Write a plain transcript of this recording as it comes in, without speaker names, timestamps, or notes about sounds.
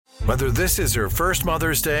Whether this is her first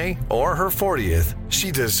Mother's Day or her 40th, she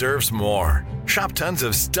deserves more. Shop tons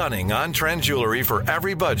of stunning on-trend jewelry for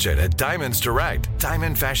every budget at Diamonds Direct.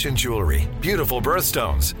 Diamond fashion jewelry, beautiful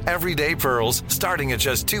birthstones, everyday pearls starting at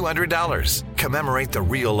just $200. Commemorate the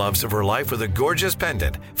real loves of her life with a gorgeous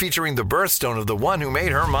pendant featuring the birthstone of the one who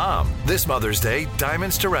made her mom. This Mother's Day,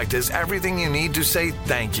 Diamonds Direct is everything you need to say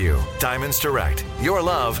thank you. Diamonds Direct. Your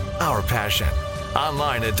love, our passion.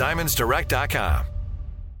 Online at diamondsdirect.com.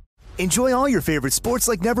 Enjoy all your favorite sports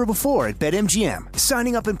like never before at BetMGM.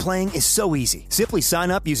 Signing up and playing is so easy. Simply sign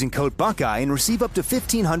up using code Buckeye and receive up to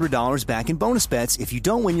 $1,500 back in bonus bets if you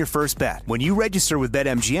don't win your first bet. When you register with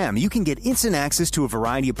BetMGM, you can get instant access to a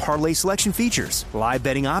variety of parlay selection features, live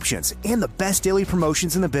betting options, and the best daily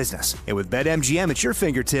promotions in the business. And with BetMGM at your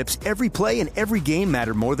fingertips, every play and every game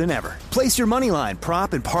matter more than ever. Place your moneyline,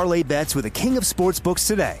 prop, and parlay bets with the king of sportsbooks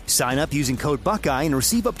today. Sign up using code Buckeye and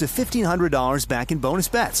receive up to $1,500 back in bonus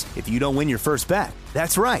bets if you don't win your first bet.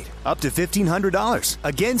 That's right, up to $1,500.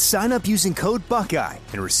 Again, sign up using code Buckeye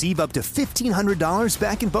and receive up to $1,500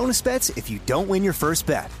 back in bonus bets if you don't win your first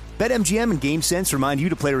bet. BetMGM and GameSense remind you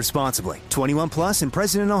to play responsibly. 21 plus and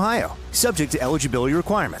present in Ohio. Subject to eligibility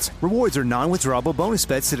requirements. Rewards are non-withdrawable bonus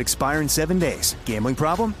bets that expire in 7 days. Gambling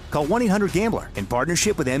problem? Call 1-800-GAMBLER in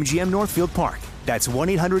partnership with MGM Northfield Park. That's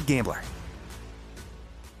 1-800-GAMBLER.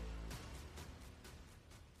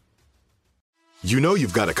 You know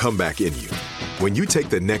you've got a comeback in you. When you take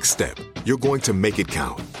the next step, you're going to make it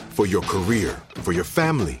count. For your career, for your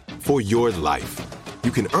family, for your life. You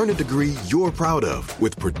can earn a degree you're proud of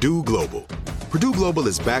with Purdue Global. Purdue Global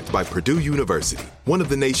is backed by Purdue University, one of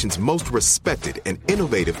the nation's most respected and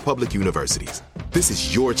innovative public universities. This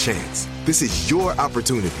is your chance. This is your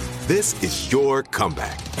opportunity. This is your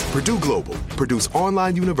comeback. Purdue Global, Purdue's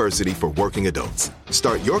online university for working adults.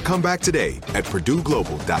 Start your comeback today at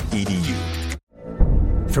purdueglobal.edu.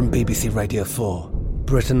 From BBC Radio 4,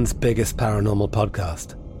 Britain's biggest paranormal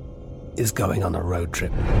podcast is going on a road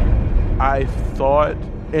trip. I thought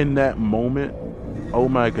in that moment, oh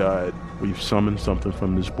my God, we've summoned something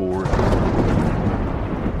from this board.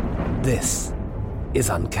 This is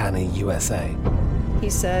Uncanny USA. He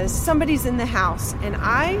says, somebody's in the house, and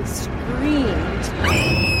I screamed.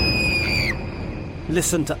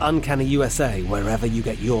 Listen to Uncanny USA wherever you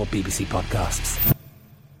get your BBC podcasts,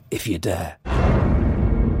 if you dare.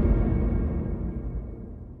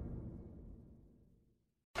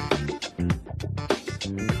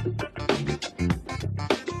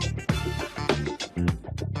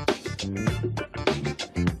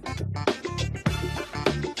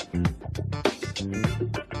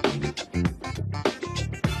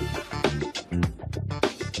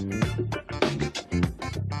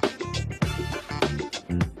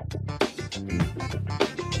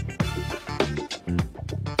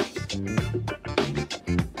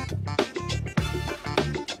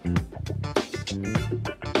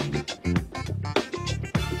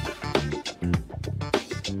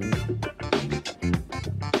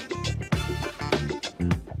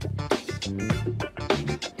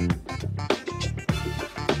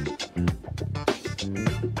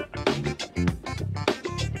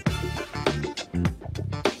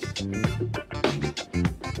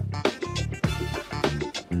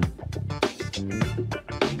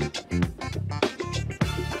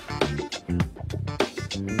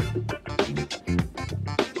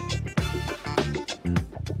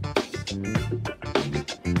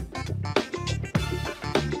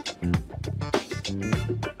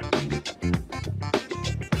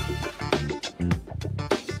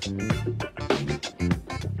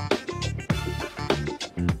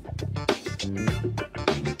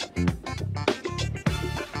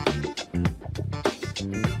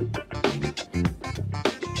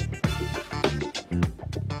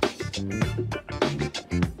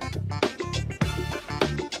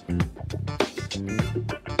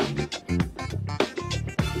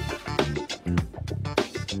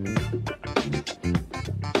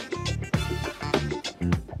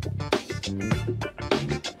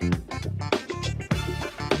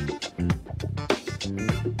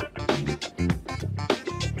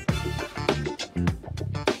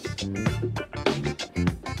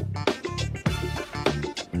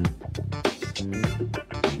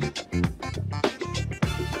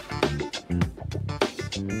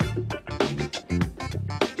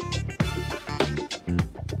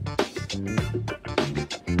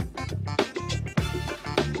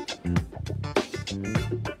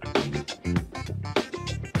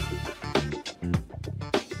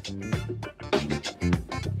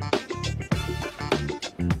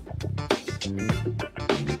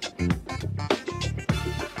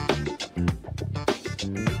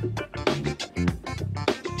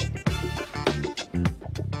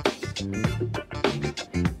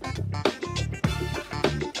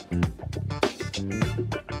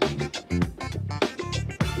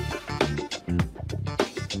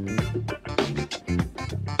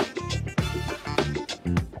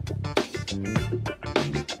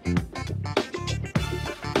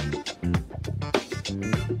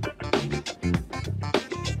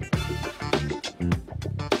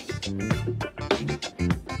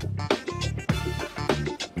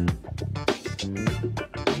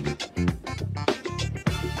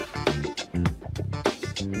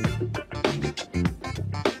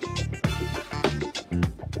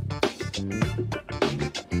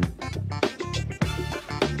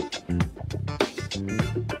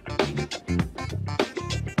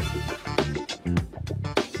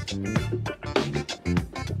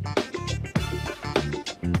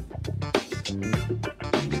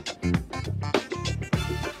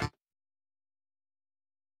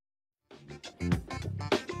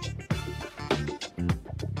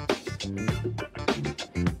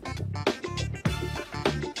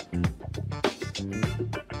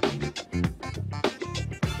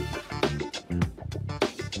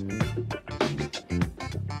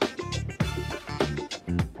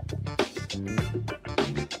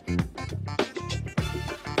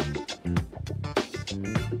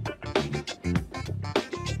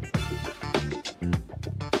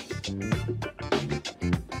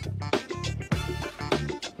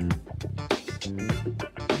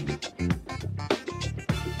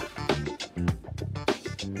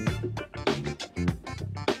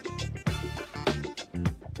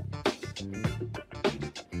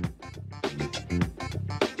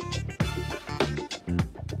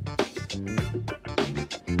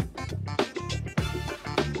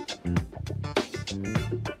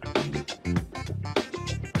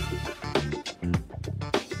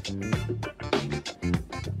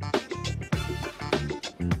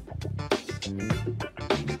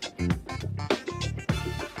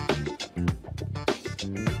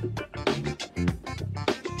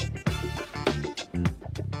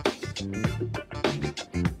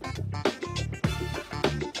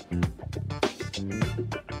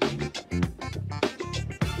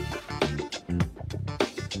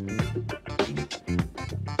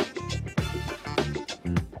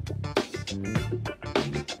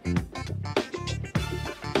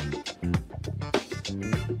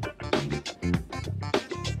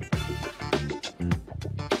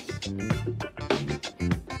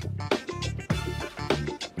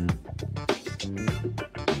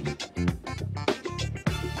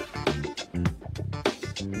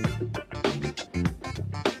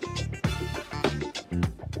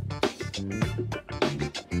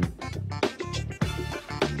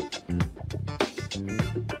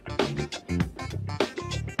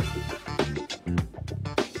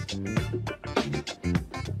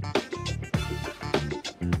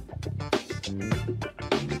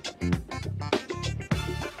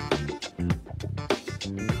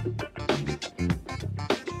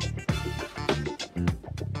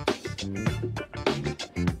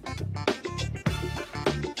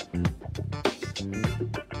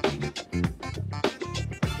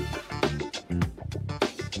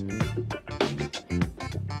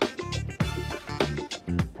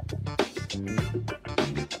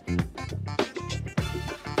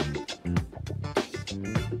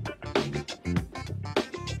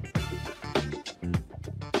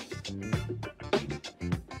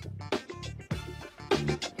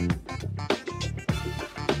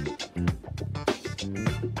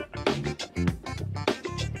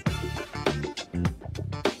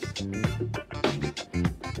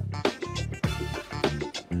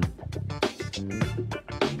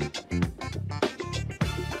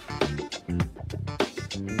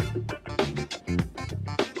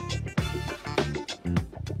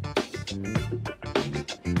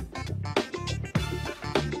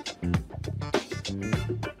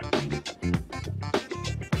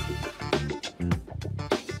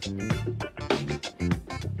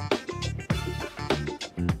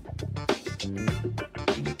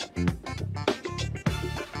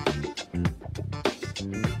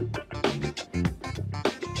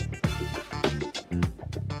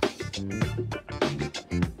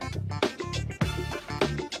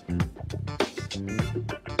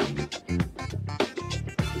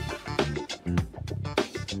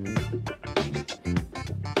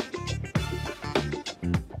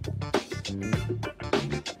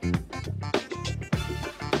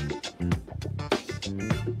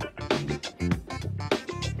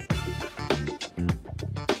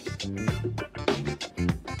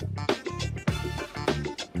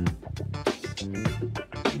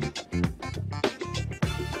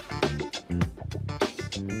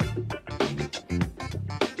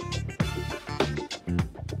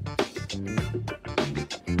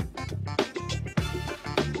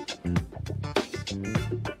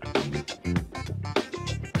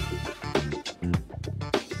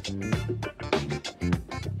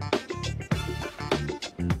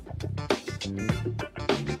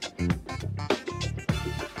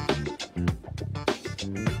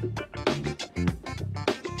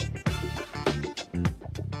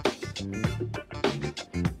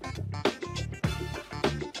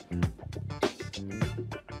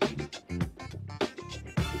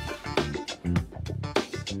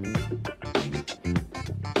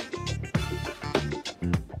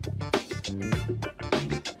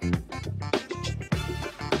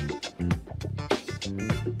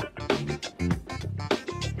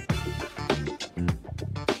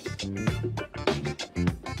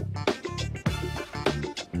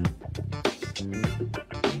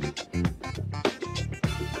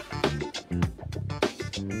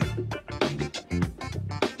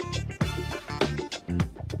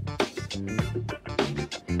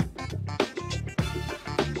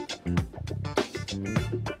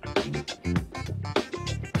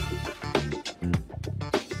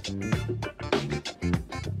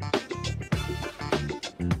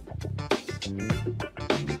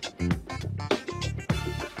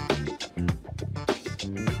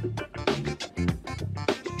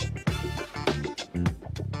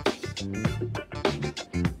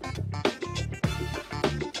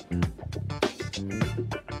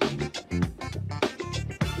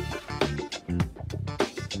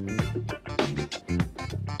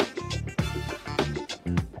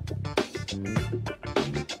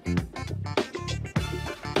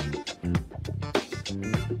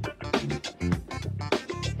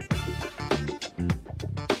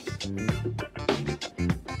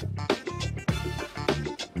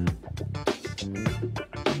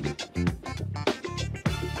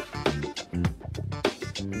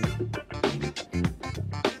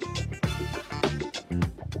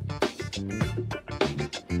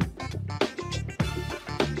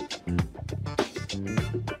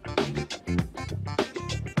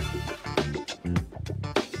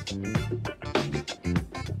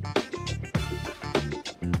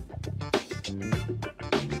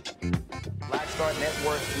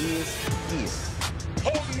 Network is here.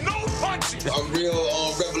 Hold no punches. I'm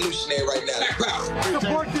real revolutionary right now.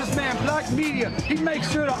 Support this man, Black Media. He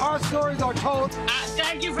makes sure that our stories are told.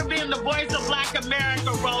 Thank you for being the voice of Black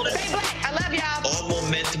America, Roland. Stay black. I love y'all. All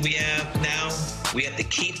momentum we have now, we have to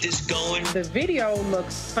keep this going. The video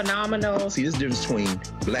looks phenomenal. See, this difference between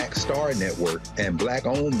Black Star Network and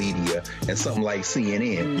Black-owned media and something like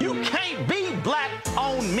CNN. You can't be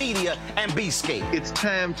Black-owned media and be scared. It's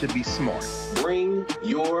time to be smart. Bring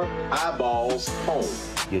your eyeballs home.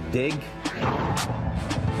 You dig?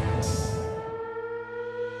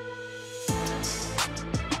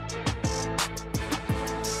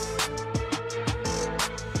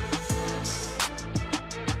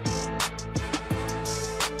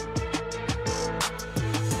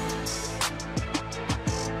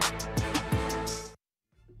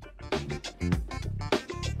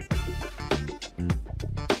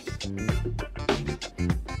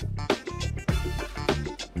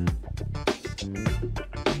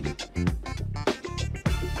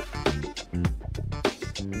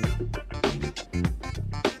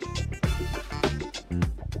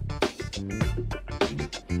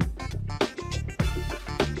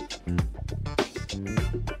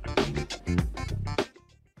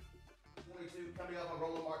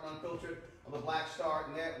 On the Black Star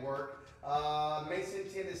Network. Mason,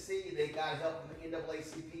 Tennessee, they got help from the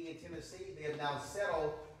NAACP in Tennessee. They have now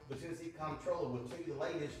settled the Tennessee Comptroller. We'll tell you the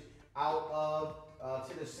latest out of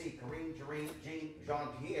Tennessee. Karine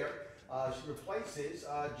Jean-Pierre, she replaces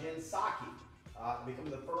Jen Psaki,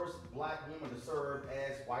 becoming the first Black woman to serve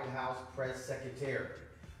as White House press secretary.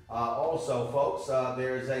 Also, folks,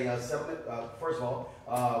 there's a settlement. First of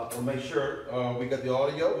all, we'll make sure we got the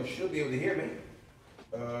audio. You should be able to hear me.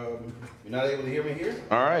 You're not able to hear me here?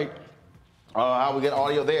 All right. How we get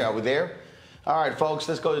audio there? Are we there? All right, folks,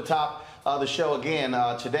 let's go to the top of the show again.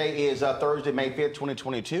 Today is Thursday, May 5th,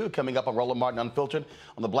 2022. Coming up on Roland Martin Unfiltered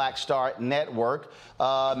on the Black Star Network.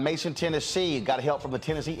 Mason, Tennessee got help from the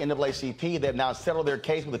Tennessee NAACP. They've now settled their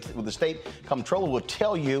case with the state comptroller. Will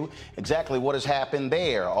tell you exactly what has happened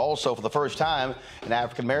there. Also, for the first time, an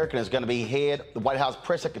African American is going to be head. The White House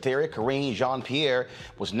press secretary, Karine Jean-Pierre,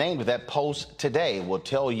 was named to that post today. We'll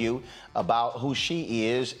tell you about who she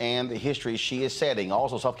is and the history she is setting.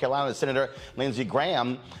 Also, South Carolina Senator Lindsey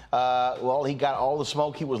Graham, well, he got all the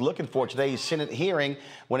smoke he was looking for today's Senate hearing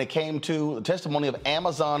when it came to the testimony of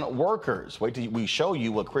Amazon workers. Wait till we show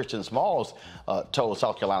you what Christian Smalls told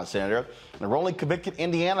South Carolina Senator. An wrongly convicted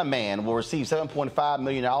Indiana man will receive $7.5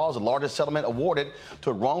 million, the largest settlement awarded to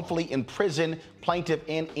a wrongfully imprisoned plaintiff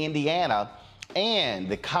in Indiana. And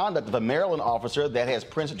the conduct of a Maryland officer that has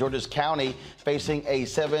Prince George's County facing a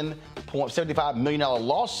 $7.75 million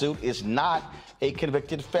lawsuit is not a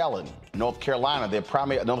convicted felon. North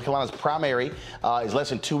Carolina's primary is less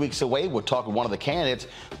than 2 weeks away. We'll talk with one of the candidates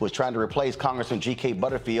who is trying to replace Congressman G.K.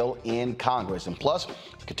 Butterfield in Congress. And plus,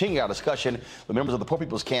 continue our discussion with members of the Poor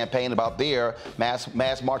People's Campaign about their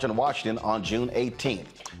mass march in Washington on June 18th.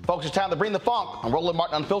 Folks, it's time to bring the funk on Roland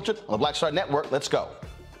Martin Unfiltered on the Black Star Network. Let's go.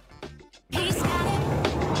 He's got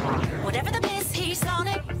it. Whatever the biz, he's on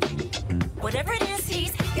it. Whatever it is,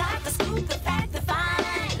 he's got the scoop, the fact, the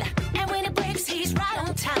find. And when it breaks, he's right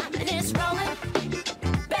on time and it's rolling.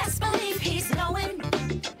 Best believe he's knowing.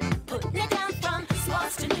 Putting it down from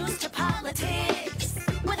sports to news to politics.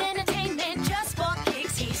 With entertainment just for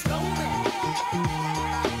kicks, he's rolling.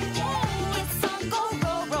 It's on go,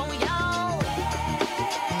 roll, y'all.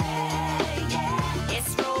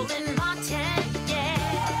 It's Roland Martin, yeah.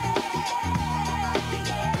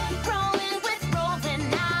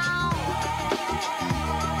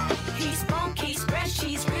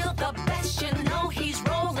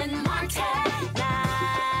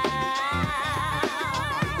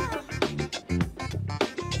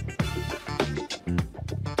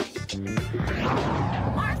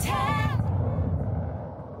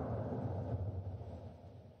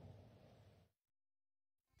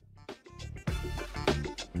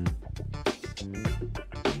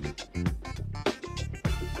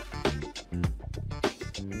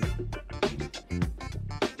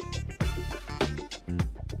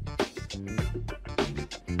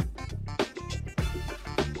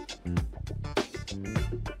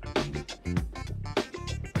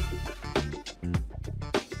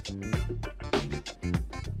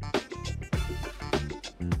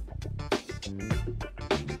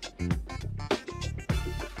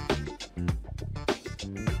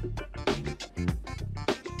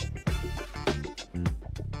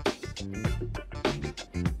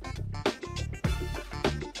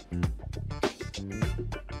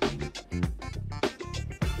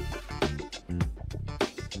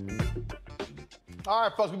 All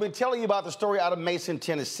right, folks, we've been telling you about the story out of Mason,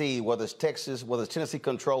 Tennessee, where the Tennessee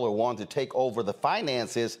comptroller wanted to take over the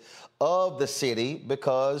finances of the city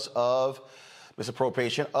because of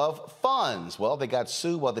misappropriation of funds. Well, they got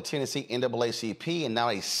sued by the Tennessee NAACP, and now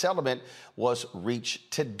a settlement was reached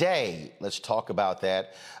today. Let's talk about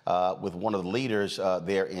that with one of the leaders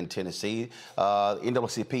there in Tennessee.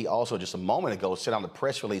 NAACP also just a moment ago sent out a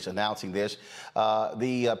press release announcing this.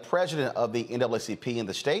 The president of the NAACP in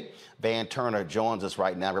the state, Van Turner, joins us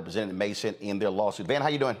right now, representing Mason in their lawsuit. Van, how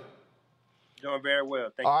you doing? Doing very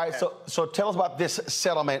well. Thank you. All right, so tell us about this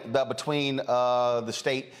settlement between the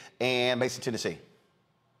state and Mason, Tennessee.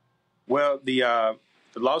 Well, the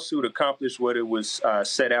lawsuit accomplished what it was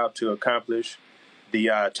set out to accomplish.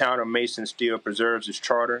 The town of Mason still preserves its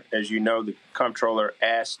charter. As you know, the comptroller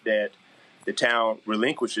asked that the town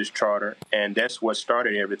relinquish its charter, and that's what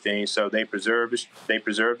started everything. So they preserved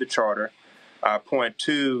the charter. Point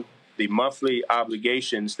two, the monthly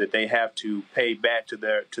obligations that they have to pay back to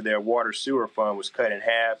their water sewer fund was cut in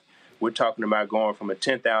half. We're talking about going from a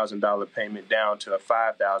 $10,000 payment down to a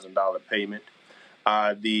 $5,000 payment.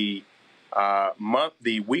 The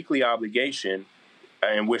weekly obligation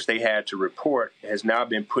in which they had to report has now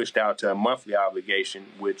been pushed out to a monthly obligation,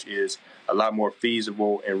 which is a lot more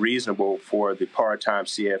feasible and reasonable for the part-time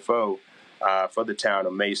CFO for the town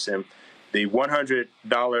of Mason. The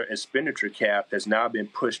 $100 expenditure cap has now been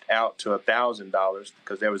pushed out to $1,000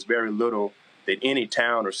 because there was very little that any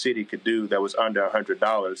town or city could do that was under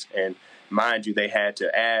 $100. And mind you, they had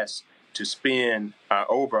to ask to spend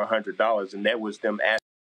over $100, and that was them asking,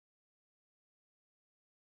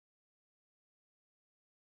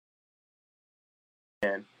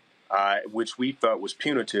 which we thought was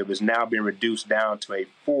punitive, has now been reduced down to a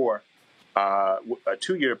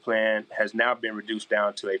 2-year plan has now been reduced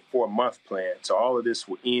down to a 4-month plan. So all of this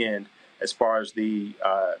will end as far as the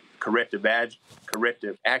corrective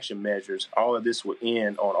action measures. All of this will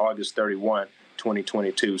end on August 31,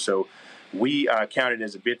 2022. So we counted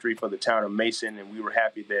as a victory for the town of Mason, and we were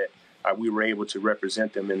happy that we were able to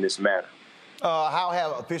represent them in this matter. How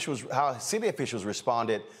have city officials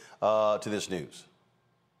responded to this news?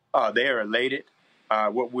 They are elated.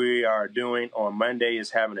 What we are doing on Monday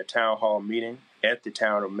is having a town hall meeting at the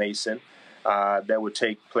town of Mason that would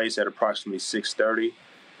take place at approximately 6:30.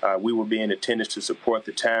 We will be in attendance to support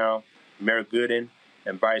the town. Mayor Gooden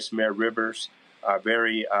and Vice Mayor Rivers are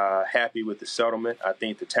very happy with the settlement. I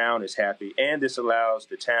think the town is happy, and this allows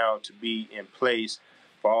the town to be in place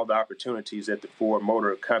for all the opportunities that the Ford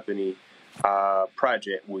Motor Company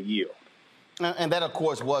project will yield. And that, of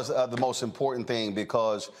course, was the most important thing,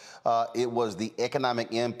 because it was the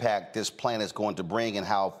economic impact this plan is going to bring and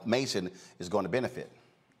how Mason is going to benefit.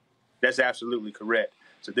 That's absolutely correct.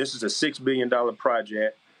 So this is a $6 billion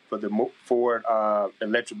project for the Ford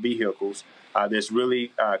electric vehicles that's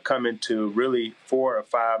really coming to really 4 or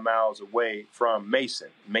 5 miles away from Mason.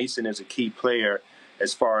 Mason is a key player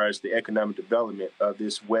as far as the economic development of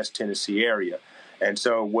this West Tennessee area. And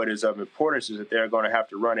so what is of importance is that they're going to have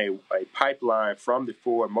to run a pipeline from the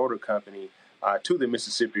Ford Motor Company to the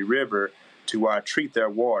Mississippi River to treat their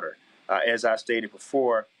water. As I stated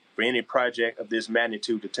before, for any project of this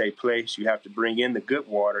magnitude to take place, you have to bring in the good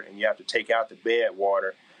water and you have to take out the bad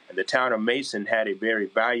water. And the town of Mason had a very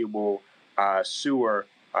valuable sewer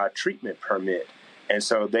treatment permit. And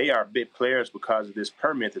so they are big players because of this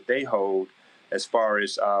permit that they hold, as far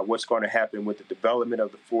as what's going to happen with the development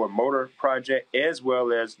of the Ford Motor project, as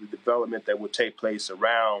well as the development that will take place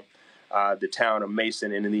around the town of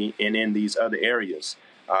Mason and in these other areas.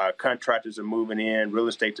 Contractors are moving in, real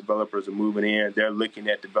estate developers are moving in. They're looking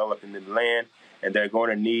at developing the land, and they're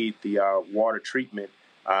going to need the water treatment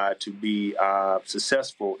to be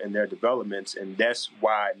successful in their developments, and that's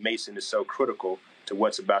why Mason is so critical to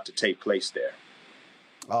what's about to take place there.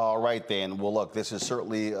 All right, then. Well, look, this is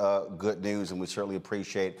certainly good news, and we certainly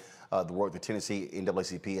appreciate the work the Tennessee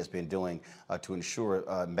NAACP has been doing to ensure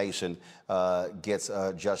Mason gets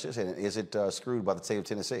justice and isn't screwed by the state of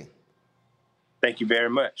Tennessee. Thank you very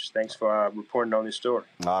much. Thanks for reporting on this story.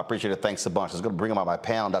 I appreciate it. Thanks a bunch. I was going to bring him on my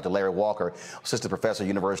panel, Dr. Larry Walker, Assistant Professor,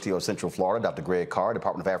 University of Central Florida, Dr. Greg Carr,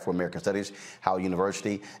 Department of Afro-American Studies, Howard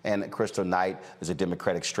University, and Crystal Knight is a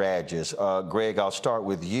Democratic strategist. Greg, I'll start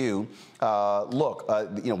with you. Look,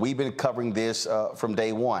 we've been covering this from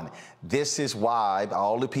day one. This is why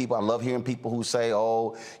all the people, I love hearing people who say,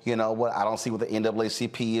 oh, you know what, I don't see what the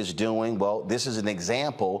NAACP is doing. Well, this is an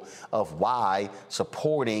example of why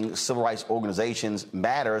supporting civil rights organizations organizations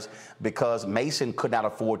matters because Mason could not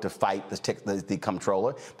afford to fight the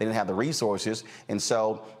comptroller. They didn't have the resources. And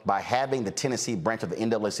so by having the Tennessee branch of the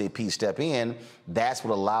NAACP step in, that's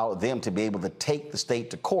what allowed them to be able to take the state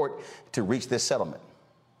to court to reach this settlement.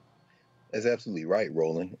 That's absolutely right,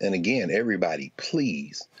 Roland. And again, everybody,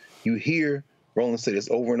 please, you hear Roland say this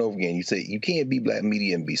over and over again. You say you can't be black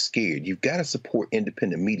media and be scared. You've got to support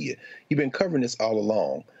independent media. You've been covering this all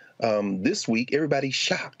along. This week, everybody's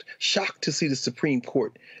shocked to see the Supreme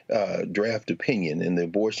Court draft opinion in the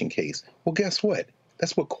abortion case. Well, guess what?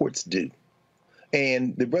 That's what courts do.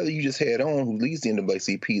 And the brother you just had on, who leads the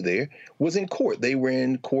NAACP there, was in court. They were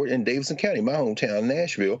in court in Davidson County, my hometown,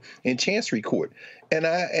 Nashville, in Chancery Court. And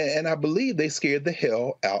I believe they scared the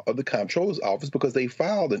hell out of the comptroller's office because they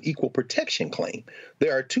filed an equal protection claim.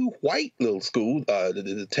 There are two white little schools,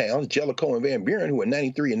 the towns, Jellicoe and Van Buren, who are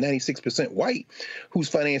 93 and 96% white, whose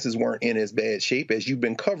finances weren't in as bad shape as you've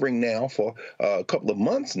been covering now for a couple of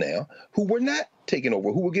months now, who were not taken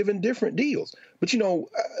over, who were given different deals. But, you know,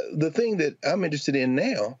 the thing that I'm interested in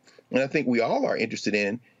now, and I think we all are interested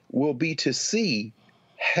in, will be to see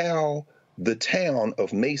how the town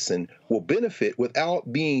of Mason will benefit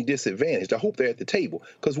without being disadvantaged. I hope they're at the table,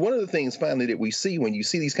 because one of the things finally that we see when you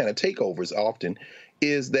see these kind of takeovers often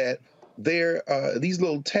is that these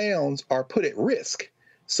little towns are put at risk.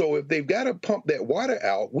 So if they've got to pump that water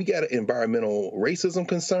out, we got environmental racism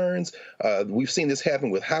concerns. We've seen this happen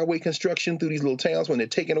with highway construction through these little towns when they're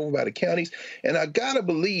taken over by the counties. And I got to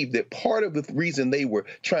believe that part of the reason they were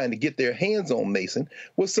trying to get their hands on Mason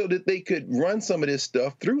was so that they could run some of this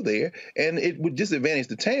stuff through there, and it would disadvantage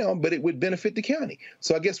the town, but it would benefit the county.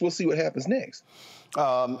 So I guess we'll see what happens next.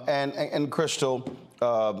 And Crystal,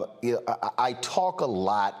 I talk a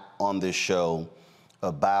lot on this show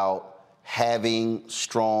about having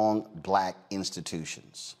strong black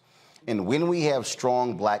institutions. And when we have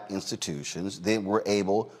strong black institutions, then we're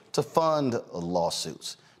able to fund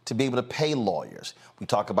lawsuits, to be able to pay lawyers. We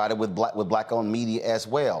talk about it with black-owned media as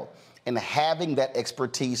well. And having that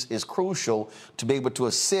expertise is crucial to be able to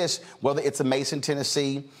assist, whether it's a Mason,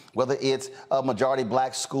 Tennessee, whether it's a majority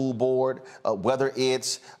black school board, whether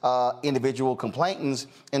it's individual complainants.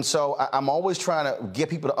 And so I'm always trying to get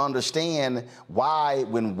people to understand why,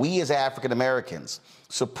 when we as African Americans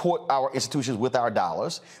support our institutions with our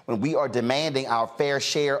dollars, when we are demanding our fair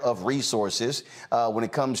share of resources, when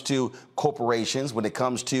it comes to corporations, when it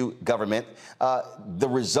comes to government, the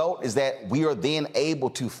result is that we are then able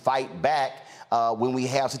to fight back when we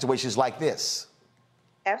have situations like this.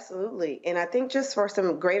 Absolutely. And I think just for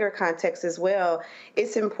some greater context as well,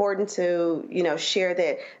 it's important to, share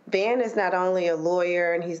that Van is not only a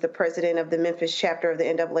lawyer and he's the president of the Memphis chapter of the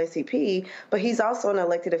NAACP, but he's also an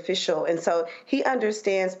elected official. And so he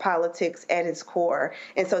understands politics at its core.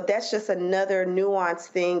 And so that's just another nuanced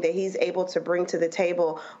thing that he's able to bring to the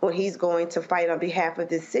table when he's going to fight on behalf of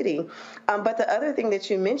this city. But the other thing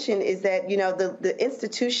that you mentioned is that, the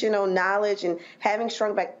institutional knowledge and having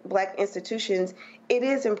strong black institutions, it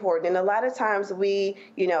is important. And a lot of times we,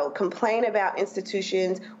 complain about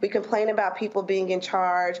institutions, we complain about people being in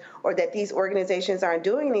charge or that these organizations aren't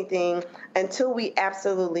doing anything until we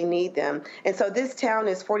absolutely need them. And so this town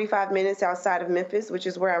is 45 minutes outside of Memphis, which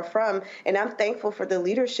is where I'm from. And I'm thankful for the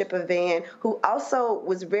leadership of Van, who also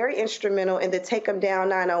was very instrumental in the Take 'em Down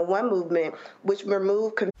 901 movement, which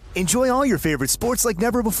removed Enjoy all your favorite sports like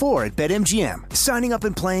never before at BetMGM. Signing up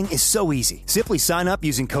and playing is so easy. Simply sign up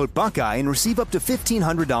using code Buckeye and receive up to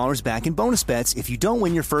 $1,500 back in bonus bets if you don't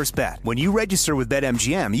win your first bet. When you register with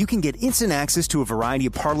BetMGM, you can get instant access to a variety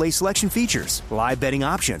of parlay selection features, live betting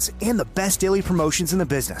options, and the best daily promotions in the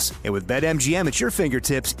business. And with BetMGM at your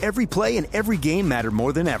fingertips, every play and every game matter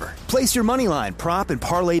more than ever. Place your moneyline, prop, and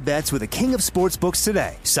parlay bets with the king of sportsbooks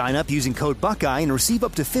today. Sign up using code Buckeye and receive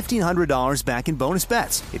up to $1,500 back in bonus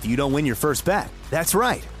bets if you don't win your first bet. That's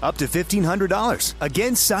right, up to $1,500.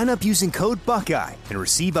 Again, sign up using code Buckeye and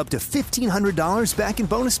receive up to $1,500 back in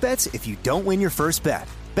bonus bets if you don't win your first bet.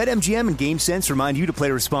 BetMGM and GameSense remind you to play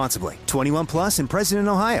responsibly. 21 plus and present in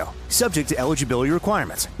Ohio. Subject to eligibility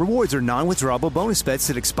requirements. Rewards are non-withdrawable bonus bets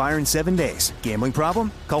that expire in 7 days. Gambling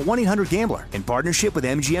problem? Call 1-800-GAMBLER in partnership with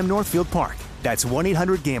MGM Northfield Park. That's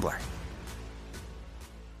 1-800-GAMBLER.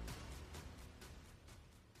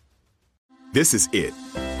 This is it.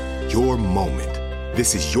 Your moment.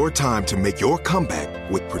 This is your time to make your comeback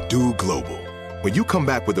with Purdue Global. When you come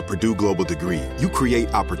back with a Purdue Global degree, you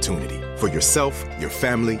create opportunity for yourself, your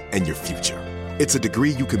family, and your future. It's a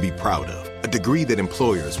degree you can be proud of, a degree that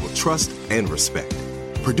employers will trust and respect.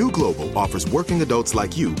 Purdue Global offers working adults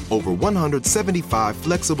like you over 175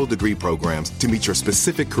 flexible degree programs to meet your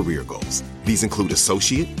specific career goals. These include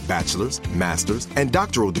associate, bachelor's, master's, and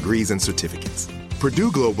doctoral degrees and certificates.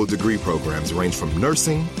 Purdue Global degree programs range from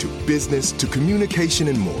nursing to business to communication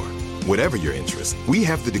and more. Whatever your interest, we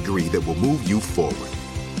have the degree that will move you forward.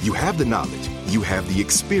 You have the knowledge, you have the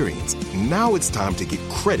experience. Now it's time to get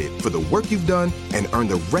credit for the work you've done and earn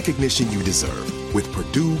the recognition you deserve with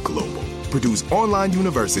Purdue Global, Purdue's online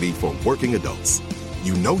university for working adults.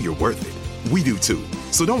 You know you're worth it. We do too.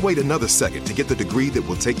 So don't wait another second to get the degree that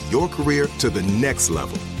will take your career to the next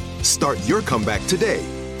level. Start your comeback today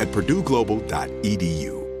at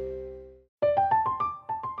purdueglobal.edu.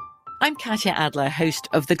 I'm Katya Adler, host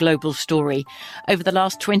of The Global Story. Over the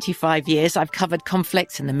last 25 years, I've covered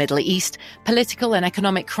conflicts in the Middle East, political and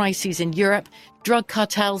economic crises in Europe, drug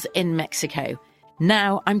cartels in Mexico.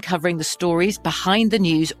 Now I'm covering the stories behind the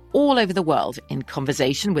news all over the world in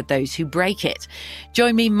conversation with those who break it.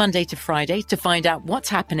 Join me Monday to Friday to find out what's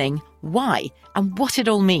happening, why, and what it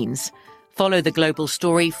all means. Follow The Global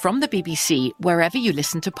Story from the BBC wherever you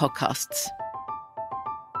listen to podcasts.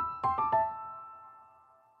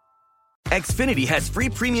 Xfinity has free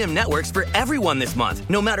premium networks for everyone this month,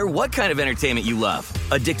 no matter what kind of entertainment you love.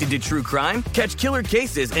 Addicted to true crime? Catch killer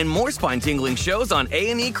cases and more spine-tingling shows on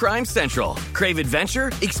A&E Crime Central. Crave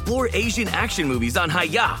adventure? Explore Asian action movies on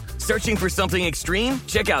Hi-YAH. Searching for something extreme?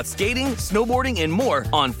 Check out skating, snowboarding, and more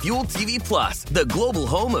on Fuel TV Plus, the global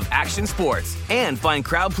home of action sports. And find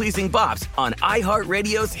crowd-pleasing bops on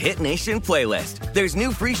iHeartRadio's Hit Nation playlist. There's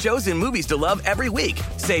new free shows and movies to love every week.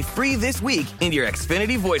 Say free this week in your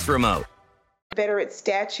Xfinity voice remote. Confederate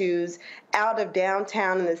statues out of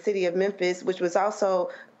downtown in the city of Memphis, which was also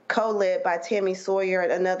co-led by Tammy Sawyer,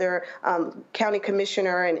 another county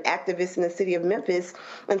commissioner and activist in the city of Memphis.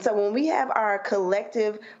 And so when we have our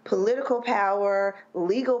collective political power,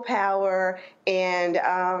 legal power, and,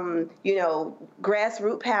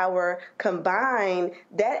 grassroots power combined,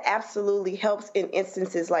 that absolutely helps in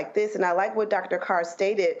instances like this. And I like what Dr. Carr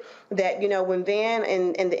stated, that, when Van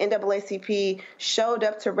and the NAACP showed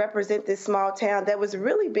up to represent this small town that was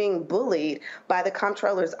really being bullied by the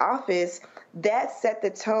comptroller's office, that set the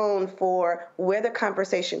tone for where the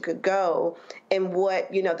conversation could go and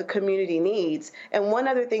what, the community needs. And one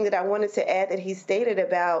other thing that I wanted to add that he stated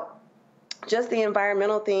about just the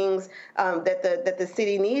environmental things that the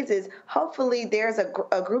city needs is hopefully there's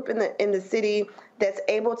a group in the city that's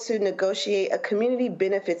able to negotiate a community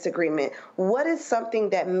benefits agreement. What is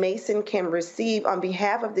something that Mason can receive on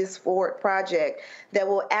behalf of this Ford project that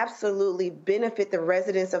will absolutely benefit the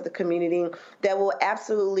residents of the community, that will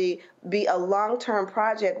absolutely be a long-term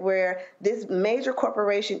project where this major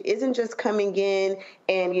corporation isn't just coming in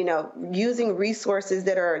and, using resources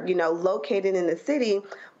that are, located in the city,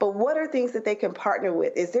 but what are things that they can partner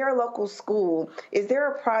with? Is there a local school? Is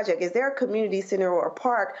there a project? Is there a community center or a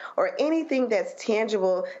park or anything that's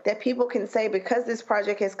tangible that people can say, because this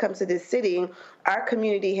project has come to this city, our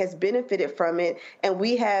community has benefited from it, and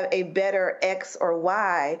we have a better X or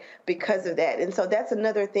Y because of that. And so that's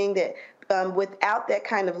another thing that without that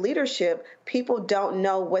kind of leadership, people don't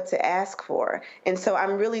know what to ask for. And so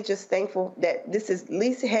I'm really just thankful that this is at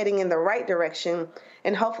least heading in the right direction,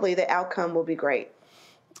 and hopefully the outcome will be great.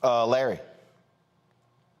 Larry.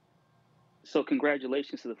 So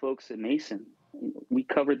congratulations to the folks at Mason. We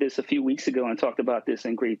covered this a few weeks ago and talked about this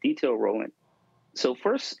in great detail, Roland. So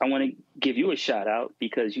first, I want to give you a shout out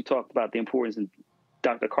because you talked about the importance, and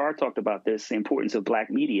Dr. Carr talked about this, the importance of Black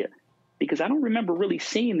media, because I don't remember really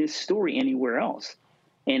seeing this story anywhere else.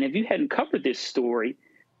 And if you hadn't covered this story,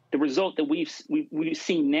 the result that we've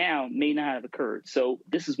seen now may not have occurred. So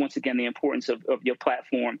this is, once again, the importance of your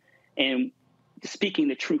platform and speaking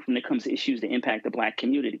the truth when it comes to issues that impact the Black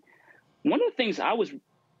community. One of the things I was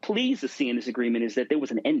pleased to see in this agreement is that there was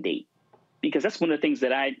an end date, because that's one of the things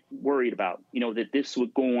that I worried about, that this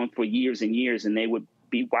would go on for years and years and they would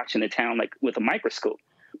be watching the town like with a microscope.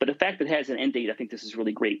 But the fact that it has an end date, I think this is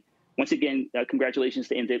really great. Once again, congratulations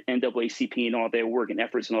to NAACP and all their work and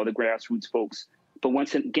efforts and all the grassroots folks. But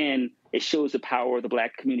once again, it shows the power of the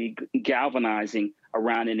Black community galvanizing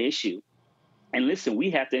around an issue. And listen,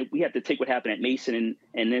 we have to take what happened at Mason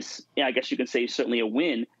and this, I guess you can say, certainly a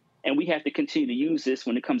win. And we have to continue to use this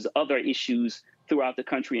when it comes to other issues throughout the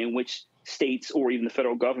country in which states or even the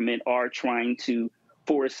federal government are trying to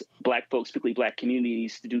force Black folks, particularly Black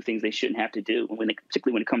communities, to do things they shouldn't have to do,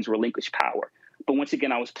 particularly when it comes to relinquished power. But once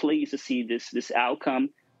again, I was pleased to see this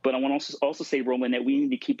outcome. But I want to also say, Roman, that we need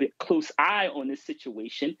to keep a close eye on this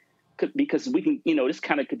situation because we can, this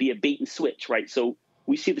kind of could be a bait and switch, right? So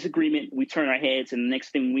we see this agreement, we turn our heads, and the next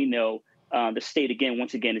thing we know, the state,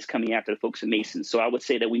 once again, is coming after the folks at Mason. So I would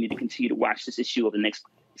say that we need to continue to watch this issue over the next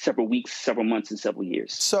several weeks, several months, and several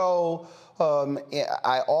years. So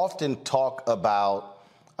I often talk about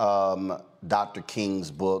Dr. King's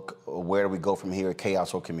book, Where Do We Go From Here,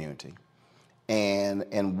 Chaos or Community?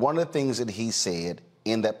 And one of the things that he said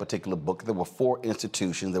in that particular book, there were 4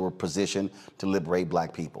 institutions that were positioned to liberate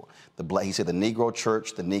black people. He said the Negro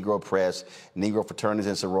Church, the Negro Press, Negro fraternities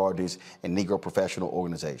and sororities, and Negro professional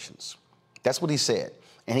organizations. That's what he said.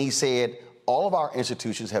 And he said all of our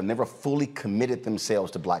institutions have never fully committed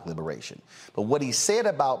themselves to black liberation. But what he said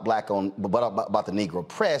about about the Negro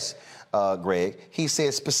Press, Greg, he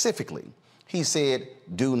said specifically, he said,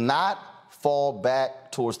 do not fall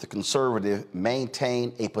back towards the conservative,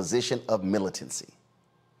 maintain a position of militancy.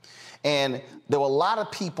 And there were a lot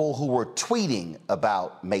of people who were tweeting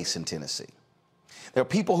about Mason, Tennessee. There are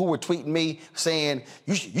people who were tweeting me saying,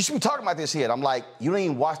 you should be talking about this here. And I'm like, you don't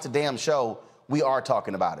even watch the damn show. We are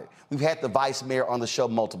talking about it. We've had the vice mayor on the show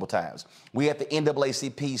multiple times. We had the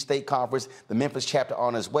NAACP state conference, the Memphis chapter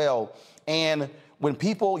on as well. And when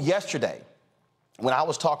people yesterday, when I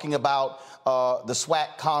was talking about the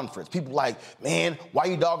SWAC conference, people were like, man, why are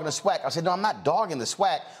you dogging the SWAC? I said, no, I'm not dogging the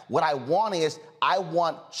SWAC. What I want is I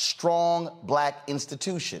want strong black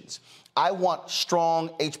institutions. I want strong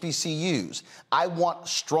HBCUs. I want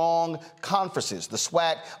strong conferences. The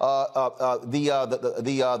SWAC,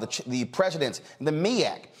 the presidents, the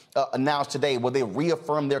MEAC announced today where they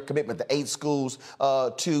reaffirmed their commitment to 8 schools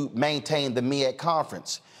to maintain the MEAC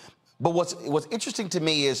conference. But what's interesting to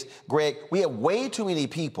me is, Greg, we have way too many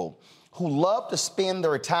people who love to spend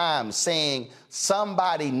their time saying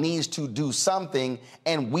somebody needs to do something,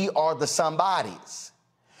 and we are the somebodies.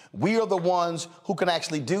 We are the ones who can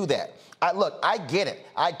actually do that. Look, I get it.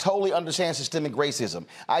 I totally understand systemic racism.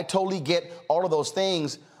 I totally get all of those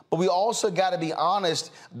things. But we also got to be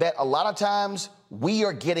honest that a lot of times we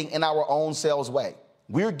are getting in our own selves' way.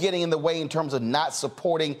 We're getting in the way in terms of not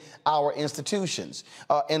supporting our institutions.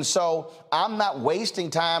 And so I'm not wasting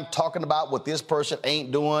time talking about what this person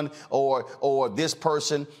ain't doing or this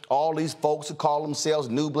person, all these folks who call themselves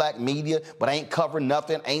new black media, but ain't covering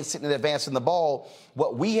nothing, ain't sitting and advancing the ball.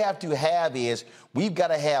 What we have to have is we've got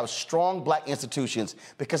to have strong black institutions,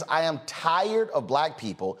 because I am tired of black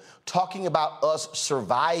people talking about us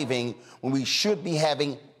surviving when we should be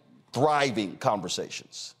having thriving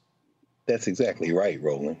conversations. That's exactly right,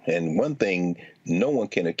 Roland. And one thing no one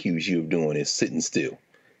can accuse you of doing is sitting still.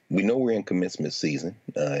 We know we're in commencement season.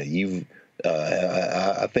 I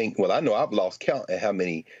think, well, I know I've lost count at how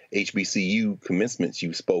many HBCU commencements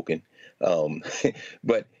you've spoken.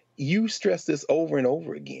 But you stress this over and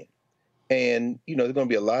over again. And, you know, there's going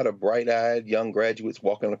to be a lot of bright-eyed young graduates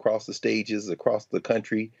walking across the stages across the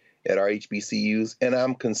country at our HBCUs. And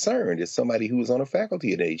I'm concerned, as somebody who is on a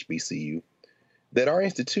faculty at HBCU, that our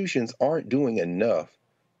institutions aren't doing enough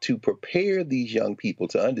to prepare these young people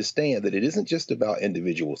to understand that it isn't just about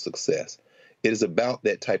individual success. It is about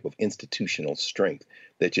that type of institutional strength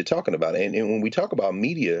that you're talking about. And when we talk about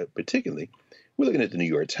media particularly, we're looking at the New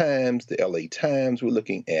York Times, the LA Times, we're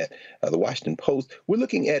looking at the Washington Post, we're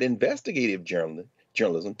looking at investigative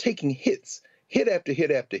journalism taking hits, hit after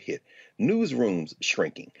hit after hit, newsrooms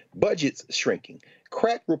shrinking, budgets shrinking,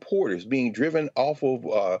 crack reporters being driven off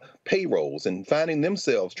of payrolls and finding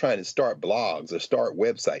themselves trying to start blogs or start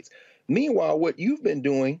websites. Meanwhile, what you've been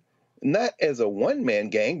doing, not as a one-man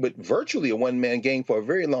gang, but virtually a one-man gang for a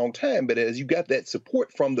very long time, but as you got that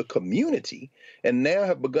support from the community and now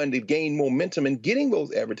have begun to gain momentum in getting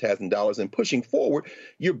those advertising dollars and pushing forward,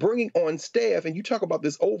 you're bringing on staff, and you talk about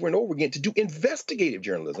this over and over again, to do investigative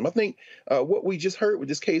journalism. I think what we just heard with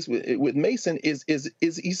this case with Mason is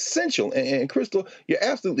essential. And Crystal, you're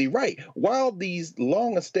absolutely right. While these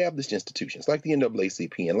long-established institutions like the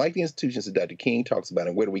NAACP and like the institutions that Dr. King talks about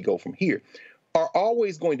and where do we go from here are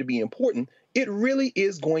always going to be important, it really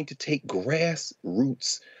is going to take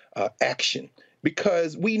grassroots action,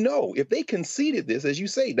 because we know if they conceded this, as you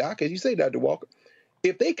say, Doc, as you say, Dr. Walker,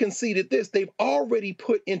 if they conceded this, they've already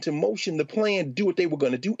put into motion the plan to do what they were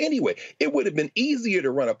going to do anyway. It would have been easier to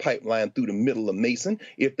run a pipeline through the middle of Mason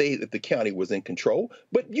if the county was in control.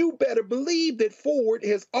 But you better believe that Ford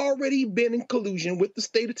has already been in collusion with the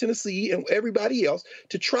state of Tennessee and everybody else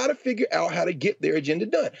to try to figure out how to get their agenda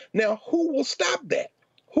done. Now, who will stop that?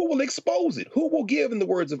 Who will expose it? Who will give, in the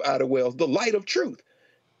words of Ida Wells, the light of truth?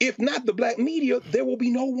 If not the black media, there will be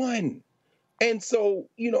no one. And so,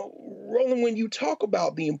 you know, Roland, when you talk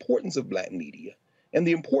about the importance of black media and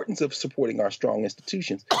the importance of supporting our strong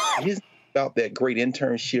institutions, it is about that great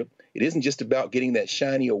internship. It isn't just about getting that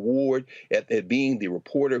shiny award at being the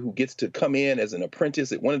reporter who gets to come in as an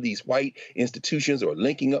apprentice at one of these white institutions or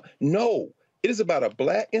linking up. No, it is about a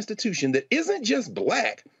Black institution that isn't just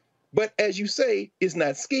Black, but as you say, is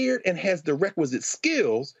not scared and has the requisite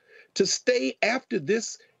skills to stay after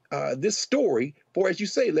this story for, as you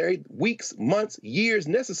say, Larry, weeks, months, years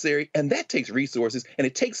necessary. And that takes resources, and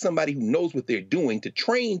it takes somebody who knows what they're doing to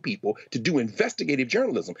train people to do investigative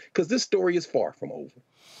journalism, because this story is far from over.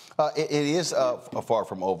 It is far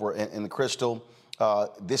from over. And Crystal,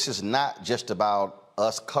 this is not just about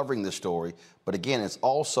us covering the story, but again, it's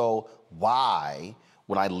also why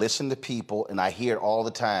when I listen to people, and I hear it all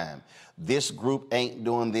the time, this group ain't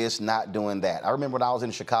doing this, not doing that. I remember when I was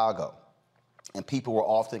in Chicago, and people were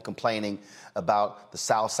often complaining about the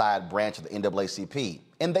South Side branch of the NAACP,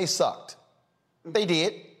 and they sucked. They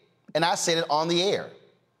did, and I said it on the air.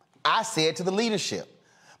 I said to the leadership.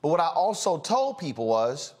 But what I also told people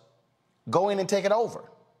was, go in and take it over.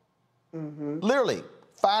 Literally,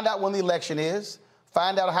 find out when the election is,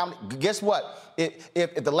 find out how many, guess what?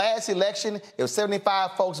 If the last election, if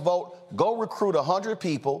 75 folks vote, go recruit 100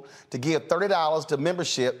 people to give $30 to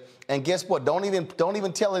membership, and guess what? Don't even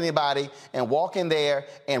tell anybody, and walk in there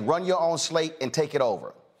and run your own slate and take it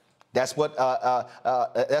over. That's what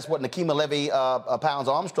Nikema Levy Pounds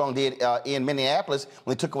Armstrong did in Minneapolis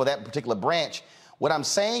when they took over that particular branch. What I'm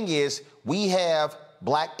saying is we have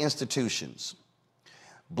Black institutions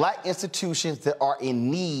that are in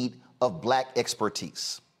need of Black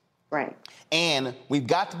expertise. Right. And we've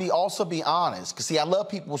got to also be honest, because see, I love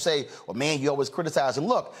people who say, well, man, you always criticize. And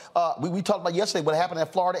look, we talked about yesterday what happened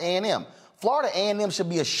at Florida A&M. Florida A&M should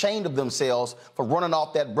be ashamed of themselves for running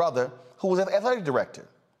off that brother who was an athletic director.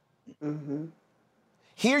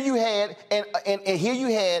 Here you had, and here you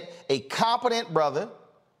had a competent brother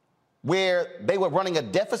where they were running a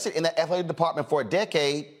deficit in the athletic department for a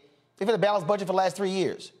decade. They've had a balanced budget for the last 3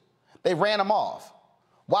 years. They ran him off.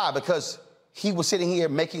 Why? Because he was sitting here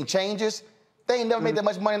making changes. They ain't never made that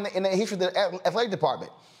much money in the history of the athletic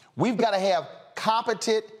department. We've got to have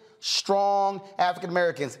competent, strong African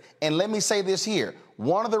Americans. And let me say this here.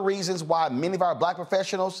 One of the reasons why many of our Black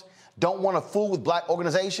professionals don't want to fool with Black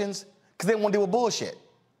organizations, because they don't want to deal with bullshit.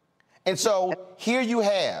 And so here you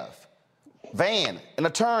have Van, an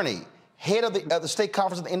attorney, head of the state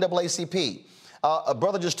conference of the NAACP. A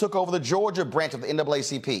brother just took over the Georgia branch of the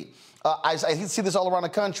NAACP. I see this all around the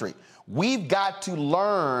country. We've got to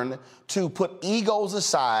learn to put egos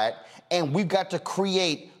aside, and we've got to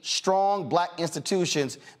create strong Black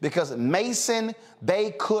institutions, because Mason,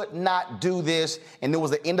 they could not do this, and it was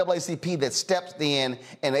the NAACP that stepped in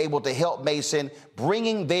and able to help Mason,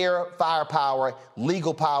 bringing their firepower,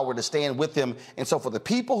 legal power to stand with him. And so for the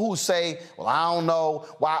people who say, well, I don't know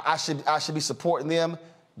why I should be supporting them,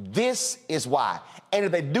 this is why. And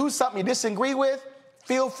if they do something you disagree with,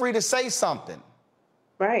 feel free to say something.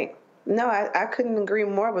 Right. No, I couldn't agree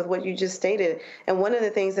more with what you just stated. And one of the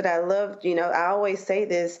things that I loved, I always say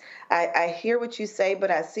this, I hear what you say, but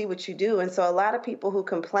I see what you do. And so a lot of people who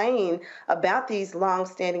complain about these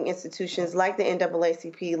longstanding institutions like the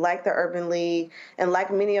NAACP, like the Urban League, and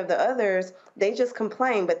like many of the others, they just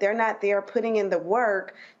complain, but they're not there putting in the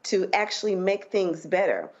work to actually make things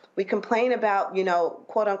better. We complain about,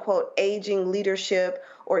 quote unquote, aging leadership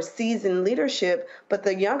or seasoned leadership, but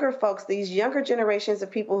the younger folks, these younger generations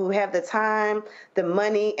of people who have the time, the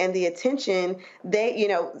money, and the attention, they,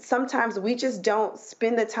 sometimes we just don't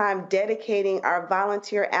spend the time dedicating our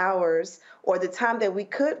volunteer hours or the time that we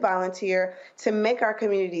could volunteer to make our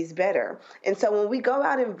communities better. And so when we go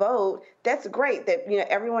out and vote, that's great that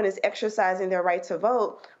everyone is exercising their right to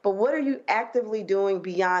vote, but what are you actively doing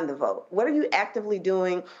beyond the vote? What are you actively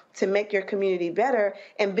doing to make your community better?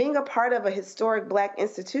 And being a part of a historic Black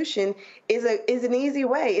institution is an easy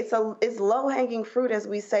way. It's low-hanging fruit, as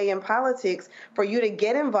we say in politics, for you to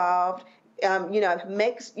get involved,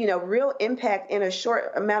 makes real impact in a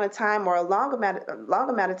short amount of time or a long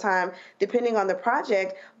amount of time, depending on the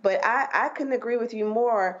project. But I couldn't agree with you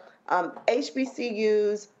more.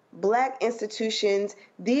 HBCUs, Black institutions,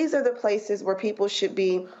 these are the places where people should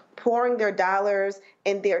be pouring their dollars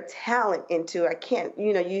and their talent into. I can't,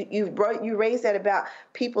 you raised that about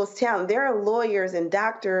people's talent. There are lawyers and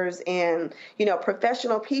doctors and,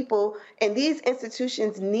 professional people, and these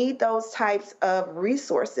institutions need those types of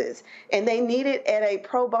resources, and they need it at a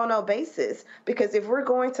pro bono basis, because if we're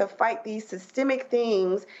going to fight these systemic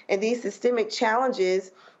things and these systemic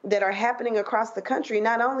challenges, that are happening across the country,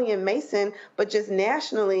 not only in Mason, but just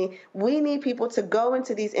nationally. We need people to go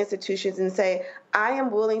into these institutions and say, I am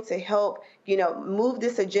willing to help, move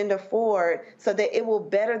this agenda forward so that it will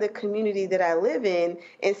better the community that I live in,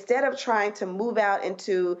 instead of trying to move out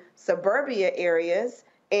into suburbia areas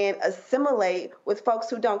and assimilate with folks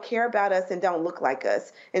who don't care about us and don't look like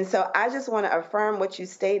us. And so I just want to affirm what you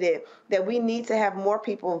stated, that we need to have more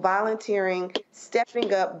people volunteering,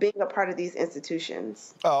 stepping up, being a part of these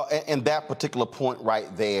institutions. And that particular point right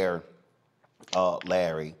there,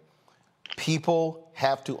 Larry, people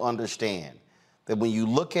have to understand that when you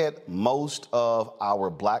look at most of our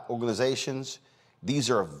black organizations, these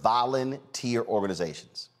are volunteer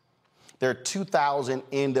organizations. There are 2,000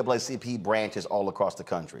 NAACP branches all across the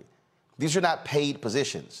country. These are not paid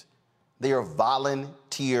positions. They are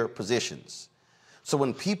volunteer positions. So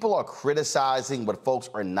when people are criticizing what folks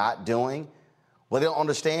are not doing, what they don't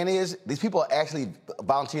understand is these people are actually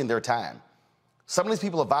volunteering their time. Some of these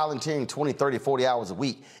people are volunteering 20, 30, 40 hours a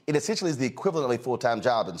week. It essentially is the equivalent of a full-time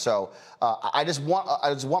job. And so I just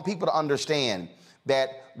want people to understand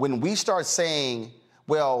that when we start saying,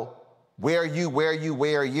 well, where are you, where are you,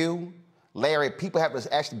 where are you? Larry, people have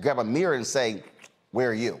to actually grab a mirror and say,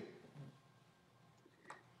 where are you?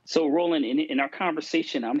 So, Roland, in our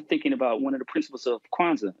conversation, I'm thinking about one of the principles of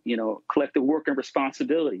Kwanzaa, collective work and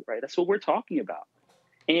responsibility, right? That's what we're talking about.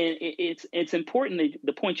 And it's important,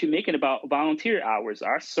 the point you're making about volunteer hours.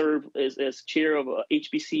 I serve as chair of a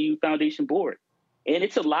HBCU Foundation board, and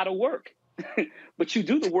it's a lot of work. But you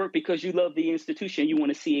do the work because you love the institution. You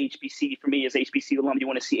want to see HBC, for me as HBCU alum, you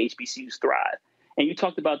want to see HBCUs thrive. And you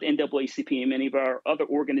talked about the NAACP and many of our other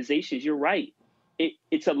organizations. You're right.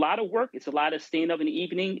 It's a lot of work. It's a lot of staying up in the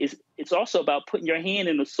evening. It's also about putting your hand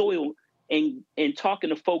in the soil and talking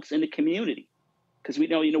to folks in the community. Because we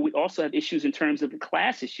know, we also have issues in terms of the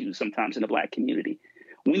class issues sometimes in the black community.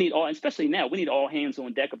 We need especially now, we need all hands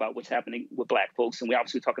on deck about what's happening with black folks. And we're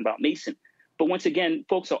obviously talking about Mason. But once again,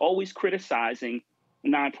 folks are always criticizing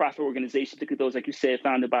nonprofit organizations, particularly those, like you said,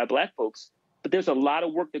 founded by black folks. But there's a lot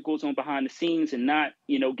of work that goes on behind the scenes and not,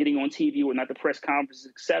 getting on TV or not the press conferences,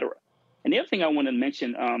 et cetera. And the other thing I want to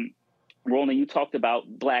mention, Roland, you talked about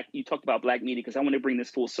black media, because I want to bring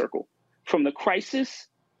this full circle. From the crisis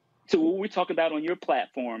to what we're talking about on your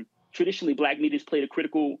platform, traditionally black media has played a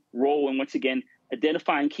critical role in, once again,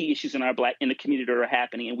 identifying key issues in the community that are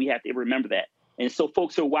happening, and we have to remember that. And so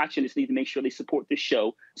folks who are watching this need to make sure they support this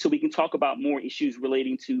show so we can talk about more issues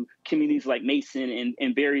relating to communities like Mason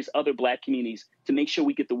and various other black communities to make sure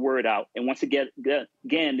we get the word out. And once again,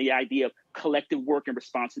 the idea of collective work and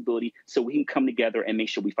responsibility so we can come together and make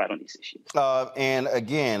sure we fight on these issues. And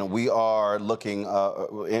again, we are looking,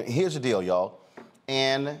 and here's the deal, y'all.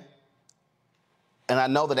 And I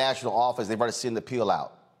know the national office, they've already seen the appeal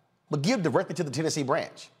out, but give directly to the Tennessee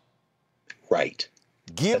branch. Right.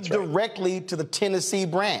 Give directly to the Tennessee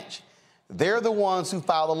branch. They're the ones who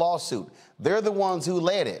filed the lawsuit. They're the ones who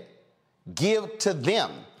led it. Give to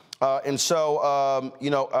them. And so, I'm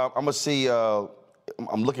going to see,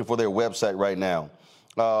 I'm looking for their website right now.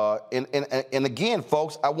 And again,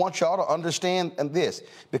 folks, I want y'all to understand this,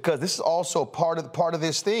 because this is also part of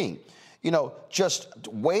this thing. Just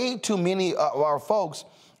way too many of our folks,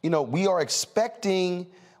 we're expecting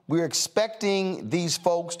these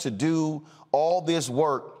folks to do all this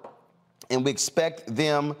work, and we expect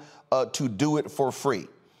them to do it for free.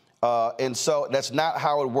 And so that's not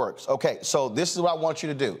how it works. Okay, so this is what I want you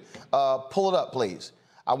to do. Pull it up, please.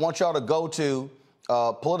 I want y'all to go to,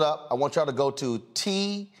 pull it up. I want y'all to go to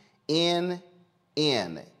tnnaacp.org.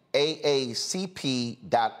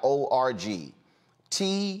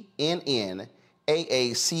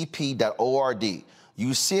 tnnaacp.org.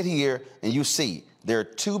 You sit here and you see there are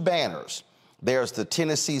two banners. There's the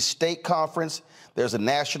Tennessee State Conference. There's the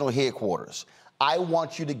national headquarters. I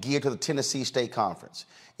want you to give to the Tennessee State Conference.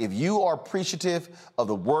 If you are appreciative of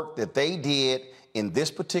the work that they did in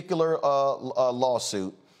this particular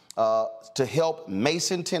lawsuit to help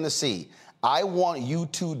Mason, Tennessee, I want you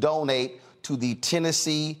to donate to the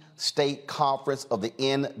Tennessee State Conference of the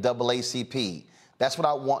NAACP. That's what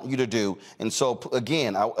I want you to do. And so,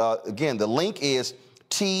 again, the link is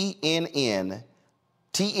tnnaacp.org.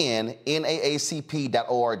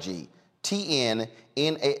 tnnaacp.org.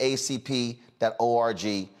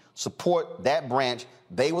 Support that branch.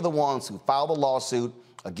 They were the ones who filed the lawsuit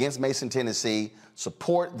against Mason, Tennessee.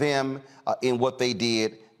 Support them in what they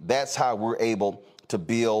did. That's how we're able to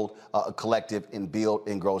build a collective and build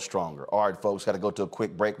and grow stronger. All right, folks, got to go to a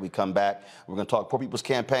quick break. We come back. We're going to talk Poor People's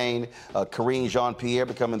Campaign, Karine Jean-Pierre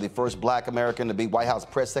becoming the first black American to be White House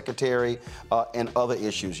press secretary, and other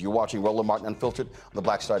issues. You're watching Roland Martin Unfiltered on the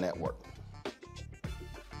Black Star Network.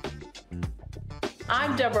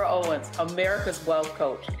 I'm Deborah Owens, America's Wealth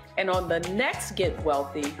Coach. And on the next Get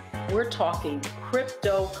Wealthy, we're talking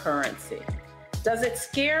cryptocurrency. Does it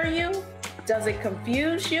scare you? Does it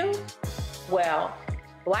confuse you? Well,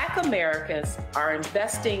 Black Americans are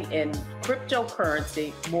investing in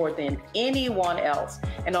cryptocurrency more than anyone else.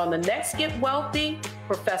 And on the next Get Wealthy,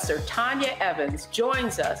 Professor Tanya Evans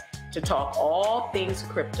joins us to talk all things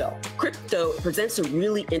crypto. Crypto presents a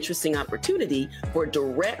really interesting opportunity for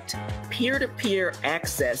direct peer-to-peer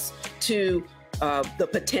access to the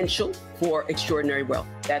potential for extraordinary wealth.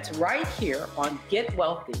 That's right here on Get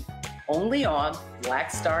Wealthy, only on Black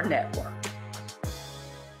Star Network.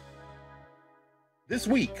 This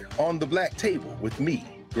week on The Black Table with me,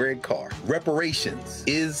 Greg Carr, reparations.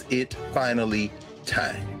 Is it finally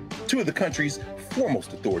time? Two of the country's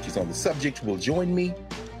foremost authorities on the subject will join me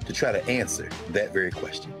to try to answer that very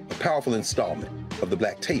question. A powerful installment of The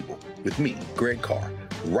Black Table with me, Greg Carr,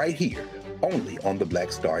 right here, only on the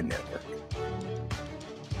Black Star Network.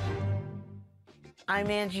 I'm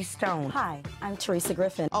Angie Stone. Hi, I'm Teresa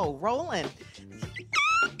Griffin. Oh, Roland.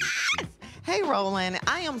 Hey, Roland,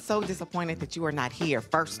 I am so disappointed that you are not here,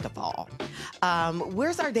 first of all.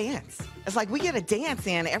 Where's our dance? It's like we get a dance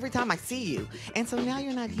in every time I see you. And so now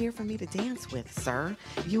you're not here for me to dance with, sir.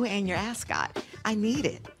 You and your ascot. I need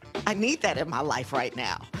it. I need that in my life right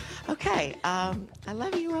now. Okay, I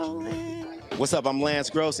love you, Roland. What's up? I'm Lance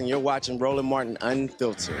Gross, and you're watching Roland Martin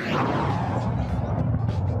Unfiltered.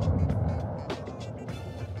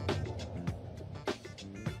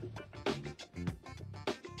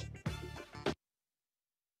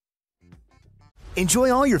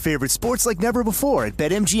 Enjoy all your favorite sports like never before at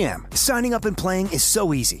BetMGM. Signing up and playing is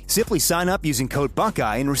so easy. Simply sign up using code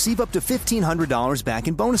Buckeye and receive up to $1,500 back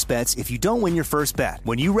in bonus bets if you don't win your first bet.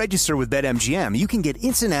 When you register with BetMGM, you can get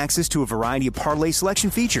instant access to a variety of parlay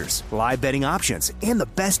selection features, live betting options, and the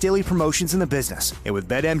best daily promotions in the business. And with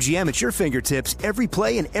BetMGM at your fingertips, every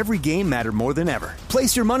play and every game matter more than ever.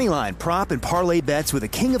 Place your moneyline, prop, and parlay bets with the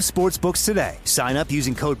king of sportsbooks today. Sign up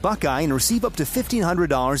using code Buckeye and receive up to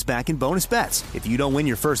 $1,500 back in bonus bets if you don't win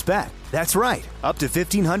your first bet. That's right, up to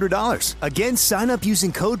 $1,500. Again, sign up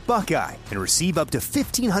using code Buckeye and receive up to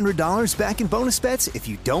 $1,500 back in bonus bets if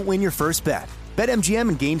you don't win your first bet. BetMGM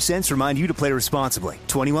and GameSense remind you to play responsibly.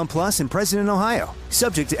 21 plus and present in Ohio.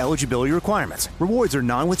 Subject to eligibility requirements. Rewards are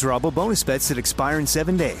non-withdrawable bonus bets that expire in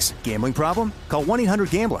 7 days. Gambling problem? Call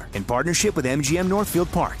 1-800-GAMBLER in partnership with MGM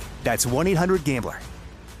Northfield Park. That's 1-800-GAMBLER.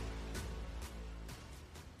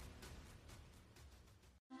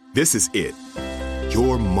 This is it.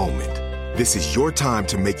 Your moment. This is your time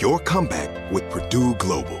to make your comeback with Purdue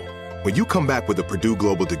Global. When you come back with a Purdue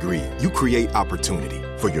Global degree, you create opportunity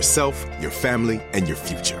for yourself, your family, and your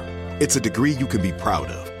future. It's a degree you can be proud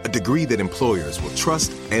of, a degree that employers will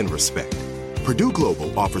trust and respect. Purdue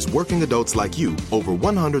Global offers working adults like you over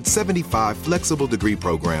 175 flexible degree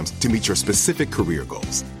programs to meet your specific career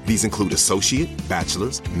goals. These include associate,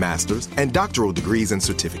 bachelor's, master's, and doctoral degrees and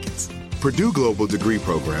certificates. Purdue Global degree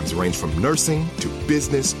programs range from nursing to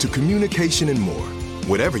business to communication and more.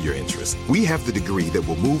 Whatever your interest, we have the degree that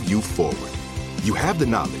will move you forward. You have the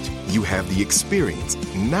knowledge, you have the experience.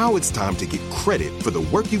 Now it's time to get credit for the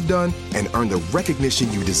work you've done and earn the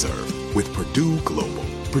recognition you deserve with Purdue Global,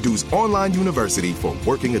 Purdue's online university for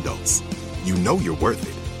working adults. You know you're worth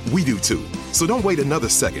it. We do too. So don't wait another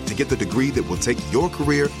second to get the degree that will take your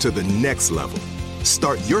career to the next level.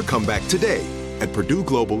 Start your comeback today at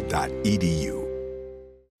purdueglobal.edu.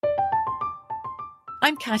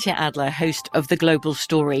 I'm Katya Adler, host of The Global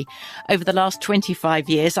Story. Over the last 25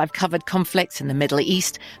 years, I've covered conflicts in the Middle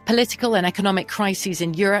East, political and economic crises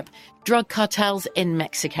in Europe, drug cartels in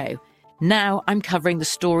Mexico. Now I'm covering the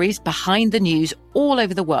stories behind the news all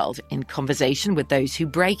over the world in conversation with those who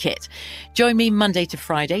break it. Join me Monday to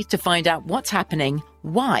Friday to find out what's happening,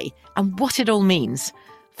 why, and what it all means.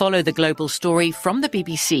 Follow The Global Story from the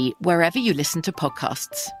BBC wherever you listen to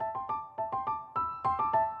podcasts.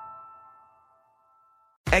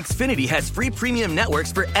 Xfinity has free premium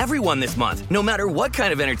networks for everyone this month, no matter what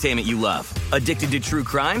kind of entertainment you love. Addicted to true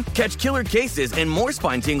crime? Catch killer cases and more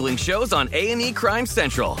spine-tingling shows on A&E Crime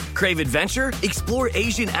Central. Crave adventure? Explore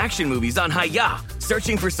Asian action movies on Hi-YAH.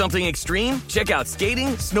 Searching for something extreme? Check out skating,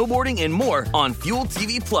 snowboarding, and more on Fuel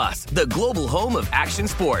TV Plus, the global home of action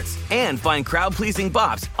sports. And find crowd-pleasing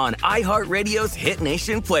bops on iHeartRadio's Hit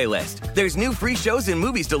Nation playlist. There's new free shows and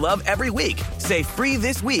movies to love every week. Say free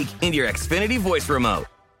this week in your Xfinity voice remote.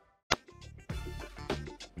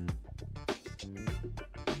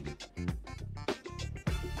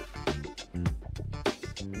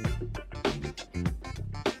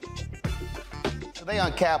 Today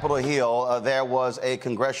on Capitol Hill, there was a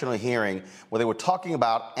congressional hearing where they were talking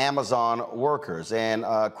about Amazon workers. And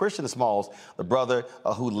Christian Smalls, the brother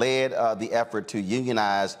who led the effort to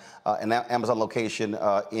unionize an Amazon location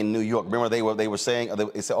in New York. Remember, they were saying,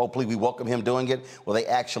 they said, oh, please, we welcome him doing it. Well, they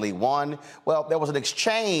actually won. Well, there was an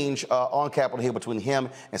exchange on Capitol Hill between him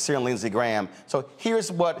and Senator Lindsey Graham. So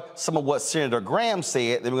here's some of what Senator Graham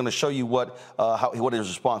said. Then we're going to show you what his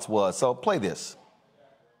response was. So play this.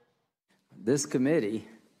 This committee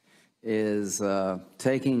is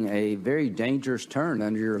taking a very dangerous turn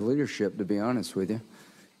under your leadership, to be honest with you.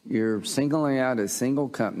 You're singling out a single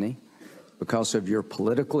company because of your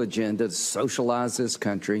political agenda to socialize this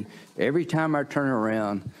country. Every time I turn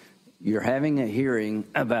around, you're having a hearing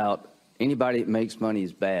about anybody that makes money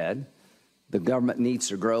is bad. The government needs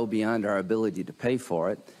to grow beyond our ability to pay for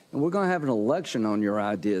it. And we're going to have an election on your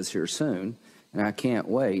ideas here soon, and I can't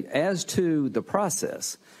wait. As to the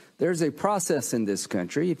process, there's a process in this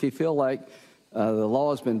country. If you feel like the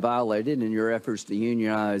law has been violated in your efforts to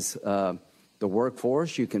unionize the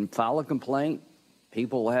workforce, you can file a complaint.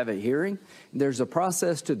 People will have a hearing. There's a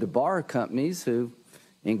process to debar companies who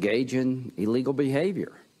engage in illegal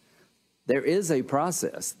behavior. There is a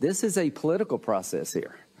process. This is a political process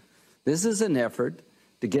here. This is an effort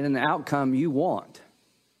to get an outcome you want,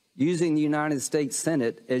 using the United States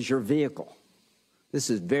Senate as your vehicle.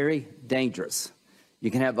 This is very dangerous. You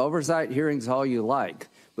can have oversight hearings all you like,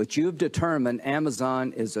 but you've determined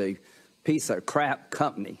Amazon is a piece of crap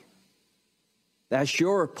company. That's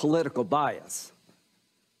your political bias.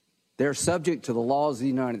 They're subject to the laws of the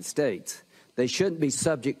United States. They shouldn't be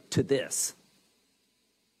subject to this.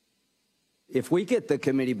 If we get the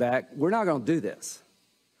committee back, we're not going to do this.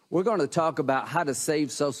 We're going to talk about how to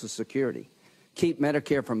save Social Security, keep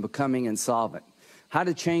Medicare from becoming insolvent, how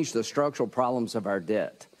to change the structural problems of our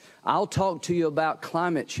debt. I'll talk to you about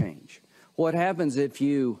climate change. What happens if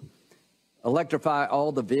you electrify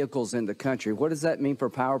all the vehicles in the country? What does that mean for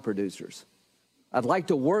power producers? I'd like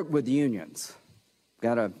to work with unions.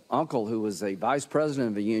 Got an uncle who was a vice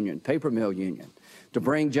president of a union, paper mill union, to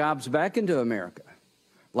bring jobs back into America.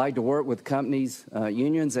 I'd like to work with companies,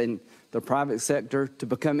 unions, and the private sector to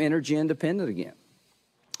become energy independent again.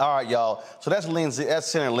 All right, y'all. So that's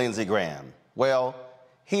Senator Lindsey Graham. Well,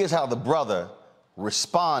 here's how the brother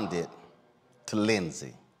responded to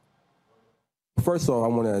Lindsey. First off, I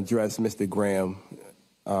want to address Mr. Graham.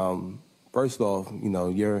 First off,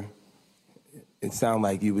 it sounded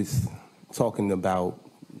like you was talking about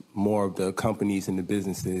more of the companies and the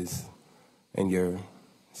businesses in your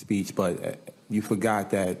speech, but you forgot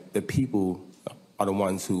that the people are the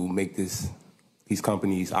ones who make these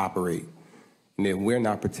companies operate, and that we're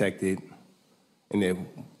not protected, and that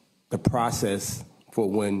the process for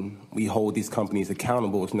when we hold these companies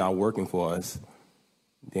accountable is not working for us,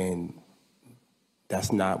 then that's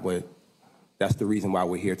the reason why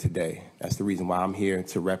we're here today. That's the reason why I'm here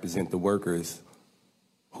to represent the workers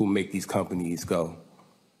who make these companies go.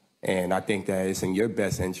 And I think that it's in your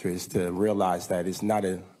best interest to realize that it's not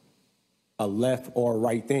a left or a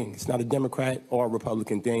right thing. It's not a Democrat or a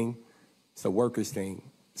Republican thing. It's a workers thing.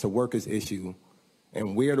 It's a workers issue.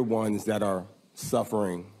 And we're the ones that are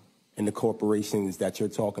suffering in the corporations that you're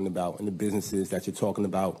talking about, in the businesses that you're talking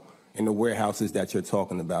about, in the warehouses that you're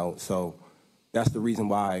talking about. So that's the reason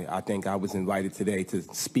why I think I was invited today to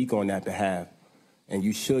speak on that behalf. And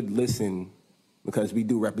you should listen, because we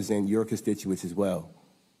do represent your constituents as well.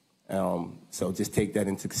 So just take that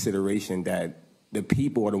into consideration, that the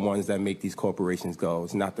people are the ones that make these corporations go.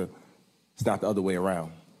 It's not the other way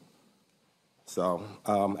around. So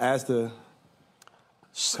as the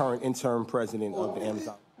current interim president of the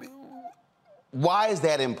Amazon. Why is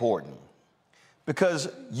that important? Because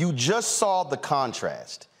you just saw the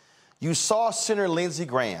contrast. You saw Senator Lindsey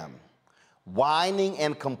Graham whining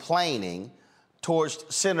and complaining towards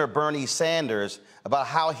Senator Bernie Sanders about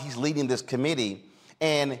how he's leading this committee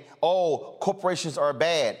and, oh, corporations are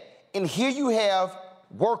bad. And here you have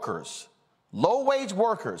workers, low-wage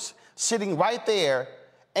workers, sitting right there,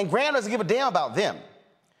 and Graham doesn't give a damn about them.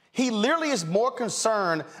 He literally is more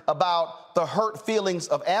concerned about the hurt feelings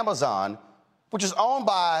of Amazon, which is owned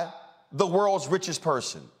by the world's richest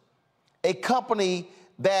person, a company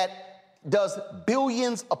that does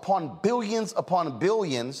billions upon billions upon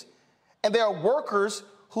billions, and there are workers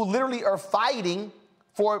who literally are fighting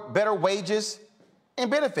for better wages and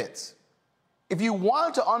benefits. If you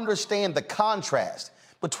want to understand the contrast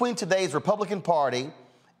between today's Republican Party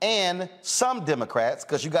and some Democrats,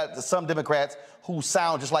 because you got some Democrats who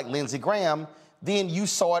sound just like Lindsey Graham, then you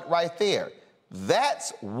saw it right there.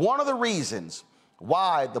 That's one of the reasons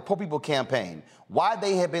why the Poor People Campaign, why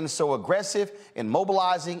they have been so aggressive in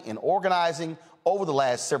mobilizing and organizing over the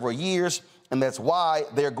last several years, and that's why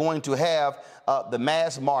they're going to have the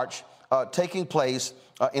mass march taking place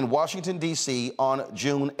in Washington, D.C. on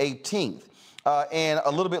June 18th. And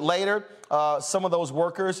a little bit later, some of those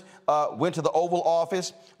workers went to the Oval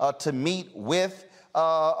Office to meet with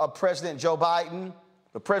President Joe Biden.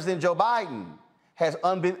 But President Joe Biden has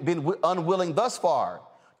been unwilling thus far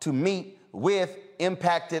to meet with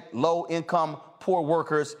impacted, low-income, poor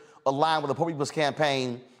workers aligned with the Poor People's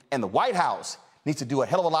Campaign. And the White House needs to do a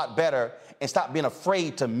hell of a lot better and stop being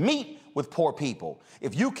afraid to meet with poor people.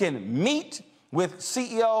 If you can meet with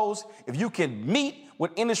CEOs, if you can meet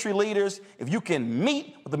with industry leaders, if you can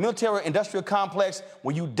meet with the military-industrial complex,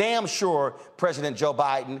 well, you damn sure President Joe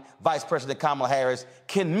Biden, Vice President Kamala Harris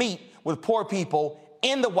can meet with poor people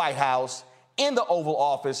in the White House, in the Oval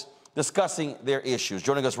Office, discussing their issues.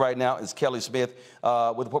 Joining us right now is Kelly Smith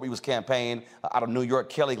with the Poor People's Campaign out of New York.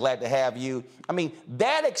 Kelly, glad to have you. I mean,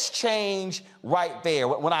 that exchange right there,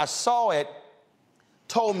 when I saw it,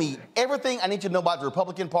 told me everything I need to know about the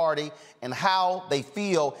Republican Party and how they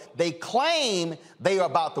feel. They claim they are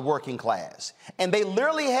about the working class. And they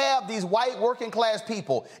literally have these white working class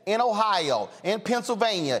people in Ohio, in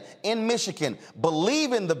Pennsylvania, in Michigan,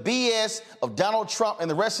 believing the BS of Donald Trump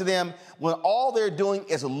and the rest of them when all they're doing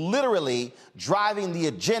is literally driving the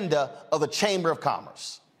agenda of the Chamber of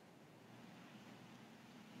Commerce.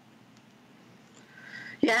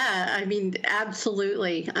 Yeah, I mean,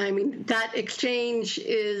 absolutely. I mean, that exchange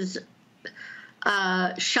is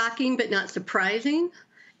shocking but not surprising.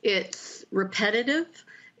 It's repetitive.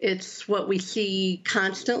 It's what we see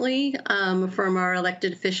constantly from our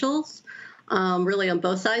elected officials, really on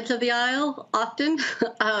both sides of the aisle often.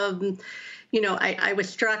 You know, I was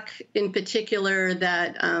struck in particular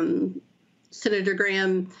that Senator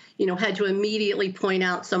Graham, you know, had to immediately point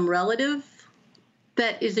out some relative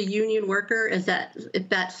that is a union worker, is that if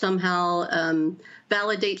that somehow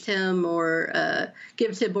validates him or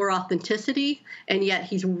gives him more authenticity, and yet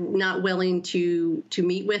he's not willing to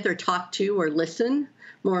meet with or talk to or listen,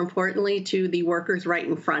 more importantly, to the workers right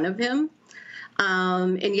in front of him.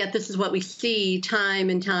 And yet this is what we see time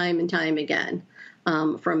and time and time again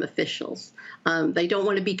from officials. They don't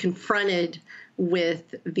want to be confronted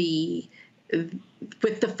with the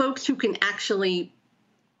folks who can actually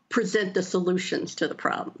present the solutions to the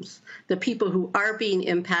problems, the people who are being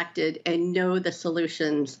impacted and know the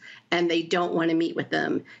solutions, and they don't want to meet with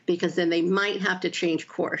them because then they might have to change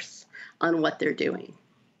course on what they're doing.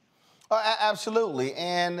 Absolutely.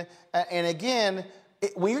 And again,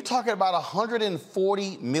 when you're talking about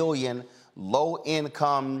 140 million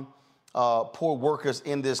low-income poor workers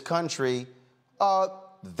in this country,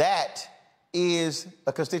 that is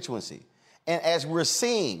a constituency. And as we're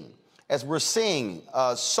seeing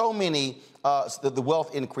so many, the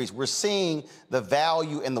wealth increase, we're seeing the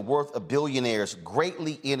value and the worth of billionaires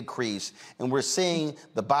greatly increase, and we're seeing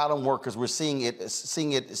the bottom workers, we're seeing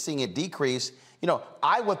it decrease. You know,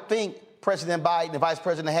 I would think President Biden and Vice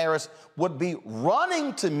President Harris would be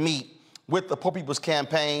running to meet with the Poor People's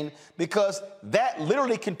Campaign, because that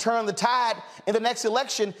literally can turn the tide in the next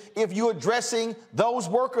election if you're addressing those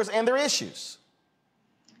workers and their issues.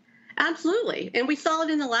 Absolutely. And we saw it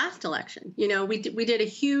in the last election. You know, we did a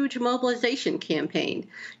huge mobilization campaign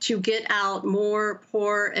to get out more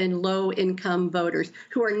poor and low income voters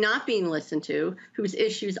who are not being listened to, whose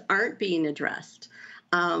issues aren't being addressed.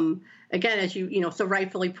 Again, as you so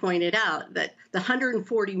rightfully pointed out, that the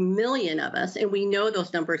 140 million of us, and we know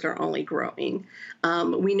those numbers are only growing.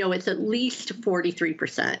 We know it's at least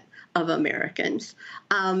 43% of Americans.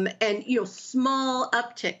 And, you know, small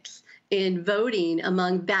upticks in voting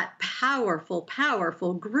among that powerful,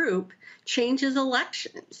 powerful group changes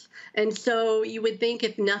elections. And so you would think,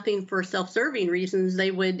 if nothing for self-serving reasons,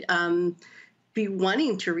 they would be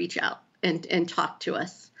wanting to reach out and talk to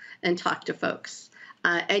us and talk to folks.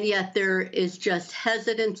 And yet there is just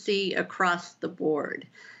hesitancy across the board.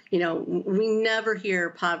 You know, we never hear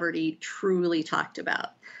poverty truly talked about.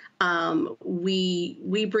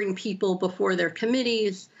 We bring people before their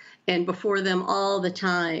committees and before them all the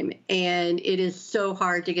time, and it is so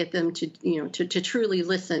hard to get them to truly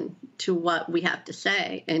listen to what we have to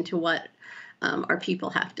say and to what our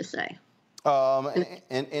people have to say.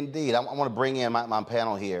 Indeed, I want to bring in my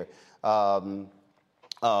panel here, and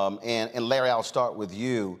Larry, I'll start with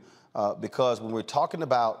you, because when we're talking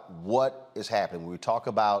about what is happening, when we talk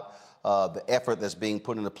about the effort that's being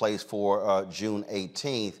put into place for June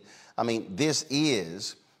 18th, I mean, this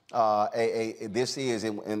is a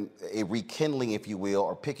rekindling, if you will,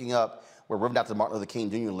 or picking up where Reverend Dr. Martin Luther King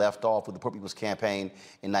Jr. left off with the Poor People's Campaign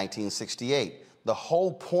in 1968. The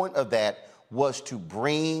whole point of that was to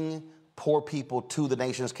bring poor people to the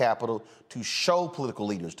nation's capital, to show political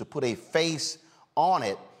leaders, to put a face on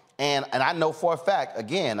it. And I know for a fact,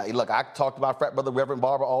 again, look, I talked about frat brother Reverend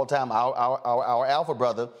Barber all the time, our alpha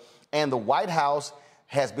brother, and the White House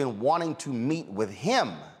has been wanting to meet with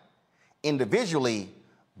him individually,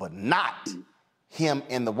 but not him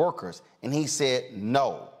and the workers. And he said,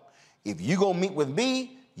 no, if you gonna meet with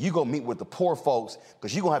me, you gonna meet with the poor folks,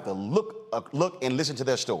 because you're gonna have to look and listen to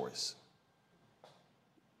their stories.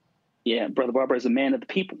 Yeah, Brother Barber is a man of the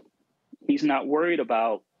people. He's not worried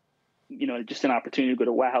about, just an opportunity to go to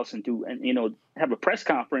the White House and have a press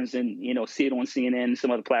conference and, see it on CNN and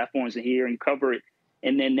some other platforms and hear and cover it.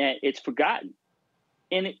 And then that it's forgotten.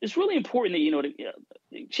 And it's really important that,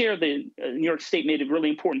 the chair of the New York State made a really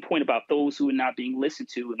important point about those who are not being listened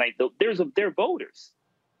to. Like they're voters.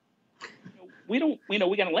 We got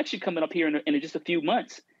an election coming up here in just a few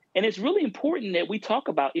months. And it's really important that we talk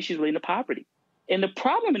about issues related to poverty. And the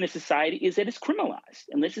problem in this society is that it's criminalized.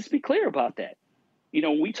 And let's just be clear about that.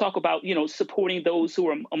 We talk about, supporting those who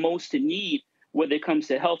are most in need, whether it comes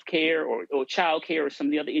to health care or child care or some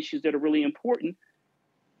of the other issues that are really important.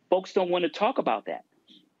 Folks don't want to talk about that.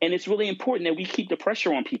 And it's really important that we keep the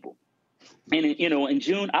pressure on people. And, in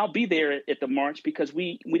June, I'll be there at the march because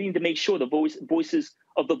we need to make sure the voices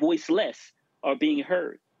of the voiceless are being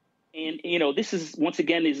heard. And, this is, once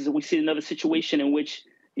again, we see another situation in which,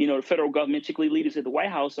 the federal government, particularly leaders at the White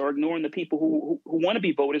House, are ignoring the people who want to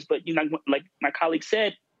be voters. But, like my colleague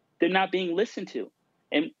said, they're not being listened to.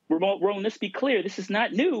 And Roland, let's be clear, this is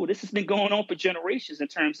not new. This has been going on for generations in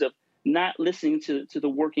terms of not listening to the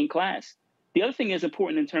working class. The other thing is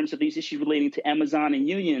important in terms of these issues relating to Amazon and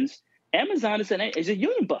unions. Amazon is a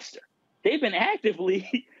union buster. They've been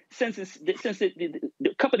actively, since the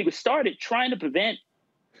company was started, trying to prevent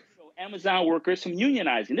Amazon workers from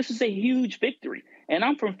unionizing. This is a huge victory. And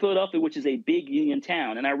I'm from Philadelphia, which is a big union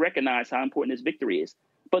town, and I recognize how important this victory is.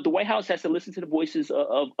 But the White House has to listen to the voices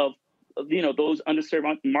of those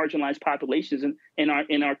underserved, marginalized populations in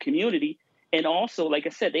our community. And also, like I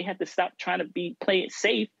said, they have to stop trying to play it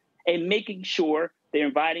safe and making sure they're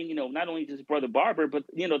inviting, not only just Brother Barber, but,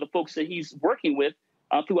 the folks that he's working with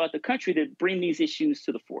throughout the country to bring these issues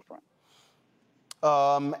to the forefront.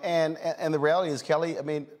 And the reality is, Kelly,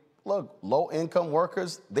 look, low-income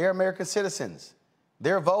workers, they're American citizens.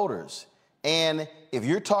 They're voters. And if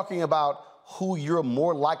you're talking about who you're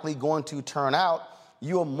more likely going to turn out,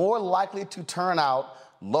 you are more likely to turn out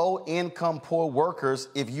low-income poor workers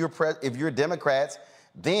if you're Democrats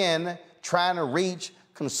than trying to reach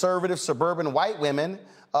conservative suburban white women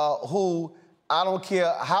who, I don't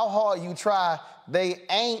care how hard you try, they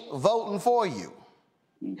ain't voting for you.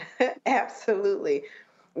 Absolutely.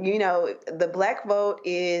 The Black vote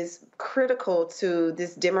is critical to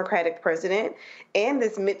this Democratic president and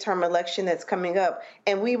this midterm election that's coming up.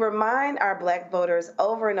 And we remind our Black voters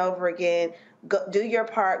over and over again, do your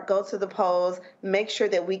part, go to the polls, make sure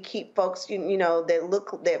that we keep folks,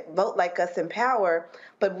 that vote like us in power.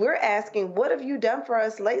 But we're asking, what have you done for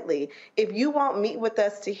us lately? If you won't meet with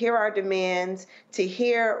us to hear our demands, to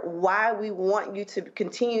hear why we want you to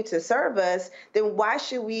continue to serve us, then why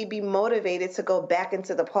should we be motivated to go back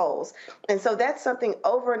into the polls? And so that's something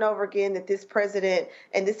over and over again that this president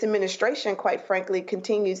and this administration, quite frankly,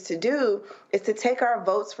 continues to do, is to take our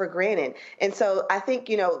votes for granted. And so I think,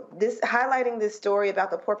 this highlighting this story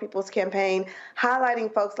about the Poor People's Campaign,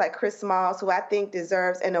 highlighting folks like Chris Smalls, who I think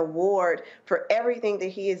deserves an award for everything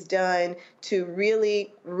that he has done to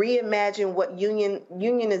really reimagine what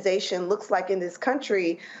unionization looks like in this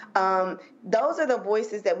country. Those are the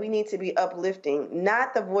voices that we need to be uplifting,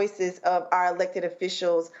 not the voices of our elected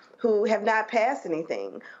officials who have not passed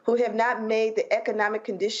anything, who have not made the economic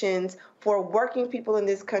conditions for working people in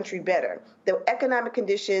this country better. The economic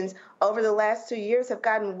conditions over the last 2 years have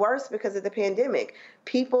gotten worse because of the pandemic.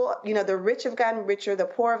 People, the rich have gotten richer, the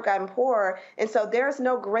poor have gotten poorer. And so there's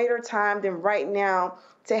no greater time than right now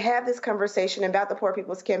to have this conversation about the Poor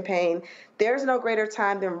People's Campaign. There's no greater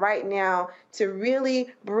time than right now to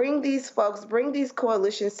really bring these folks, bring these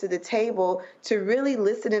coalitions to the table to really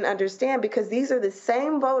listen and understand, because these are the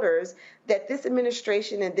same voters that this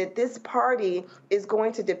administration and that this party is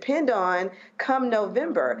going to depend on come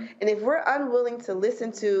November. And if we're unwilling to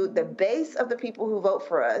listen to the base of the people who vote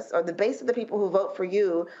for us, or the base of the people who vote for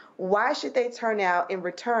you, why should they turn out in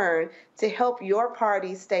return to help your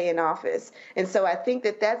party stay in office? And so I think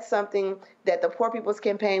that that's something that the Poor People's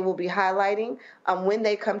Campaign will be highlighting when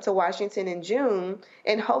they come to Washington in June.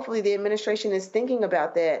 And hopefully the administration is thinking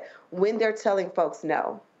about that when they're telling folks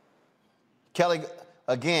no. Kelly,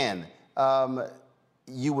 again,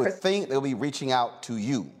 you would think they'll be reaching out to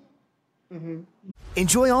you. Mm-hmm.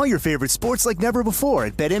 Enjoy all your favorite sports like never before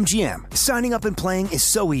at BetMGM. Signing up and playing is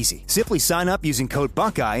so easy. Simply sign up using code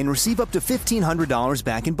Buckeye and receive up to $1,500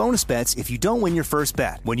 back in bonus bets if you don't win your first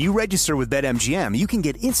bet. When you register with BetMGM, you can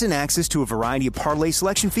get instant access to a variety of parlay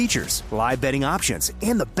selection features, live betting options,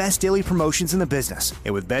 and the best daily promotions in the business.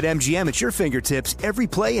 And with BetMGM at your fingertips, every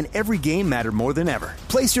play and every game matter more than ever.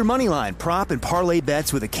 Place your moneyline, prop, and parlay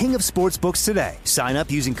bets with the king of sportsbooks today. Sign up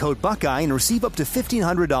using code Buckeye and receive up to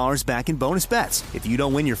 $1,500 back in bonus bets if you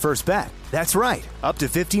don't win your first bet. That's right, up to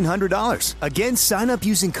 $1,500. Again, sign up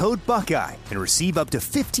using code Buckeye and receive up to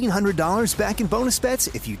 $1,500 back in bonus bets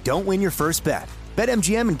if you don't win your first bet.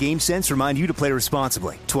 BetMGM and GameSense remind you to play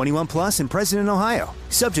responsibly. 21 plus and present in Ohio.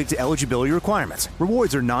 Subject to eligibility requirements.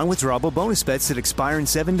 Rewards are non-withdrawable bonus bets that expire in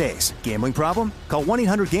 7 days. Gambling problem? Call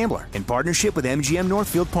 1-800-GAMBLER in partnership with MGM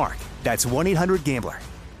Northfield Park. That's 1-800-GAMBLER.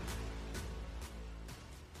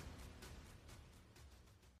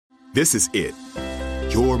 This is it.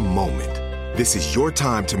 Your moment. This is your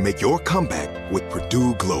time to make your comeback with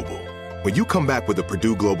Purdue Global. When you come back with a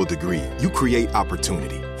Purdue Global degree, you create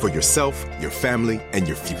opportunity for yourself, your family, and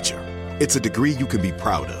your future. It's a degree you can be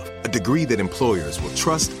proud of, a degree that employers will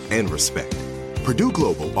trust and respect. Purdue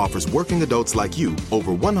Global offers working adults like you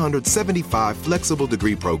over 175 flexible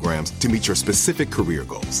degree programs to meet your specific career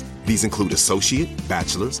goals. These include associate,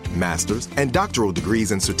 bachelor's, master's, and doctoral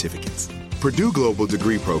degrees and certificates. Purdue Global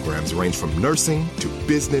degree programs range from nursing to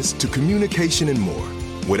business to communication and more.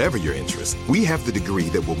 Whatever your interest, we have the degree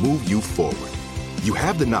that will move you forward. You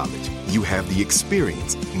have the knowledge, you have the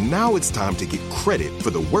experience. Now it's time to get credit for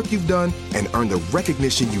the work you've done and earn the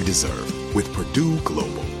recognition you deserve with Purdue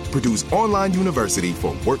Global, Purdue's online university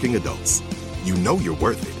for working adults. You know you're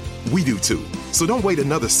worth it. We do too. So don't wait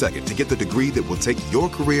another second to get the degree that will take your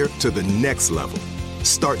career to the next level.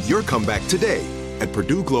 Start your comeback today at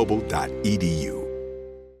purdueglobal.edu.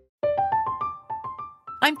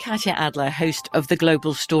 I'm Katya Adler, host of The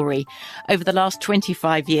Global Story. Over the last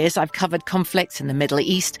 25 years, I've covered conflicts in the Middle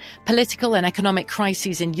East, political and economic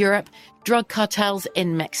crises in Europe, drug cartels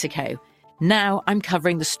in Mexico. Now I'm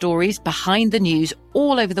covering the stories behind the news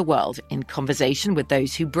all over the world in conversation with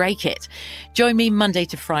those who break it. Join me Monday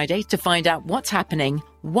to Friday to find out what's happening,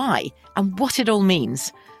 why, and what it all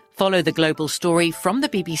means. Follow The Global Story from the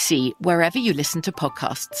BBC wherever you listen to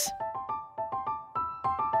podcasts.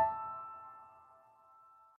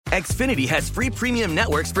 Xfinity has free premium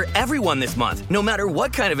networks for everyone this month, no matter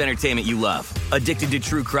what kind of entertainment you love. Addicted to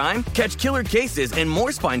true crime? Catch killer cases and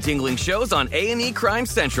more spine-tingling shows on A&E Crime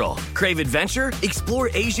Central. Crave adventure? Explore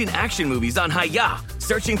Asian action movies on Hi-YAH.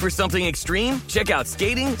 Searching for something extreme? Check out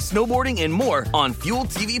skating, snowboarding, and more on Fuel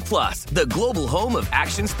TV Plus, the global home of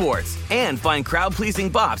action sports. And find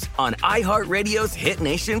crowd-pleasing bops on iHeartRadio's Hit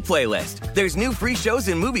Nation playlist. There's new free shows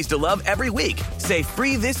and movies to love every week. Say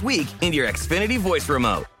free this week in your Xfinity voice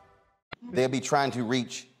remote. They'll be trying to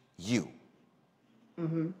reach you.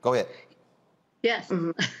 Mm-hmm. Go ahead. Yes.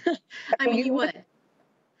 Mm-hmm. I mean, you would.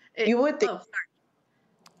 You would think. Oh, sorry.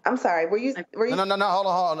 I'm sorry. Were you? No. Hold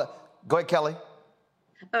on. Go ahead, Kelly.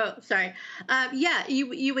 Oh, sorry. Yeah,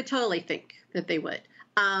 you would totally think that they would.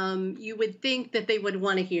 You would think that they would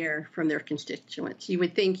want to hear from their constituents. You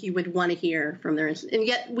would think you would want to hear from their, and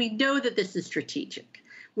yet we know that this is strategic.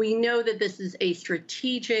 We know that this is a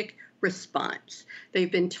strategic response.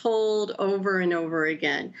 They've been told over and over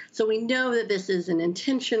again. So we know that this is an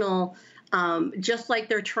intentional, just like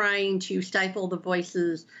they're trying to stifle the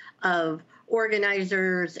voices of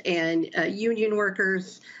organizers and union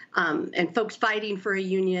workers and folks fighting for a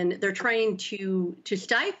union. They're trying to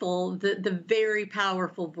stifle the very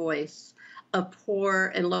powerful voice of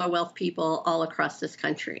poor and low wealth people all across this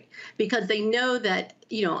country, because they know that,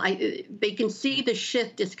 they can see the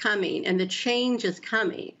shift is coming and the change is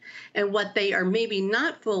coming. And what they are maybe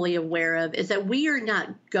not fully aware of is that we are not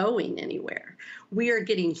going anywhere. We are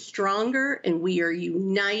getting stronger and we are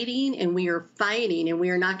uniting and we are fighting, and we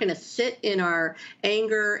are not going to sit in our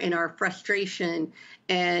anger and our frustration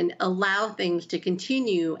and allow things to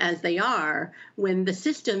continue as they are when the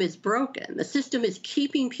system is broken. The system is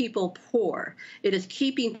keeping people poor. It is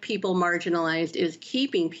keeping people marginalized. It is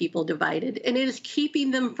keeping people divided, and it is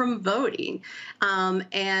keeping them from voting.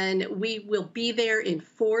 And we will be there in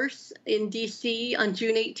force in D.C. on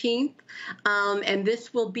June 18th. And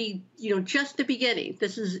this will be, just the beginning.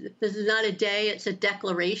 This is not a day, it's a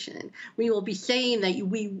declaration. We will be saying that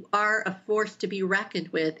we are a force to be reckoned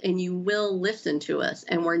with, and you will listen to us,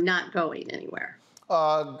 and we're not going anywhere.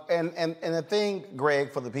 And the thing,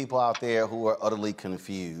 Greg, for the people out there who are utterly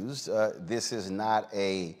confused, this is not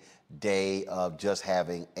a day of just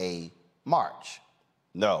having a march.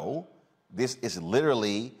 No, this is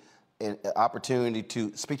literally an opportunity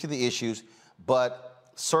to speak to the issues,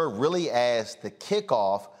 but serve really as the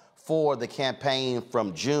kickoff for the campaign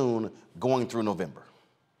from June going through November.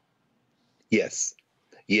 Yes.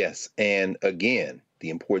 And again, the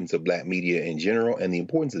importance of Black media in general and the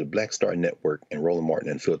importance of the Black Star Network and Roland Martin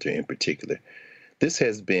Unfiltered in particular. This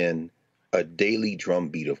has been a daily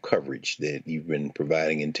drumbeat of coverage that you've been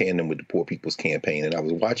providing in tandem with the Poor People's Campaign. And I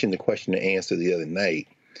was watching the question and answer the other night,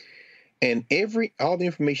 and all the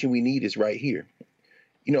information we need is right here.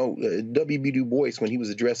 You know, W.B. Du Bois, when he was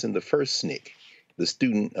addressing the first SNCC, the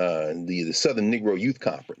student, the Southern Negro Youth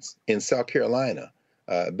Conference in South Carolina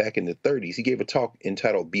back in the 30s, he gave a talk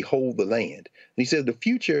entitled "Behold the Land." And he said the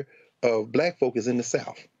future of Black folk is in the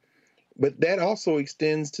South. But that also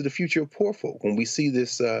extends to the future of poor folk. When we see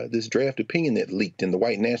this draft opinion that leaked, and the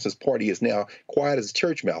White Nationalist Party is now quiet as a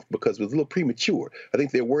church mouth because it was a little premature. I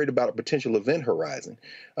think they're worried about a potential event horizon.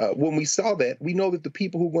 When we saw that, we know that the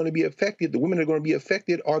people who are going to be affected, the women that are going to be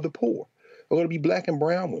affected, are the poor. Are going to be Black and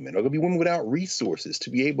brown women, are going to be women without resources to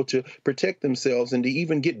be able to protect themselves and to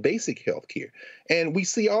even get basic health care. And we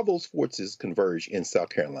see all those forces converge in South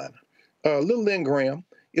Carolina. Little Lynn Graham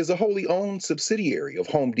is a wholly owned subsidiary of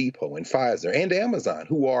Home Depot and Pfizer and Amazon,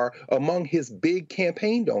 who are among his big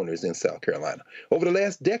campaign donors in South Carolina. Over the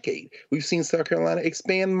last decade, we've seen South Carolina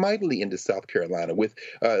expand mightily into South Carolina with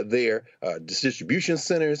their distribution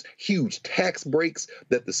centers, huge tax breaks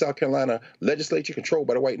that the South Carolina legislature, controlled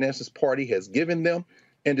by the White Nationalist Party, has given them.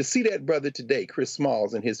 And to see that brother today, Chris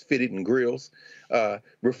Smalls, and his Fitted and Grills,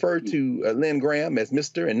 refer to Lynn Graham as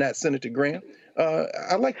Mr. and not Senator Graham,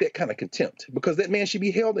 I like that kind of contempt, because that man should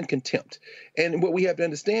be held in contempt. And what we have to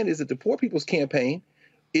understand is that the Poor People's Campaign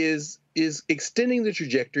is extending the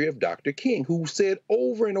trajectory of Dr. King, who said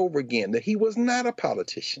over and over again that he was not a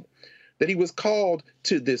politician, that he was called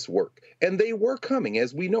to this work. And they were coming,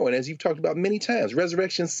 as we know, and as you've talked about many times,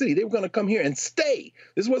 Resurrection City, they were going to come here and stay.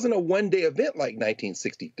 This wasn't a one-day event like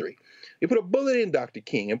 1963. They put a bullet in Dr.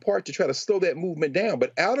 King, in part to try to slow that movement down.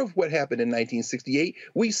 But out of what happened in 1968,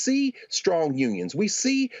 we see strong unions. We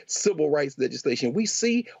see civil rights legislation. We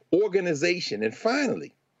see organization. And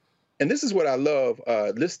finally, and this is what I love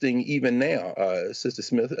listening even now, Sister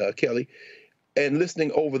Smith, Kelly, and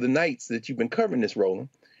listening over the nights that you've been covering this, Roland,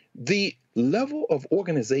 the level of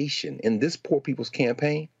organization in this Poor People's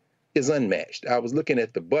Campaign is unmatched. I was looking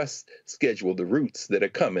at the bus schedule, the routes that are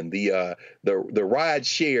coming, the ride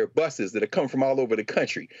share buses that are coming from all over the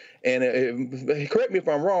country. And correct me if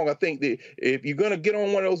I'm wrong, I think that if you're going to get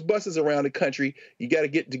on one of those buses around the country, you got to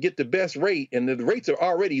get the best rate. And the rates are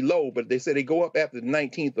already low, but they say they go up after the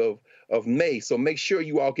 19th of May. So make sure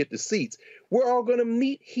you all get the seats. We're all going to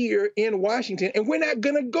meet here in Washington, and we're not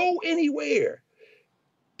going to go anywhere.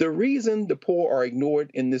 The reason the poor are ignored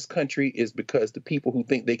in this country is because the people who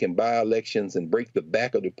think they can buy elections and break the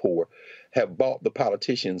back of the poor have bought the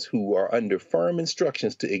politicians who are under firm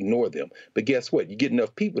instructions to ignore them. But guess what? You get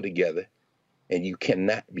enough people together and you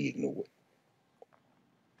cannot be ignored.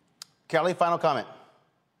 Kelly, final comment.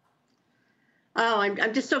 Oh,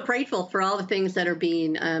 I'm just so grateful for all the things that are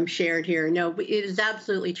being shared here. No, it is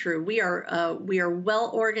absolutely true. We are well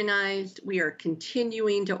organized. We are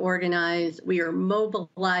continuing to organize. We are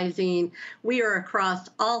mobilizing. We are across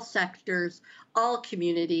all sectors, all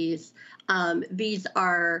communities. These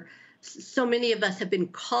are so many of us have been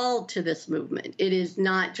called to this movement. It is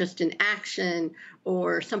not just an action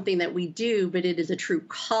or something that we do, but it is a true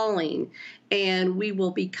calling. And we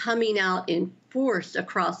will be coming out in force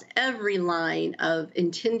across every line of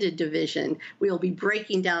intended division. We will be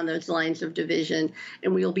breaking down those lines of division,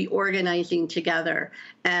 and we will be organizing together.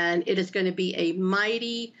 And it is going to be a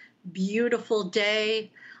mighty, beautiful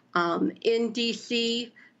day in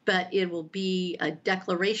D.C., but it will be a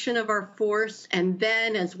declaration of our force. And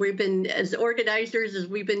then, as organizers, as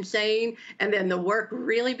we've been saying, and then the work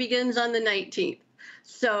really begins on the 19th.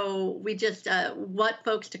 So we just want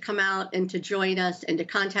folks to come out and to join us and to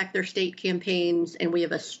contact their state campaigns. And we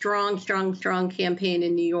have a strong, strong, strong campaign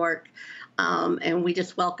in New York. And we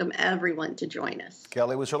just welcome everyone to join us.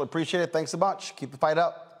 Kelly, we surely appreciate it. Thanks so much. Keep the fight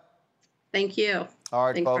up. Thank you. All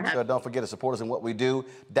right, folks, don't forget to support us in what we do.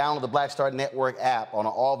 Download the Black Star Network app on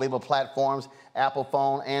all available platforms: Apple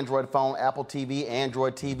phone, Android phone, Apple TV,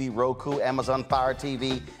 Android TV, Roku, Amazon Fire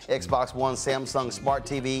TV, Xbox One, Samsung Smart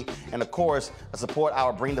TV, and of course, support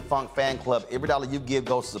our Bring the Funk fan club. Every dollar you give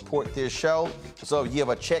goes to support this show. So if you have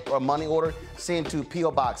a check or money order, send to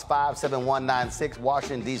P.O. Box 57196,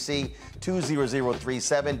 Washington, D.C.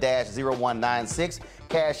 20037-0196.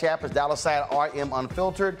 Cash App is $RM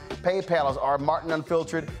Unfiltered. PayPal is R Martin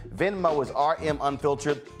Unfiltered. Venmo is RM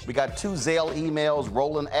Unfiltered. We got 2 Zelle emails,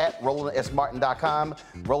 roland@rolandsmartin.com,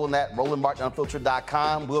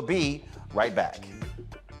 roland@rolandmartinunfiltered.com. We'll be right back.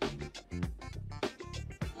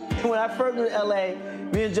 when I first moved to LA,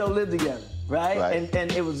 me and Joe lived together, right?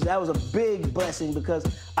 And that was a big blessing because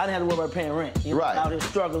I didn't have to worry about paying rent. You know, out here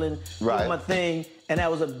struggling, doing my thing, and that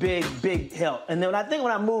was a big help. And then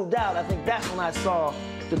when I moved out, I think that's when I saw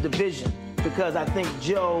the division because I think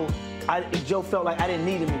Joe felt like I didn't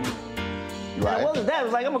need him anymore. Right. And it wasn't that. It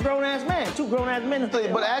was like I'm a grown-ass man, 2 grown-ass men.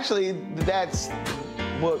 But actually,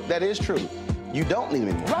 that is true. You don't need him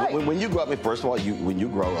anymore. Right. When you grow up, first of all, when you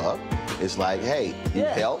grow up, it's like, hey, you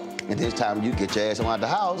help, and this time you get your ass out the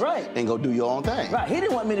house and go do your own thing. Right. He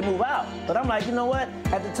didn't want me to move out, but I'm like, you know what?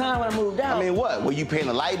 At the time when I moved out, I mean, what? Were you paying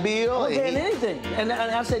a light bill? I wasn't paying anything. And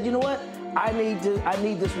I said, you know what? I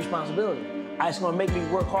need this responsibility. It's going to make me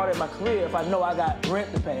work harder at my career if I know I got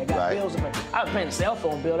rent to pay, I got bills to pay. I was paying a cell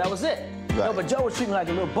phone bill. That was it. Right. No, but Joe was treating me like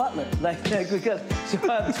a little butler, because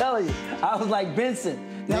I'm telling you, I was like Benson.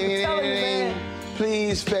 I'm telling you, man.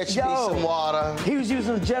 Please fetch me some water. He was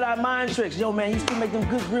using Jedi mind tricks. Yo, man, you still make them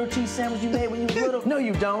good grilled cheese sandwiches you made when you was little? No,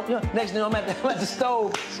 you don't. Next thing I'm at the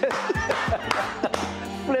stove,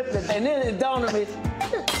 flipped it, and then it dawned on me,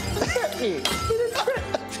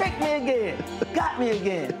 trick me again, got me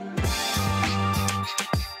again.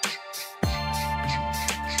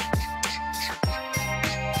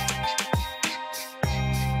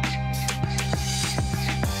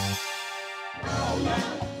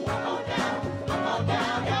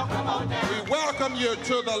 Welcome you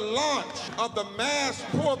to the launch of the Mass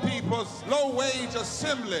Poor People's Low Wage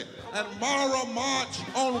Assembly and Moral March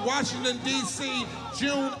on Washington, D.C.,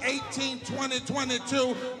 June 18, 2022.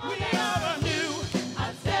 We are a new,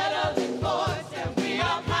 unsettling force, and we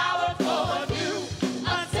are powerful. New,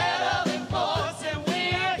 unsettling force, and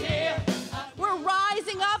we are here. We're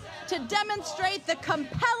rising up to demonstrate the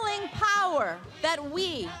compelling power that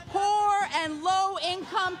we, poor and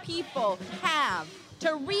low-income people, have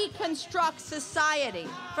to reconstruct society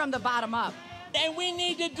from the bottom up. And we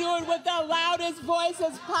need to do it with the loudest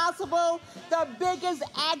voices possible, the biggest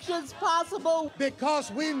actions possible. Because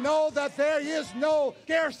we know that there is no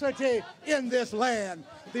scarcity in this land.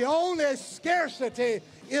 The only scarcity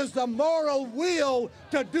is the moral will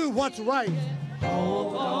to do what's right.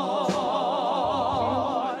 Hold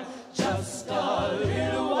on, just a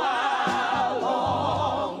little while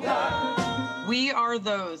longer. We are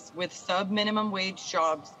those with sub-minimum wage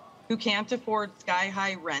jobs who can't afford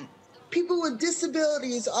sky-high rent. People with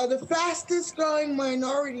disabilities are the fastest growing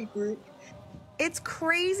minority group. It's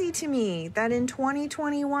crazy to me that in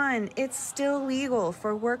 2021, it's still legal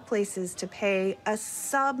for workplaces to pay a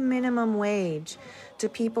sub-minimum wage to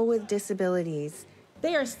people with disabilities.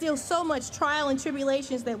 There are still so much trial and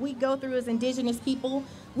tribulations that we go through as Indigenous people.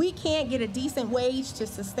 We can't get a decent wage to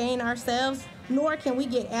sustain ourselves, nor can we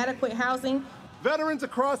get adequate housing. Veterans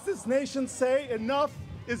across this nation say enough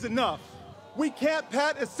is enough. We can't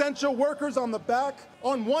pat essential workers on the back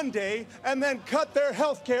on one day and then cut their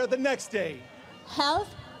health care the next day. Health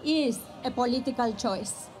is a political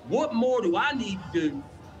choice. What more do I need to do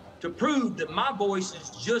to prove that my voice is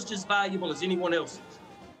just as valuable as anyone else's?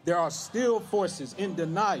 There are still forces in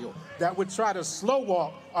denial that would try to slow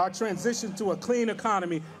walk our transition to a clean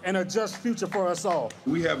economy and a just future for us all.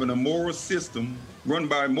 We have an immoral system run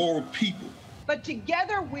by immoral people. But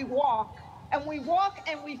together we walk, and we walk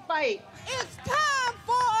and we fight. It's time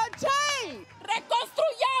for a change!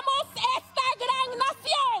 Reconstruyamos esta gran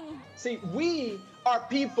nación! See, we are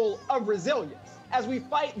people of resilience. As we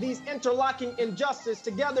fight these interlocking injustices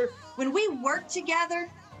together, when we work together,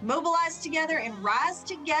 mobilize together, and rise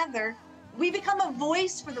together, we become a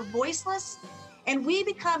voice for the voiceless, and we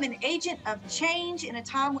become an agent of change in a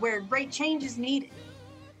time where great change is needed.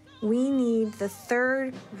 We need the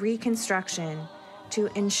third reconstruction to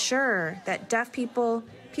ensure that deaf people,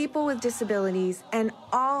 people with disabilities, and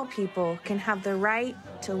all people can have the right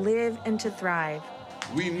to live and to thrive.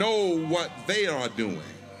 We know what they are doing,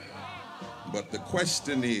 but the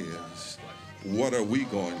question is, what are we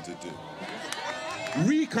going to do?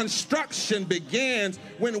 Reconstruction begins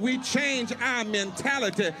when we change our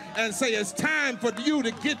mentality and say it's time for you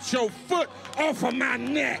to get your foot off of my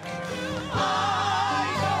neck.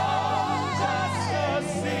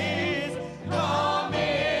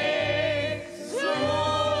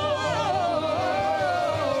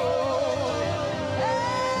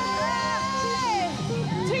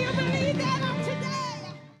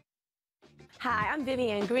 Hi, I'm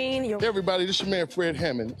Vivian Green. Hey everybody, this is your man Fred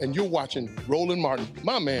Hammond, and you're watching Roland Martin,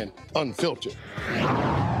 my man, Unfiltered.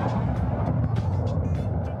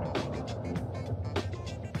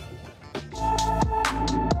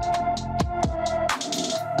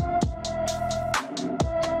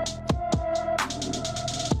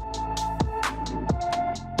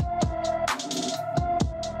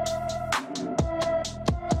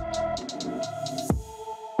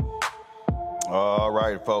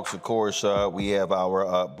 right, folks. Of course, we have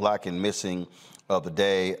our Black and Missing of the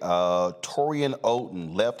day. Torian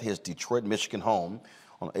Oaten left his Detroit, Michigan home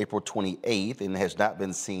on April 28th and has not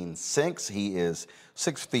been seen since. He is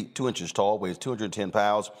 6 feet 2 inches tall, weighs 210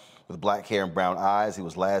 pounds, with black hair and brown eyes. He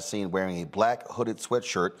was last seen wearing a black hooded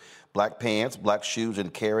sweatshirt, black pants, black shoes,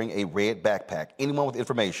 and carrying a red backpack. Anyone with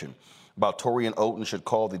information about Torian Oaten should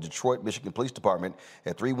call the Detroit, Michigan Police Department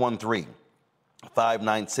at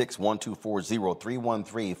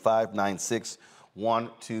 313-596-1240,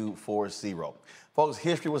 313-596-1240. Folks,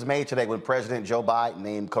 history was made today when President Joe Biden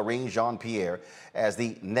named Karine Jean-Pierre as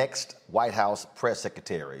the next White House press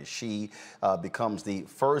secretary. She becomes the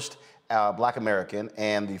first Black American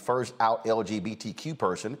and the first out LGBTQ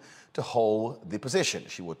person to hold the position.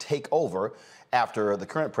 She will take over after the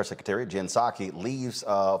current press secretary, Jen Psaki, leaves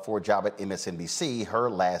for a job at MSNBC. Her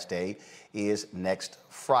last day is next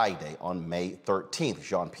Friday on May 13th.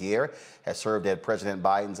 Jean-Pierre has served as President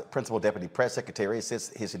Biden's principal deputy press secretary since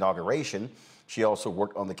his inauguration. She also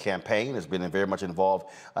worked on the campaign, has been very much involved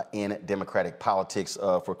in Democratic politics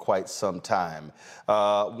for quite some time.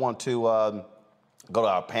 Want to go to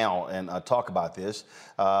our panel and talk about this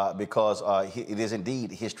because it is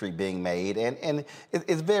indeed history being made, and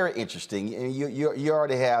it's very interesting. You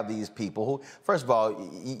already have these people who, first of all,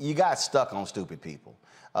 you got stuck on stupid people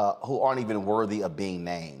who aren't even worthy of being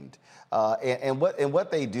named. And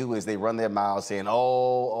what they do is they run their mouths saying,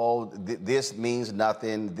 this means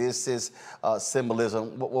nothing. This is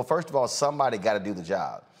symbolism. Well, first of all, somebody got to do the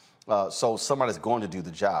job. So somebody's going to do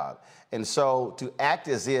the job. And so to act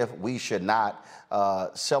as if we should not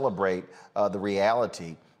celebrate the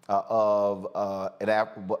reality of a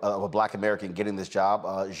Black American getting this job.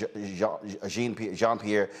 Karine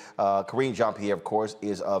Jean-Pierre, of course,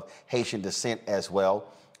 is of Haitian descent as well.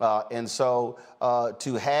 And so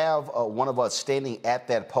to have one of us standing at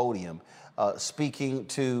that podium speaking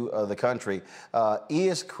to the country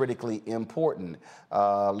is critically important.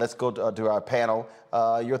 Let's go to our panel.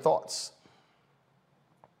 Your thoughts?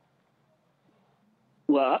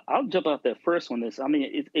 Well, I'll jump off that first one. It's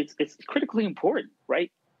critically important,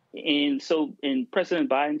 right? And President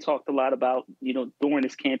Biden talked a lot about, during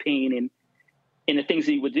his campaign and the things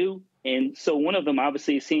that he would do. And so one of them,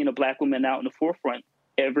 obviously, is seeing a Black woman out in the forefront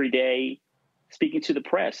every day, speaking to the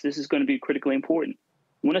press. This is going to be critically important.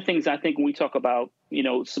 One of the things I think when we talk about,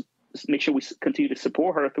 make sure we continue to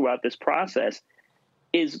support her throughout this process,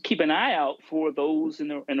 is keep an eye out for those in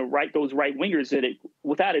the right, those right wingers that,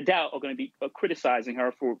 without a doubt, are going to be criticizing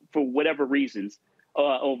her for whatever reasons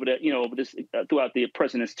over this throughout the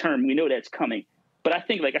president's term. We know that's coming. But I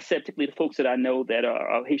think, like I said, particularly the folks that I know that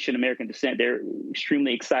are of Haitian American descent, they're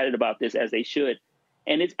extremely excited about this, as they should.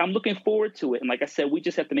 And I'm looking forward to it. And like I said, we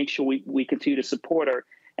just have to make sure we continue to support her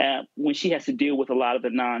when she has to deal with a lot of the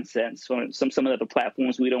nonsense on some of the other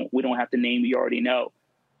platforms we don't have to name. You already know.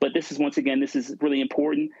 But this is, once again, this is really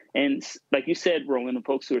important. And like you said, Roland, the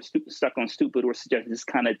folks who are stuck on stupid or suggesting this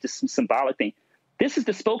kind of just some symbolic thing. This is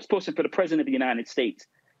the spokesperson for the president of the United States.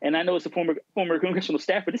 And I know as a former congressional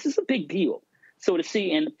staffer, this is a big deal. So to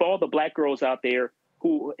see, and for all the Black girls out there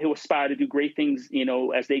who aspire to do great things,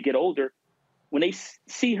 as they get older, when they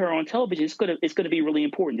see her on television, it's gonna be really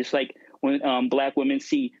important. Just like when Black women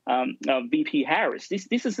see VP Harris,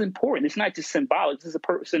 this is important. It's not just symbolic. This is a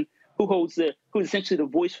person who's essentially the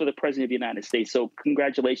voice for the president of the United States. So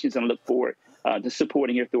congratulations, and I look forward to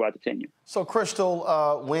supporting her throughout the tenure. So,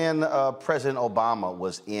 Crystal, when President Obama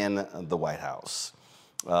was in the White House,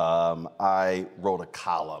 I wrote a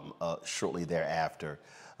column shortly thereafter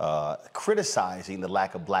criticizing the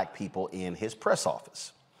lack of Black people in his press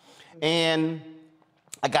office. And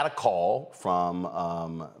I got a call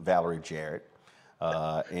from Valerie Jarrett,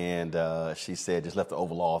 and she said, just left the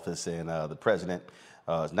Oval Office, and the president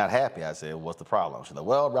is not happy. I said, what's the problem? She said,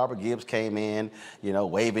 well, Robert Gibbs came in,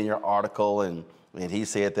 waving your article, and he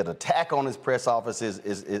said that attack on his press office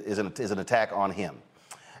is an attack on him.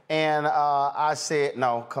 And I said,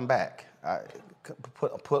 no, come back.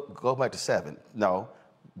 Go back to 7. No,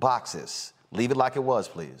 boxes. Leave it like it was,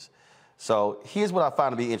 please. So here's what I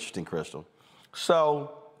found to be interesting, Crystal.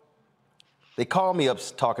 So they called me up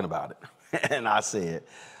talking about it. And I said,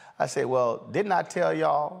 well, didn't I tell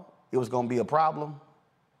y'all it was going to be a problem?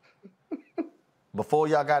 Before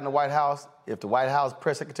y'all got in the White House, if the White House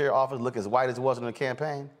press secretary office looked as white as it was in the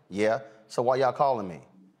campaign, yeah. So why y'all calling me?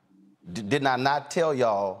 Didn't I not tell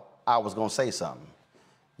y'all I was going to say something?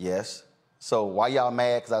 Yes. So why y'all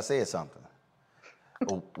mad because I said something?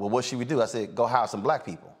 Well, what should we do? I said, go hire some Black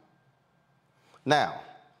people. Now,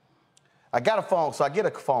 I get a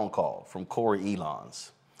phone call from Corey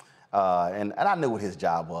Elons, and I knew what his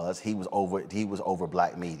job was. He was over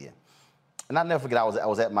Black media. And I'll never forget, I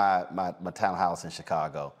was at my townhouse in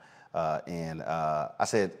Chicago, and I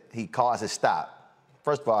said, he called, I said, stop.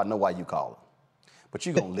 First of all, I know why you called, but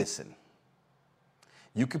you're going to listen.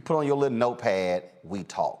 You can put on your little notepad, we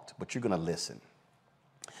talked, but you're going to listen.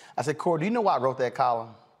 I said, Corey, do you know why I wrote that column?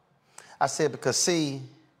 I said, because, see,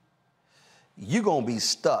 you're going to be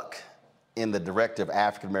stuck in the director of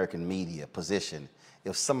African-American media position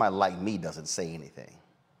if somebody like me doesn't say anything.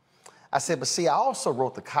 I said, but see, I also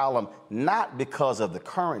wrote the column not because of the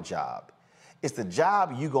current job. It's the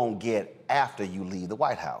job you're going to get after you leave the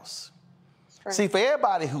White House. Right. See, for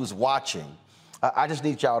everybody who's watching, I just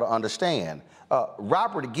need y'all to understand,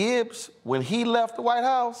 Robert Gibbs, when he left the White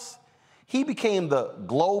House, he became the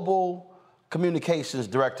global communications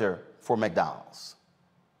director for McDonald's.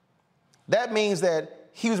 That means that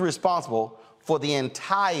he was responsible for the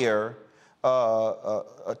entire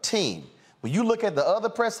team. When you look at the other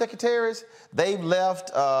press secretaries, they've left,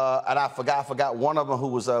 and I forgot one of them who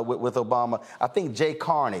was with Obama. I think Jay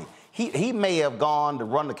Carney. He may have gone to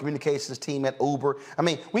run the communications team at Uber. I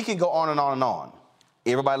mean, we can go on and on and on.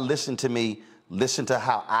 Everybody listen to me. Listen to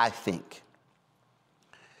how I think.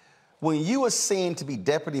 When you are seen to be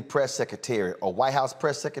deputy press secretary or White House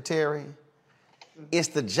press secretary, it's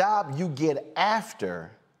the job you get after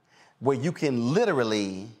where you can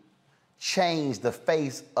literally change the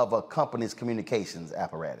face of a company's communications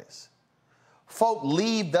apparatus. Folk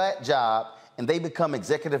leave that job and they become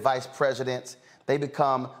executive vice presidents. They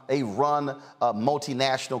run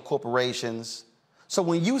multinational corporations. So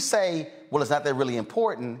when you say, well, it's not that really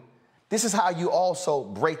important, this is how you also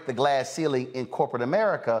break the glass ceiling in corporate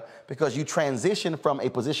America, because you transition from a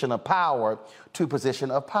position of power to a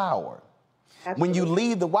position of power. Absolutely. When you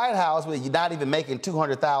leave the White House, where you're not even making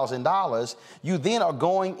 $200,000, you then are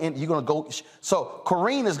going in, you're going to go. So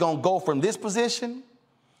Corrine is going to go from this position,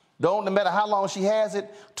 no matter how long she has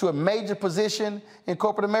it, to a major position in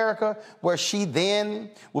corporate America, where she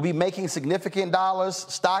then will be making significant dollars,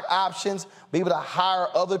 stock options, be able to hire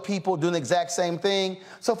other people doing the exact same thing.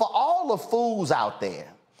 So for all the fools out there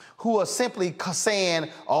who are simply saying,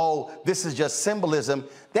 oh, this is just symbolism,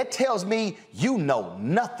 that tells me you know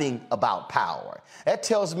nothing about power. That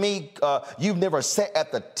tells me you've never sat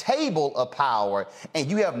at the table of power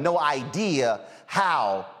and you have no idea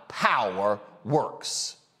how power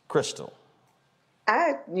works. Crystal.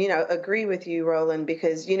 I, agree with you, Roland,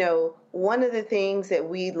 because, one of the things that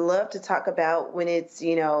we love to talk about when it's,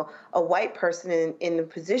 a white person in the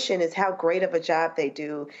position is how great of a job they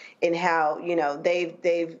do and how,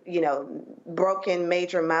 they've broken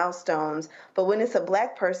major milestones. But when it's a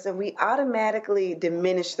black person, we automatically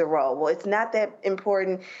diminish the role. Well, it's not that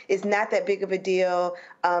important. It's not that big of a deal.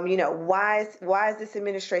 Why is this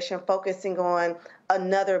administration focusing on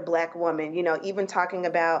another black woman, even talking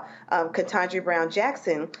about Ketanji Brown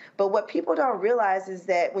Jackson. But what people don't realize is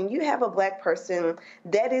that when you have a black person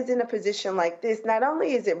that is in a position like this, not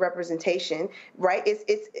only is it representation, right?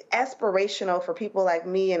 It's aspirational for people like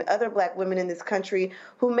me and other black women in this country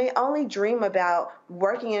who may only dream about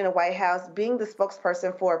working in a White House, being the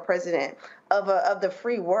spokesperson for a president of the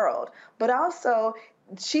free world. But also,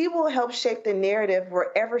 she will help shape the narrative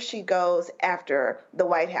wherever she goes after the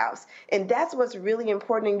White House. And that's what's really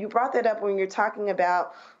important. And you brought that up when you're talking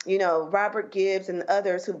about, Robert Gibbs and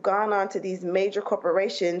others who've gone on to these major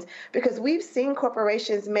corporations, because we've seen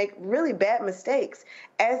corporations make really bad mistakes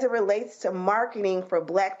as it relates to marketing for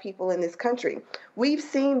black people in this country. We've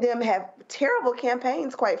seen them have terrible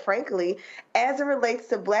campaigns, quite frankly, as it relates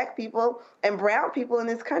to black people and brown people in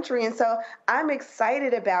this country. And so I'm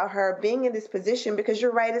excited about her being in this position, because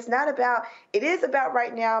you're right, it is about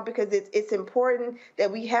right now, because it's important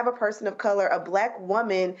that we have a person of color, a black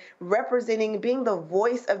woman representing, being the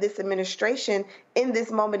voice of this administration in this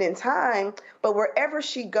moment in time. But wherever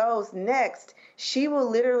she goes next, she will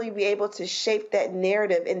literally be able to shape that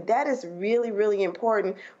narrative. And that is really, really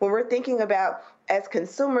important when we're thinking about, as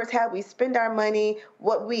consumers, how we spend our money,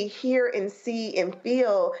 what we hear and see and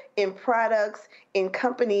feel in products, in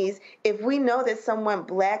companies. If we know that someone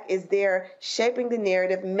black is there shaping the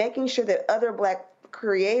narrative, making sure that other black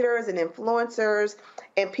creators and influencers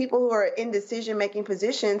and people who are in decision-making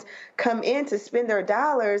positions come in to spend their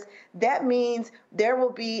dollars, that means there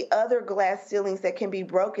will be other glass ceilings that can be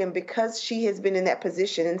broken because she has been in that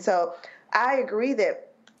position. And so I agree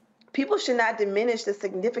that people should not diminish the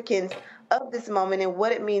significance of this moment and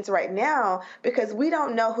what it means right now, because we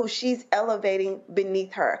don't know who she's elevating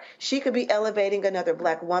beneath her. She could be elevating another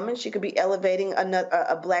Black woman. She could be elevating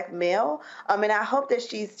a Black male. And I hope that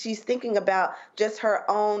she's thinking about just her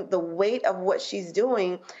own, the weight of what she's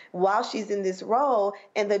doing while she's in this role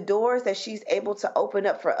and the doors that she's able to open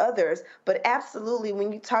up for others. But absolutely,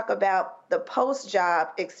 when you talk about the post-job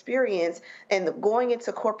experience and going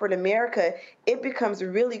into corporate America, it becomes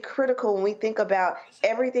really critical when we think about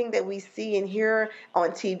everything that we see and hear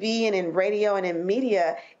on TV and in radio and in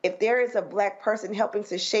media. If there is a Black person helping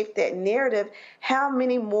to shape that narrative, how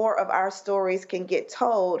many more of our stories can get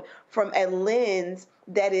told from a lens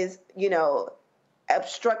that is,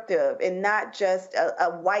 obstructive and not just a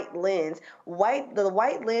white lens. The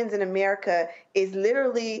white lens in America is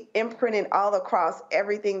literally imprinted all across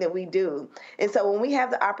everything that we do. And so when we have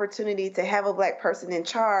the opportunity to have a Black person in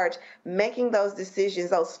charge, making those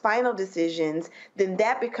decisions, those final decisions, then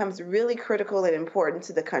that becomes really critical and important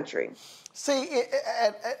to the country. See,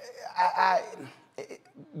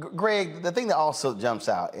 Greg, the thing that also jumps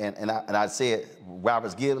out, and I said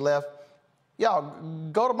Robert's Gibb left. Y'all,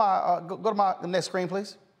 go to my next screen,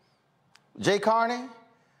 please. Jay Carney,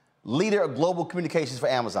 leader of global communications for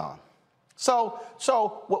Amazon. So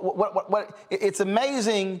what it's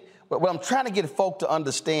amazing. What I'm trying to get folk to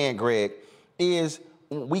understand, Greg, is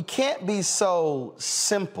we can't be so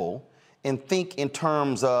simple and think in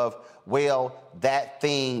terms of, well, that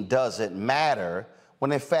thing doesn't matter,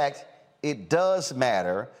 when in fact it does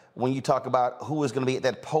matter when you talk about who is going to be at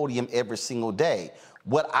that podium every single day.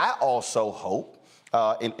 What I also hope,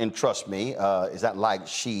 and trust me, is not like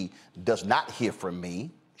she does not hear from me.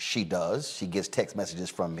 She does. She gets text messages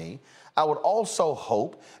from me. I would also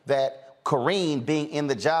hope that Karine, being in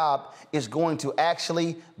the job, is going to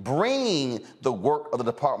actually bring the work of the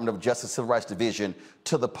Department of Justice Civil Rights Division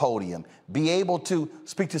to the podium, be able to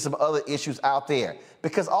speak to some other issues out there.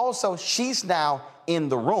 Because also, she's now in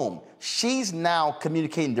the room. She's now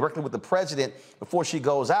communicating directly with the president before she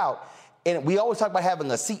goes out. And we always talk about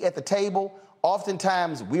having a seat at the table.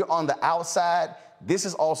 Oftentimes, we're on the outside. This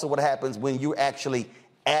is also what happens when you're actually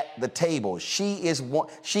at the table. She is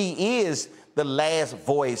the last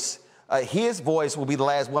voice. His voice will be the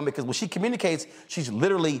last one, because when she communicates, she's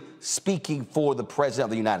literally speaking for the President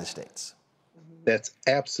of the United States. That's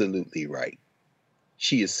absolutely right.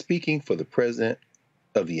 She is speaking for the President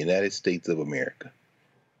of the United States of America.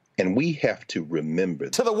 And we have to remember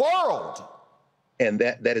that. To the world. And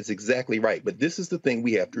that is exactly right. But this is the thing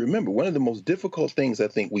we have to remember. One of the most difficult things I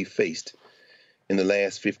think we faced in the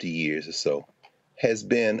last 50 years or so has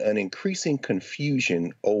been an increasing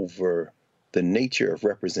confusion over the nature of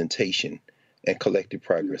representation and collective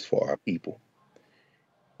progress for our people.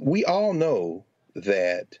 We all know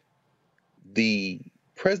that the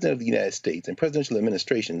President of the United States and presidential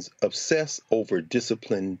administrations obsess over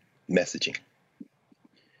disciplined messaging.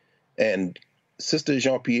 And Sister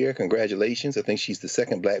Jean-Pierre, congratulations. I think she's the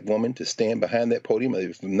second Black woman to stand behind that podium.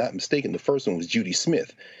 If I'm not mistaken, the first one was Judy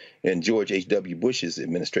Smith in George H.W. Bush's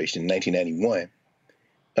administration in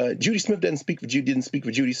 1991. Judy Smith didn't speak for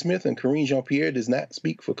Judy Smith, and Karine Jean-Pierre does not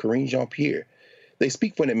speak for Karine Jean-Pierre. They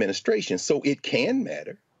speak for an administration, so it can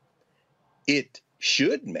matter. It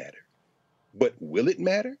should matter. But will it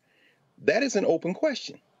matter? That is an open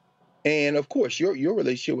question. And of course, your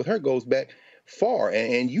relationship with her goes back far,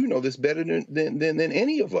 and you know this better than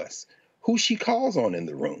any of us, who she calls on in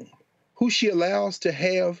the room, who she allows to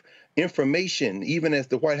have information, even as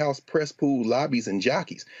the White House press pool lobbies and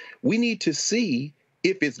jockeys. We need to see,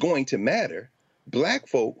 if it's going to matter, Black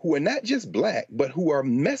folk who are not just Black, but who are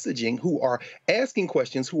messaging, who are asking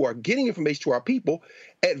questions, who are getting information to our people,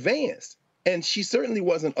 advanced. And she certainly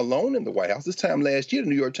wasn't alone in the White House. This time last year, the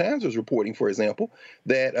New York Times was reporting, for example,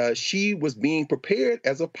 that she was being prepared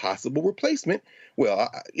as a possible replacement. Well,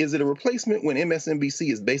 is it a replacement when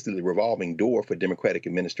MSNBC is basically the revolving door for Democratic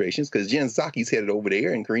administrations? Because Jen Psaki's headed over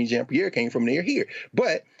there and Karine Jean-Pierre came from there here.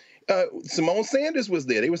 But Simone Sanders was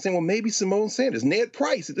there. They were saying, well, maybe Simone Sanders. Ned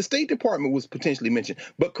Price at the State Department was potentially mentioned.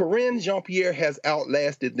 But Karine Jean-Pierre has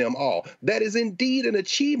outlasted them all. That is indeed an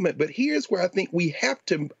achievement. But here's where I think we have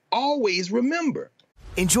to always remember.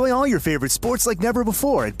 Enjoy all your favorite sports like never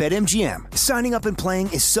before at BetMGM. Signing up and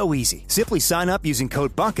playing is so easy. Simply sign up using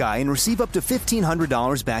code Buckeye and receive up to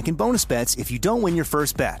 $1,500 back in bonus bets if you don't win your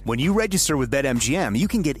first bet. When you register with BetMGM, you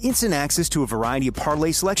can get instant access to a variety of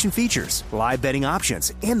parlay selection features, live betting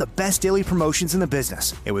options, and the best daily promotions in the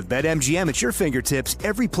business. And with BetMGM at your fingertips,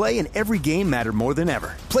 every play and every game matter more than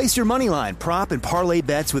ever. Place your moneyline, prop, and parlay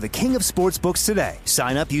bets with the king of sportsbooks today.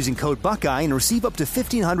 Sign up using code Buckeye and receive up to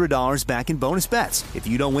 $1,500 back in bonus bets. if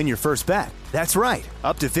you don't win your first bet. That's right,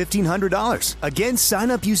 up to $1,500. Again, sign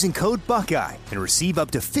up using code Buckeye and receive up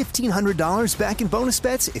to $1,500 back in bonus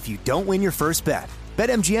bets if you don't win your first bet.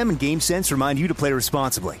 BetMGM and GameSense remind you to play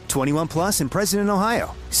responsibly. 21 plus and present in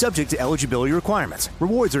Ohio. Subject to eligibility requirements.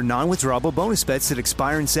 Rewards are non-withdrawable bonus bets that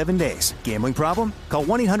expire in 7 days. Gambling problem? Call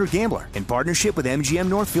 1-800-GAMBLER in partnership with MGM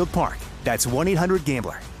Northfield Park. That's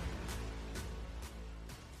 1-800-GAMBLER.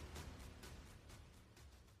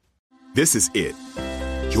 This is it.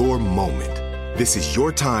 Your moment. This is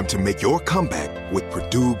your time to make your comeback with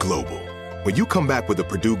Purdue Global. When you come back with a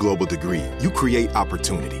Purdue Global degree, you create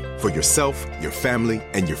opportunity for yourself, your family,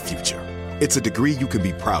 and your future. It's a degree you can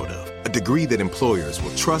be proud of, a degree that employers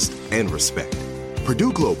will trust and respect.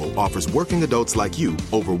 Purdue Global offers working adults like you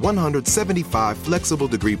over 175 flexible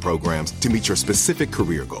degree programs to meet your specific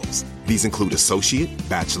career goals. These include associate,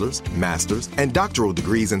 bachelor's, master's, and doctoral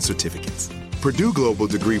degrees and certificates. Purdue Global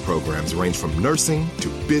degree programs range from nursing to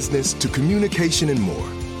business to communication and more.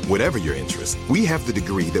 Whatever your interest, we have the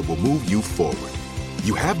degree that will move you forward.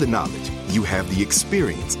 You have the knowledge, you have the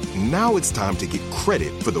experience. Now it's time to get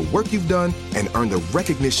credit for the work you've done and earn the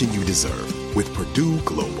recognition you deserve with Purdue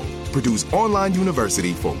Global, Purdue's online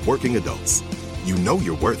university for working adults. You know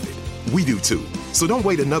you're worth it. We do too. So don't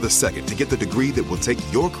wait another second to get the degree that will take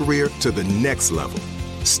your career to the next level.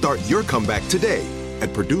 Start your comeback today at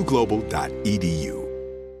purdueglobal.edu.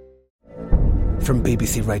 From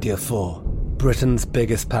BBC Radio 4, Britain's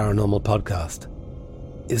biggest paranormal podcast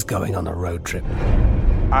is going on a road trip.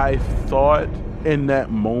 I thought in that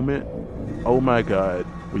moment, oh my God,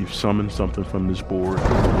 we've summoned something from this board.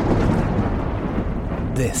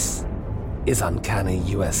 This is Uncanny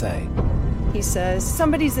USA. He says,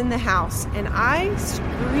 somebody's in the house, and I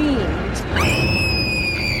screamed.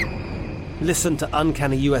 Listen to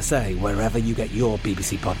Uncanny USA wherever you get your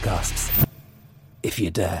BBC podcasts, if you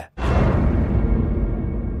dare.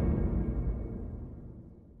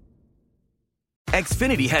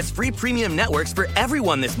 Xfinity has free premium networks for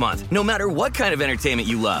everyone this month, no matter what kind of entertainment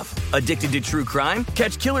you love. Addicted to true crime?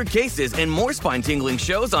 Catch killer cases and more spine-tingling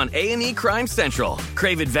shows on A&E Crime Central.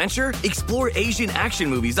 Crave adventure? Explore Asian action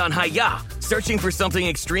movies on Hi-YAH. Searching for something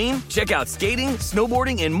extreme? Check out skating,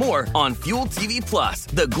 snowboarding, and more on Fuel TV Plus,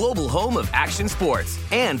 the global home of action sports.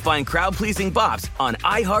 And find crowd-pleasing bops on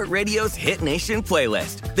iHeartRadio's Hit Nation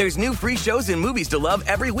playlist. There's new free shows and movies to love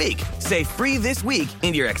every week. Say free this week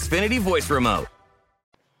in your Xfinity voice remote.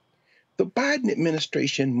 The Biden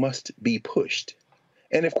administration must be pushed.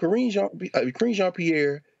 And if Karine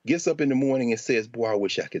Jean-Pierre gets up in the morning and says, boy, I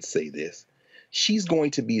wish I could say this, she's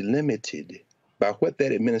going to be limited by what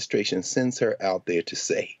that administration sends her out there to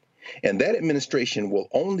say. And that administration will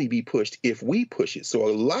only be pushed if we push it. So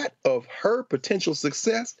a lot of her potential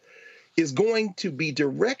success is going to be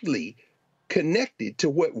directly connected to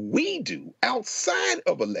what we do outside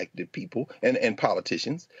of elected people and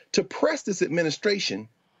politicians to press this administration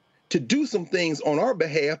to do some things on our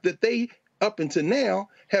behalf that they, up until now,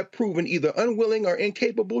 have proven either unwilling or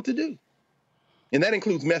incapable to do. And that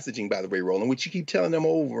includes messaging, by the way, Roland, which you keep telling them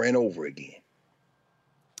over and over again.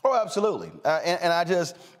 Oh, absolutely.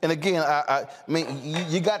 And again, I mean,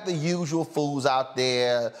 you got the usual fools out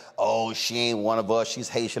there. Oh, she ain't one of us. She's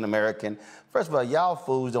Haitian American. First of all, y'all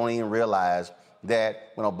fools don't even realize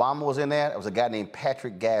that when Obama was in there, there was a guy named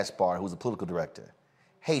Patrick Gaspard, who was the political director,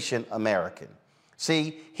 Haitian American.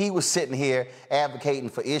 See, he was sitting here advocating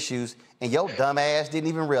for issues, and your dumb ass didn't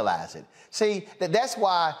even realize it. See, that's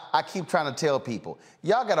why I keep trying to tell people,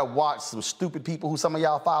 y'all got to watch some stupid people who some of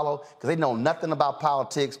y'all follow because they know nothing about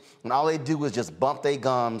politics, and all they do is just bump their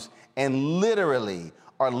gums and literally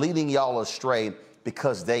are leading y'all astray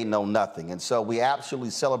because they know nothing. And so we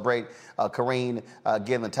absolutely celebrate Karine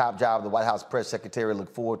getting the top job of the White House press secretary.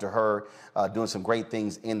 Look forward to her doing some great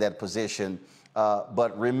things in that position.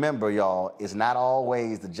 But remember, y'all, it's not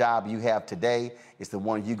always the job you have today. It's the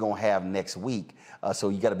one you're going to have next week. So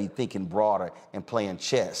you got to be thinking broader and playing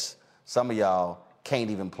chess. Some of y'all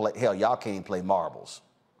can't even play. Hell, y'all can't even play marbles.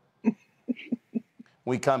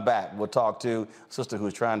 When we come back, we'll talk to a sister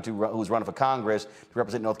who's running for Congress to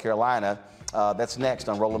represent North Carolina. That's next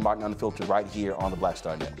on Roland Martin Unfiltered right here on the Black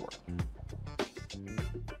Star Network.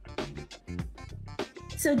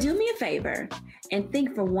 So do me a favor and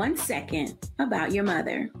think for 1 second about your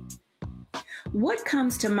mother. What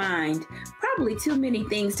comes to mind? Probably too many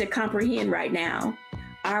things to comprehend right now.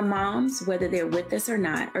 Our moms, whether they're with us or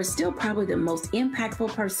not, are still probably the most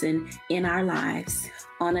impactful person in our lives.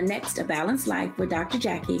 On the next A Balanced Life with Dr.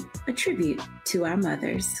 Jackie, a tribute to our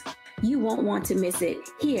mothers. You won't want to miss it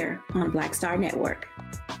here on Black Star Network.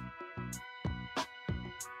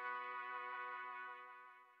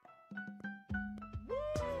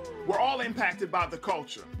 We're all all impacted by the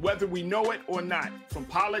culture, whether we know it or not. From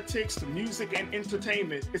politics to music and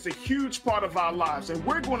entertainment, it's a huge part of our lives, and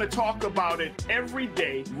we're going to talk about it every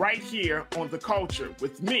day right here on The Culture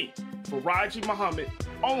with me, Faraji Muhammad,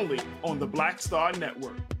 only on the Black Star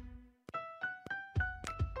Network.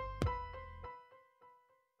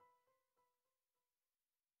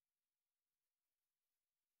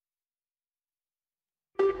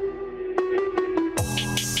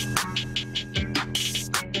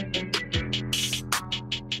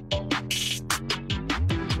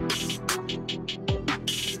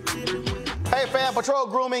 Hey fam, Patrol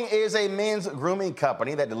Grooming is a men's grooming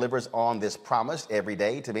company that delivers on this promise every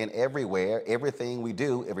day to men everywhere. Everything we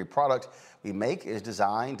do, every product we make is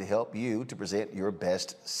designed to help you to present your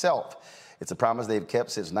best self. It's a promise they've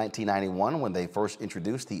kept since 1991 when they first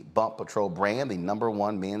introduced the Bump Patrol brand, the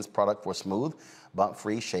 #1 men's product for smooth,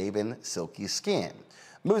 bump-free, shaven, silky skin.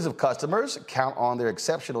 Millions of customers count on their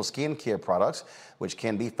exceptional skincare products, which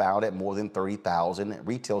can be found at more than 30,000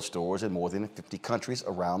 retail stores in more than 50 countries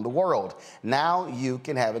around the world. Now you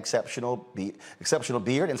can have exceptional beard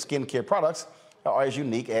and skincare products are as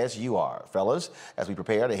unique as you are. Fellas, as we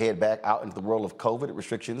prepare to head back out into the world of COVID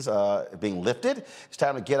restrictions being lifted, it's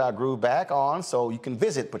time to get our groove back on, so you can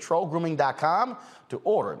visit patrolgrooming.com to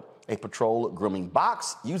order a Patrol Grooming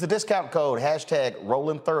box. Use the discount code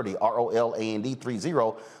 #Roland30,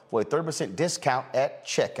 ROLAND30, for a 30% discount at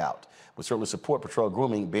checkout. We certainly support Patrol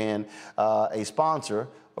Grooming being a sponsor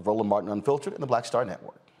of Roland Martin Unfiltered and the Black Star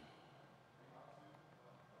Network.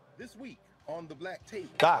 This week on the Black Table.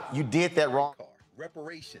 God, you did that wrong.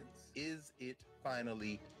 Reparations. Is it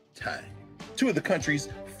finally time? Two of the country's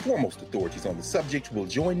foremost authorities on the subject will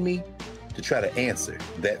join me to try to answer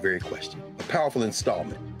that very question. A powerful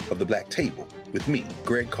installment of the Black Table with me,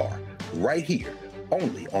 Greg Carr, right here,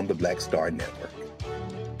 only on the Black Star Network.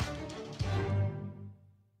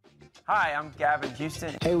 Hi, I'm Gavin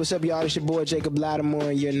Houston. Hey, what's up, y'all? It's your boy Jacob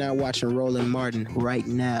Lattimore, and you're now watching Roland Martin right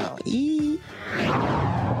now.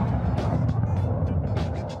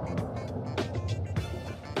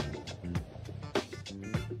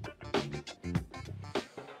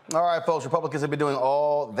 All right, folks, Republicans have been doing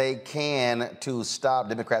all they can to stop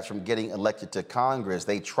Democrats from getting elected to Congress.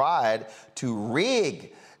 They tried to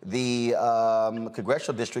rig the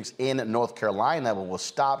congressional districts in North Carolina, but was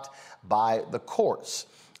stopped by the courts.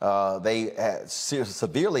 They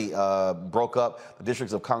severely broke up the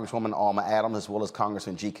districts of Congresswoman Alma Adams as well as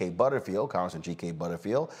Congressman G.K. Butterfield. Congressman G.K.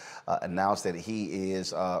 Butterfield announced that he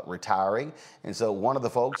is retiring. And so one of the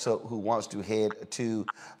folks who wants to head to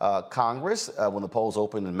Congress when the polls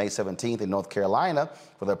open on May 17th in North Carolina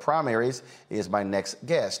for their primaries is my next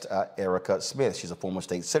guest, Erica Smith. She's a former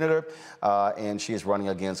state senator, and she is running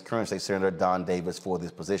against current state senator Don Davis for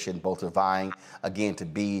this position. Both are vying again to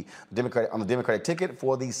be on the Democratic ticket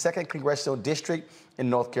for the 2nd Congressional District in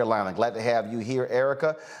North Carolina. Glad to have you here,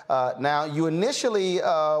 Erica. Now, you initially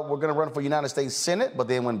were going to run for United States Senate, but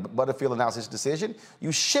then when Butterfield announced his decision,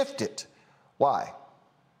 you shifted. Why?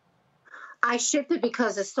 I shifted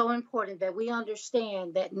because it's so important that we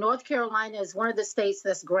understand that North Carolina is one of the states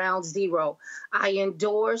that's ground zero. I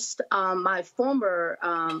endorsed my former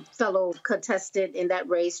fellow contestant in that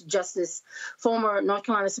race, former North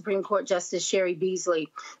Carolina Supreme Court Justice Sherry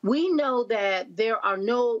Beasley. We know that there are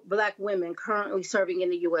no Black women currently serving in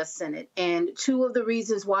the U.S. Senate. And two of the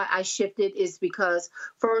reasons why I shifted is because,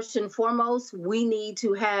 first and foremost, we need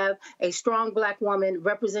to have a strong Black woman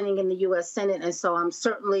representing in the U.S. Senate. And so I'm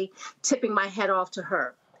certainly tipping my hat off to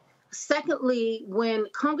her. Secondly, when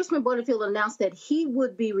Congressman Butterfield announced that he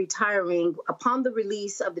would be retiring upon the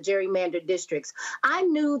release of the gerrymandered districts, I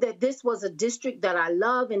knew that this was a district that I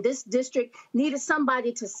love, and this district needed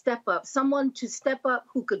somebody to step up, someone to step up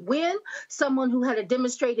who could win, someone who had a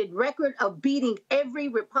demonstrated record of beating every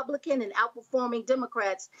Republican and outperforming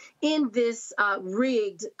Democrats in this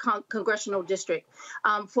rigged congressional district.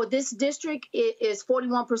 For this district, it is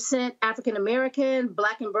 41% African American,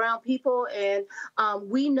 Black and brown people, and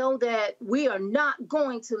we know that we are not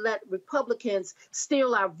going to let Republicans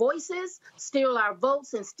steal our voices, steal our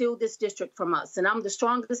votes, and steal this district from us. And I'm the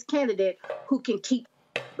strongest candidate who can keep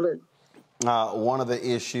blue. One of the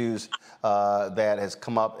issues that has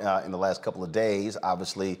come up in the last couple of days,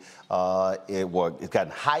 obviously it's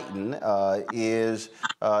gotten heightened, is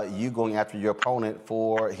you going after your opponent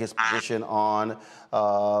for his position on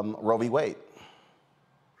Roe v. Wade.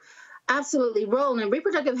 Absolutely. Roland,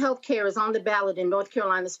 reproductive health care is on the ballot in North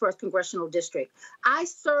Carolina's 1st Congressional District. I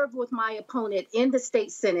served with my opponent in the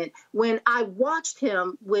state Senate when I watched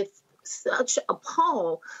him with such a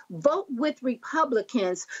pall, vote with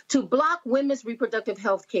Republicans to block women's reproductive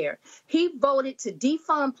health care. He voted to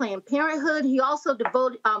defund Planned Parenthood. He also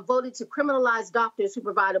voted to criminalize doctors who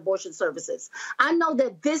provide abortion services. I know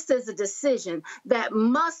that this is a decision that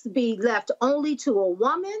must be left only to a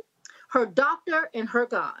woman, her doctor, and her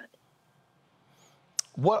God.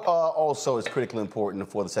 What also is critically important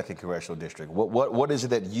for the 2nd Congressional District? What is it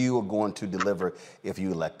that you are going to deliver if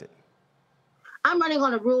you elected? I'm running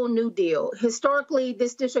on a rural New Deal. Historically,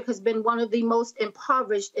 this district has been one of the most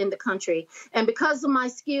impoverished in the country. And because of my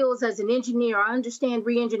skills as an engineer, I understand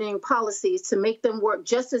re-engineering policies to make them work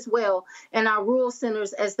just as well in our rural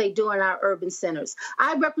centers as they do in our urban centers.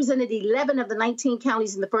 I represented 11 of the 19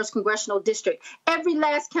 counties in the 1st Congressional District. Every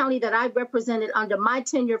last county that I represented under my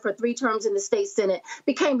tenure for 3 terms in the state Senate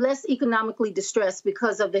became less economically distressed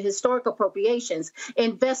because of the historic appropriations,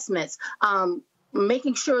 investments,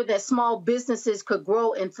 making sure that small businesses could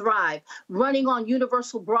grow and thrive, running on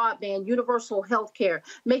universal broadband, universal health care,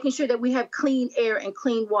 making sure that we have clean air and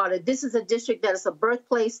clean water. This is a district that is a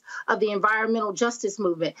birthplace of the environmental justice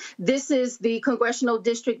movement. This is the congressional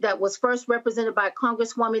district that was first represented by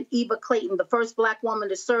Congresswoman Eva Clayton, the first Black woman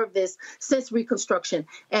to serve this since Reconstruction.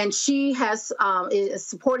 And she is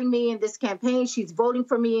supporting me in this campaign. She's voting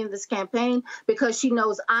for me in this campaign because she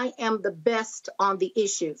knows I am the best on the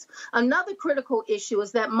issues. Another critical issue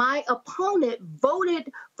is that my opponent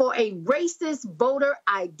voted for a racist voter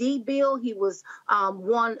ID bill. He was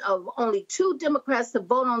one of only 2 Democrats to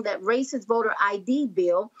vote on that racist voter ID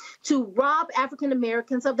bill to rob African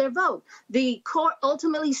Americans of their vote. The court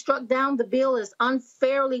ultimately struck down the bill as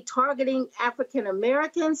unfairly targeting African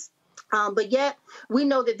Americans. But yet we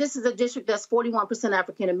know that this is a district that's 41%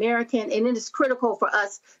 African American, and it is critical for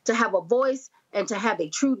us to have a voice and to have a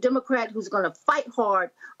true Democrat who's going to fight hard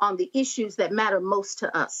on the issues that matter most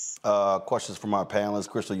to us. Questions from our panelists.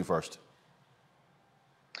 Crystal, you first.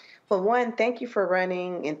 Well, one, thank you for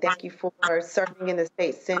running and thank you for serving in the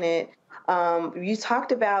state Senate. You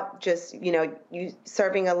talked about just, you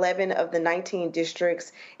serving 11 of the 19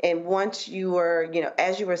 districts. And once you were,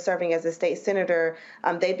 as you were serving as a state senator,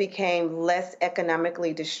 they became less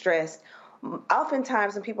economically distressed.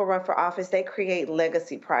 Oftentimes when people run for office, they create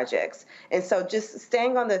legacy projects. And so just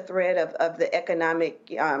staying on the thread of the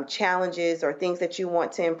economic challenges or things that you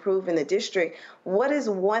want to improve in the district, what is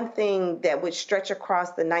one thing that would stretch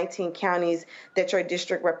across the 19 counties that your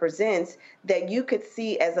district represents that you could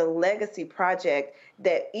see as a legacy project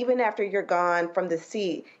that even after you're gone from the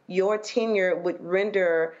seat, your tenure would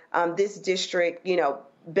render this district,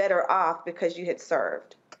 better off because you had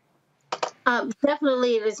served?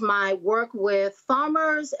 Definitely, it is my work with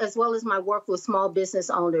farmers as well as my work with small business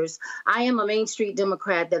owners. I am a Main Street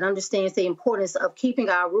Democrat that understands the importance of keeping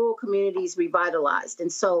our rural communities revitalized.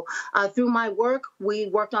 And so through my work, we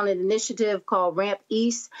worked on an initiative called Ramp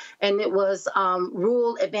East, and it was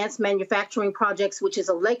Rural Advanced Manufacturing Projects, which is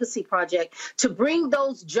a legacy project to bring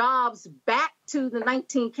those jobs back to the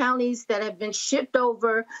 19 counties that have been shipped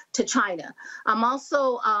over to China. I'm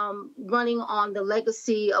also running on the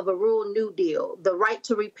legacy of a Rural New Deal, the right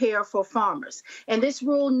to repair for farmers. And this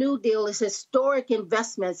Rural New Deal is historic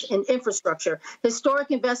investments in infrastructure,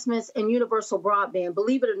 historic investments in universal broadband.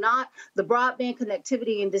 Believe it or not, the broadband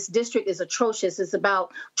connectivity in this district is atrocious. It's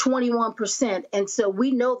about 21%. And so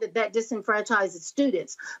we know that that disenfranchises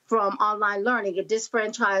students from online learning. It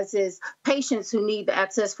disenfranchises patients who need the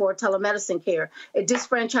access for telemedicine care. It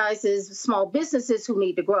disenfranchises small businesses who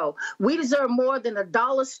need to grow. We deserve more than a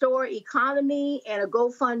dollar store economy and a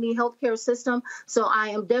GoFundMe healthcare system. So I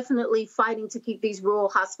am definitely fighting to keep these rural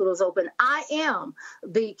hospitals open. I am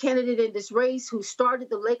the candidate in this race who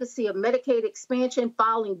started the legacy of Medicaid expansion,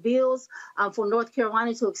 filing bills for North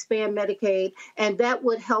Carolina to expand Medicaid. And that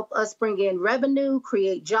would help us bring in revenue,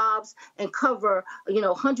 create jobs, and cover,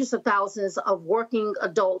 hundreds of thousands of working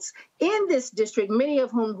adults in this district, many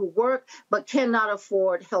of whom who work but cannot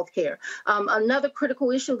afford health care. Another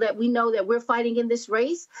critical issue that we know that we're fighting in this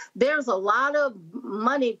race, there's a lot of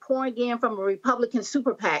money pouring in from a Republican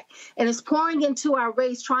super PAC, and it's pouring into our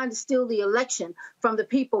race trying to steal the election from the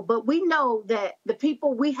people. But we know that the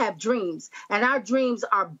people, we have dreams, and our dreams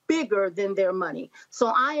are bigger than their money.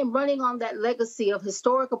 So I am running on that legacy of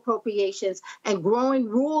historic appropriations and growing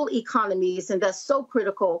rural economies, and that's so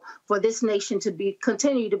critical for this nation to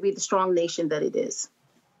continue to be the strong nation that it is.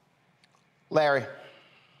 Larry.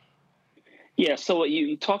 Yeah, so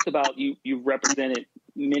you talked about you represented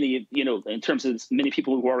many, in terms of many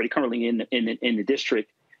people who are already currently in the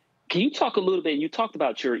district. Can you talk a little bit? You talked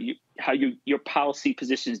about how your policy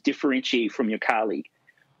positions differentiate from your colleague,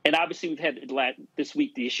 and obviously we've had this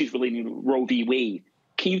week the issues relating to Roe v. Wade.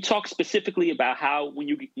 Can you talk specifically about how, when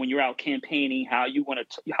you're out campaigning, how you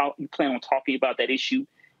plan on talking about that issue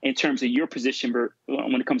in terms of your position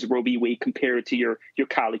when it comes to Roe v. Wade compared to your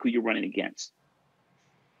colleague who you're running against?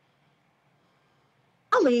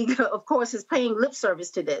 Colleague, of course, is paying lip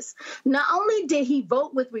service to this. Not only did he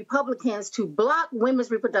vote with Republicans to block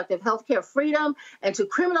women's reproductive health care freedom and to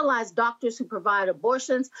criminalize doctors who provide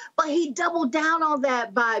abortions, but he doubled down on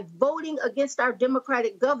that by voting against our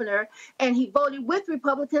Democratic governor, and he voted with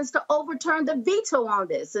Republicans to overturn the veto on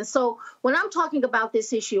this. And so when I'm talking about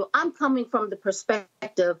this issue, I'm coming from the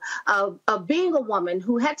perspective of being a woman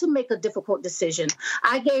who had to make a difficult decision.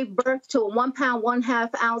 I gave birth to a 1 pound,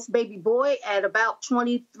 1/2 ounce baby boy at about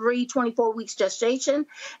 23, 24 weeks gestation.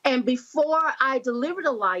 And before I delivered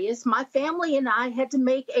Elias, my family and I had to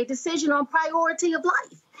make a decision on priority of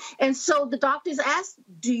life. And so the doctors asked,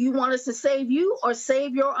 do you want us to save you or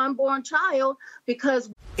save your unborn child? Because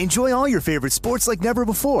enjoy all your favorite sports like never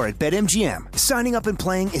before at BetMGM. Signing up and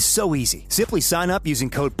playing is so easy. Simply sign up using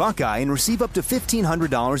code Buckeye and receive up to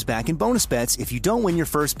 $1,500 back in bonus bets if you don't win your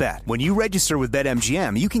first bet. When you register with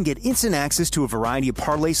BetMGM, you can get instant access to a variety of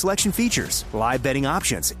parlay selection features, live betting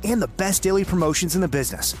options, and the best daily promotions in the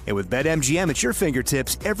business. And with BetMGM at your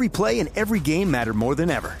fingertips, every play and every game matter more than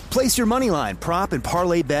ever. Place your moneyline, prop, and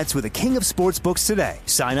parlay bets with the king of sportsbooks today.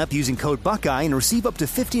 Sign up using code Buckeye and receive up to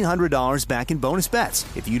 $1,500 back in bonus bets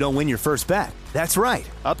if you don't win your first bet. That's right,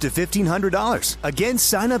 up to $1,500. Again,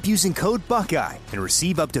 sign up using code Buckeye and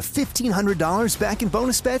receive up to $1,500 back in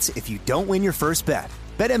bonus bets if you don't win your first bet.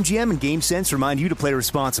 BetMGM and GameSense remind you to play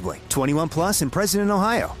responsibly. 21 plus and present in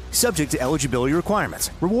Ohio. Subject to eligibility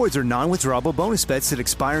requirements. Rewards are non-withdrawable bonus bets that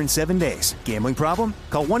expire in 7 days. Gambling problem?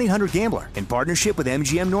 Call 1-800-GAMBLER in partnership with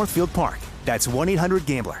MGM Northfield Park. That's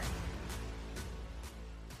 1-800-GAMBLER.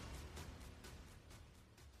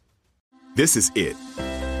 This is it.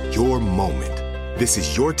 Your moment. This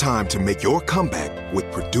is your time to make your comeback with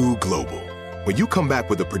Purdue Global. When you come back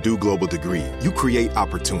with a Purdue Global degree, you create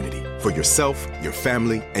opportunity for yourself, your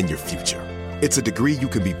family, and your future. It's a degree you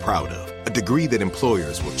can be proud of, a degree that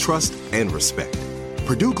employers will trust and respect.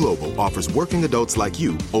 Purdue Global offers working adults like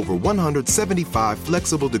you over 175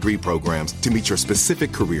 flexible degree programs to meet your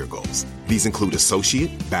specific career goals. These include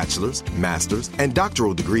associate, bachelor's, master's, and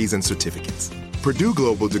doctoral degrees and certificates. Purdue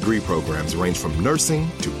Global degree programs range from nursing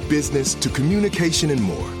to business to communication and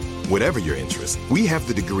more. Whatever your interest, we have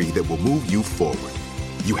the degree that will move you forward.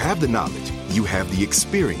 You have the knowledge, you have the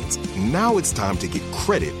experience. Now it's time to get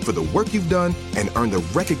credit for the work you've done and earn the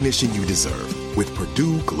recognition you deserve with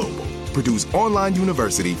Purdue Global, Purdue's online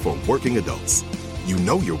university for working adults. You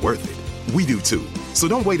know you're worth it. We do too. So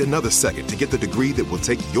don't wait another second to get the degree that will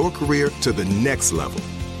take your career to the next level.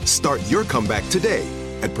 Start your comeback today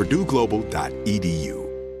at purdueglobal.edu.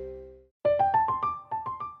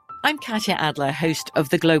 I'm Katya Adler, host of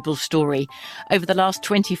The Global Story. Over the last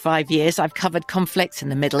 25 years, I've covered conflicts in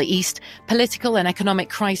the Middle East, political and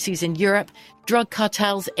economic crises in Europe, drug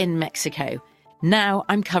cartels in Mexico. Now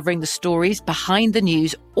I'm covering the stories behind the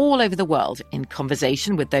news all over the world in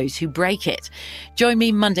conversation with those who break it. Join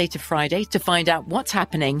me Monday to Friday to find out what's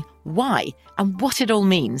happening, why, and what it all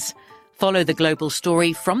means. Follow The Global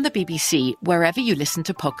Story from the BBC wherever you listen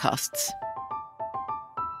to podcasts.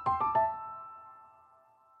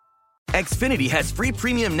 Xfinity has free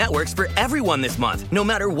premium networks for everyone this month, no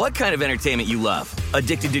matter what kind of entertainment you love.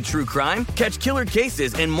 Addicted to true crime? Catch killer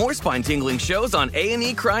cases and more spine-tingling shows on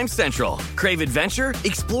A&E Crime Central. Crave adventure?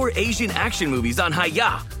 Explore Asian action movies on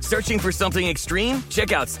Hi-YAH. Searching for something extreme?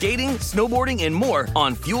 Check out skating, snowboarding, and more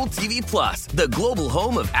on Fuel TV Plus, the global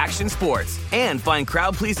home of action sports. And find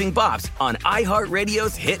crowd-pleasing bops on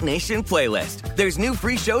iHeartRadio's Hit Nation playlist. There's new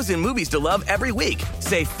free shows and movies to love every week.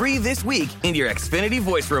 Say free this week in your Xfinity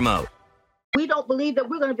voice remote. We don't believe that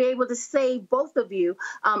we're going to be able to save both of you.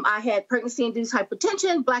 I had pregnancy-induced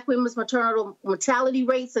hypertension. Black women's maternal mortality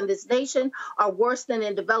rates in this nation are worse than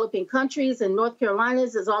in developing countries. In North Carolina,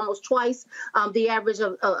 is almost twice the average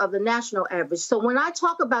of the national average. So when I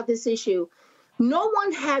talk about this issue, no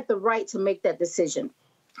one had the right to make that decision.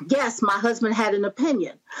 Yes, my husband had an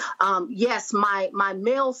opinion. Yes, my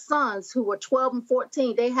male sons who were 12 and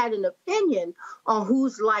 14, they had an opinion on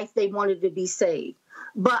whose life they wanted to be saved.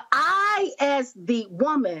 But I, as the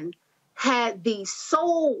woman, had the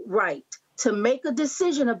sole right to make a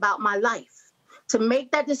decision about my life, to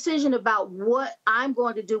make that decision about what I'm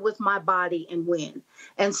going to do with my body and when.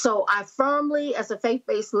 And so I firmly, as a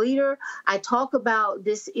faith-based leader, I talk about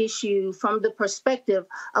this issue from the perspective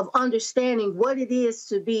of understanding what it is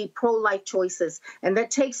to be pro-life choices. And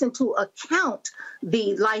that takes into account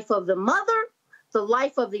the life of the mother, the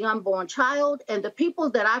life of the unborn child. And the people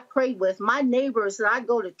that I pray with, my neighbors that I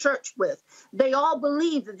go to church with, they all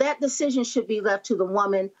believe that that decision should be left to the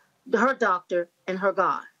woman, her doctor, and her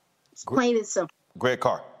God. It's plain and simple. Greg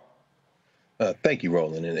Carr. Thank you,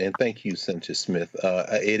 Roland, and thank you, Senator Smith.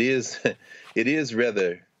 It is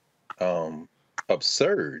rather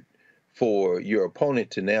absurd for your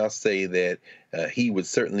opponent to now say that he would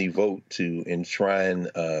certainly vote to enshrine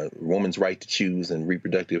woman's right to choose and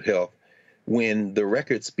reproductive health when the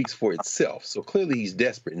record speaks for itself. So clearly he's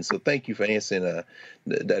desperate. And so thank you for answering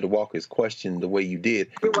Dr. Walker's question the way you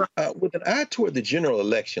did. With an eye toward the general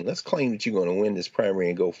election, let's claim that you're going to win this primary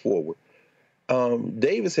and go forward.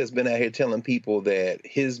 Davis has been out here telling people that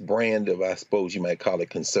his brand of, I suppose you might call it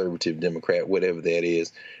conservative Democrat, whatever that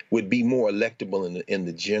is, would be more electable in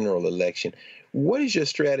the general election. What is your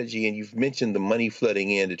strategy? And you've mentioned the money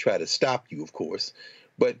flooding in to try to stop you, of course.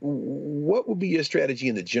 But what would be your strategy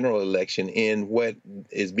in the general election in what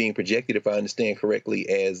is being projected, if I understand correctly,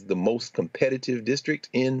 as the most competitive district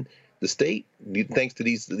in the state, thanks to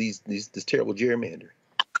this terrible gerrymander?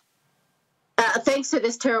 Thanks to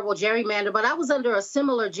this terrible gerrymander, but I was under a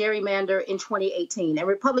similar gerrymander in 2018, and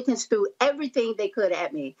Republicans threw everything they could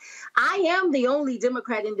at me. I am the only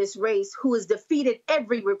Democrat in this race who has defeated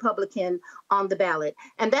every Republican on the ballot,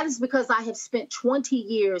 and that is because I have spent 20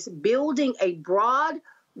 years building a broad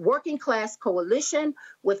working class coalition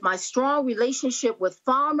with my strong relationship with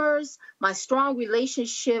farmers, my strong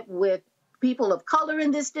relationship with people of color in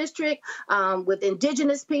this district, with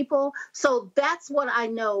indigenous people. So that's what I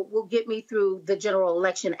know will get me through the general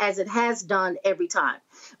election, as it has done every time.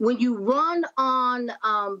 When you run on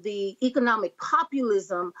the economic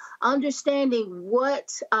populism, understanding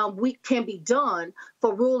what can be done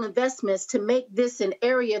for rural investments to make this an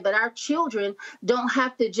area that our children don't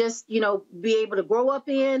have to just, be able to grow up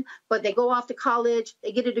in, but they go off to college,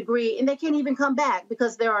 they get a degree, and they can't even come back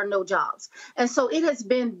because there are no jobs. And so it has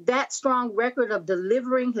been that strong record of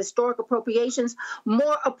delivering historic appropriations,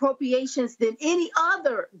 more appropriations than any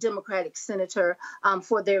other Democratic senator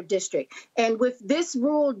for their district. And with this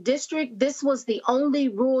rural district, this was the only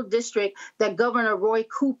rural district that Governor Roy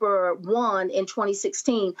Cooper won in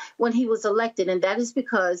 2016 when he was elected. And that is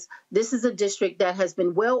because this is a district that has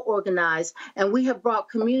been well organized, and we have brought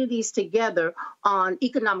communities together on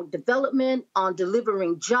economic development, on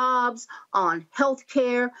delivering jobs, on health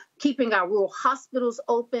care, keeping our rural hospitals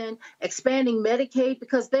open, expanding Medicaid,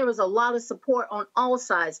 because there is a lot of support on all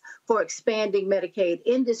sides for expanding Medicaid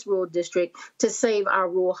in this rural district to save our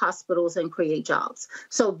rural hospitals and create jobs.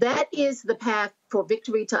 So that is the path for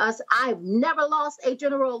victory to us. I've never lost a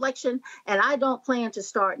general election, and I don't plan to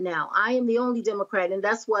start now. I am the only Democrat, and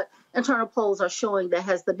that's what internal polls are showing, that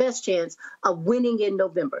has the best chance of winning in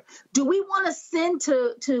November. Do we want to send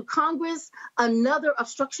to Congress another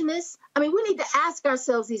obstructionist? I mean, we need to ask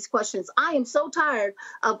ourselves these questions. I am so tired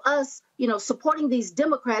of us, supporting these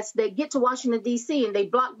Democrats that get to Washington, D.C. and they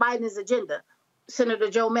block Biden's agenda. Senator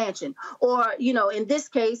Joe Manchin, or, in this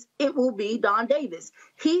case, it will be Don Davis.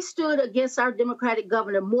 He stood against our Democratic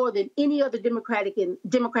governor more than any other Democrat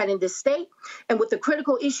in this state. And with the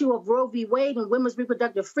critical issue of Roe v. Wade and women's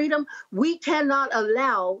reproductive freedom, we cannot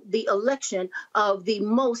allow the election of the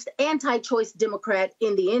most anti-choice Democrat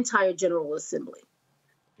in the entire General Assembly.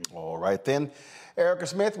 All right, then. Erica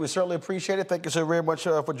Smith, we certainly appreciate it. Thank you so very much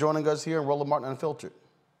for joining us here in Roland Martin Unfiltered.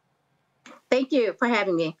 Thank you for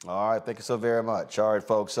having me. All right, thank you so very much. All right,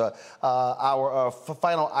 folks, our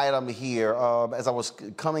final item here, as I was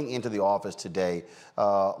coming into the office today,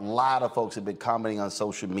 a lot of folks have been commenting on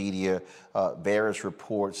social media, various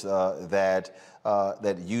reports that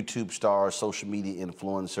YouTube star, social media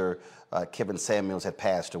influencer Kevin Samuels had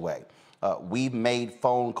passed away. We've made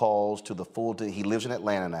phone calls to the Fulton, he lives in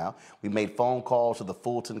Atlanta now. We made phone calls to the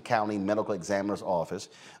Fulton County Medical Examiner's Office.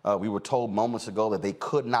 We were told moments ago that they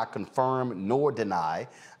could not confirm nor deny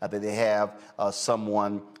that they have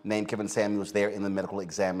someone named Kevin Samuels there in the medical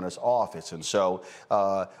examiner's office. And so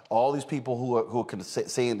all these people who are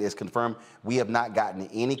saying this confirmed, we have not gotten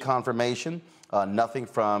any confirmation, nothing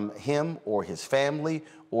from him or his family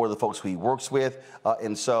or the folks who he works with.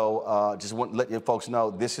 And so just want to let you folks know,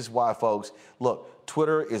 this is why, folks, look,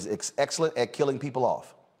 Twitter is excellent at killing people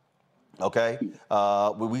off. Okay,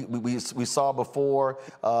 we saw before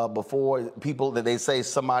people that they say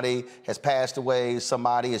somebody has passed away,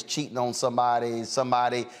 somebody is cheating on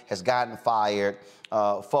somebody has gotten fired.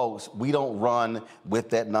 Folks, we don't run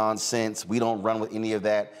with that nonsense. We don't run with any of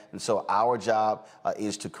that. And so our job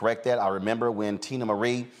is to correct that. I remember when Tina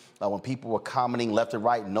Marie when people were commenting left and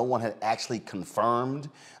right, no one had actually confirmed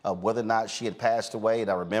whether or not she had passed away. And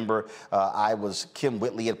I remember Kim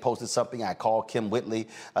Whitley had posted something. I called Kim Whitley,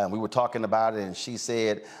 and we were talking about it, and she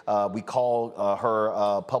said, we called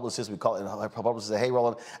her publicist. Her publicist said, hey,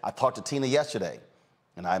 Roland, I talked to Tina yesterday.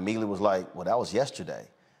 And I immediately was like, well, that was yesterday.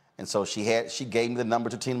 And so she gave me the number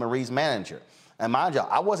to Tina Marie's manager. And mind you,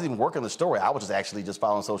 I wasn't even working the story. I was just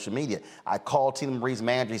following social media. I called Tina Marie's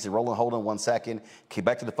manager. He said, Roland, hold on 1 second. Came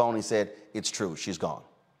back to the phone. And he said, it's true. She's gone.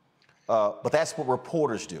 But that's what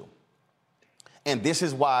reporters do. And this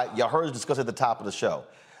is why, y'all heard us discuss at the top of the show,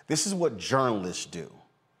 this is what journalists do.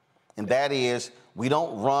 And that is, we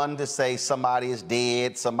don't run to say somebody is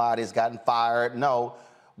dead, somebody has gotten fired. No,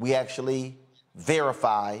 we actually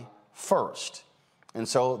verify first. And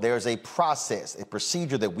so there's a process, a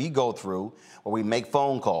procedure that we go through where we make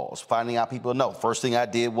phone calls, finding out people know. First thing I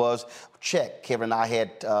did was check. Kevin and I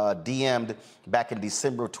had DM'd back in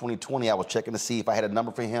December of 2020. I was checking to see if I had a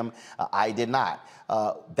number for him. I did not.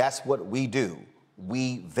 That's what we do.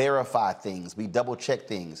 We verify things. We double check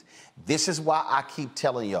things. This is why I keep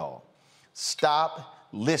telling y'all, stop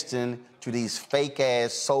listening to these fake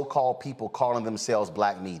ass so-called people calling themselves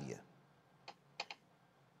black media.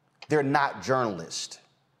 They're not journalists.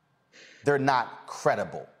 They're not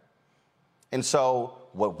credible. And so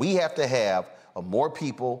what we have to have are more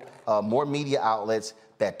people, more media outlets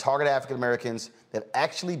that target African Americans, that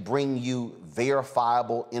actually bring you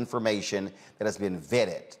verifiable information that has been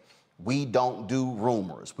vetted. We don't do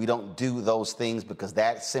rumors. We don't do those things because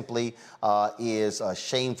that simply is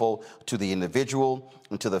shameful to the individual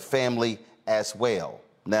and to the family as well.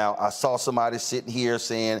 Now, I saw somebody sitting here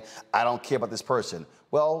saying, I don't care about this person.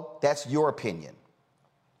 Well, that's your opinion.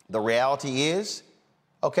 The reality is,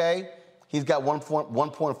 okay, he's got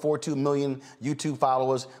 1.42 million YouTube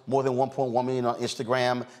followers, more than 1.1 million on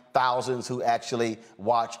Instagram, thousands who actually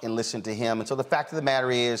watch and listen to him. And so the fact of the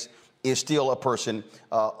matter is still a person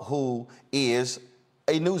who is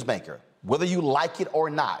a newsmaker, whether you like it or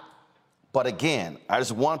not. But again, I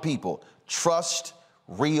just want people, trust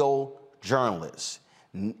real journalists.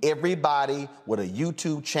 Everybody with a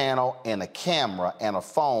YouTube channel and a camera and a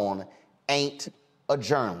phone ain't a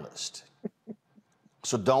journalist.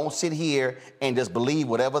 So don't sit here and just believe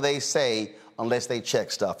whatever they say unless they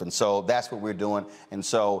check stuff. And so that's what we're doing. And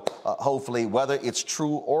so hopefully, whether it's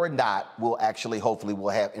true or not, we'll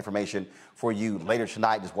have information for you later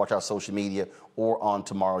tonight. Just watch our social media or on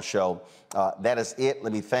tomorrow's show. That is it.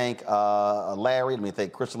 Let me thank Larry. Let me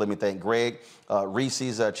thank Crystal. Let me thank Greg.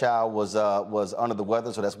 Reese's child was under the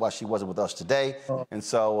weather, so that's why she wasn't with us today. And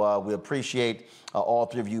so we appreciate all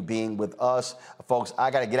three of you being with us. Folks, I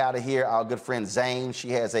got to get out of here. Our good friend Zane, she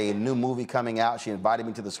has a new movie coming out. She invited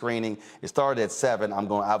me to the screening. It started at 7. I'm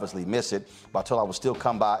going to obviously miss it, but I told her I would still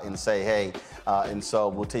come by and say hey. And so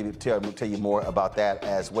we'll tell you more about that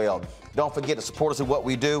as well. Don't forget to support us in what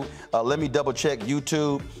we do. Let me double check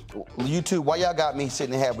YouTube. YouTube, why y'all got me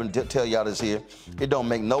sitting here having to tell y'all this here? It don't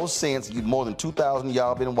make no sense. More than 2,000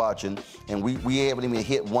 y'all been watching, and we haven't even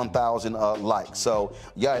hit 1,000 likes. So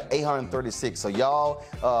y'all at 836. So y'all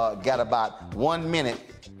got about 1 minute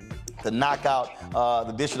to knock out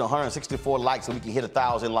the additional 164 likes so we can hit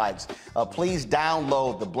 1,000 likes. Please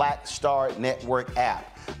download the Black Star Network app.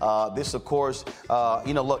 This, of course,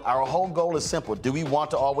 look, our whole goal is simple. Do we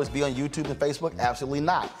want to always be on YouTube and Facebook? Absolutely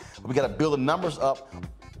not. We got to build the numbers up.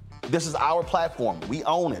 This is our platform. We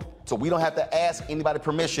own it. So we don't have to ask anybody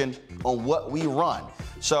permission on what we run.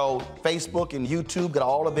 So Facebook and YouTube got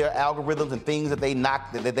all of their algorithms and things that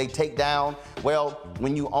they take down. Well,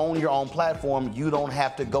 when you own your own platform, you don't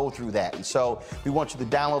have to go through that. And so we want you to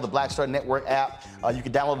download the Black Star Network app. You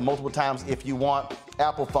can download it multiple times if you want.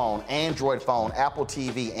 Apple phone, Android phone, Apple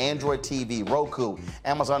TV, Android TV, Roku,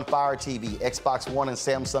 Amazon Fire TV, Xbox One, and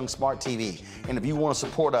Samsung Smart TV. And if you want to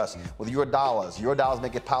support us with your dollars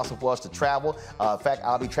make it possible for us to travel. In fact,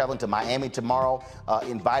 I'll be traveling to Miami tomorrow,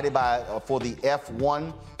 invited for the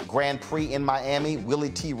F1 Grand Prix in Miami. Willie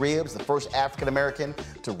T. Ribbs, the first African-American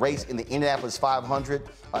to race in the Indianapolis 500,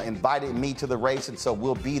 invited me to the race, and so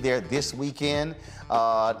we'll be there this weekend.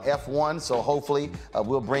 F1, so hopefully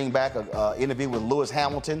we'll bring back an interview with Lewis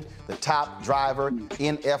Hamilton, the top driver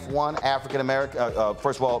in F1, African-American.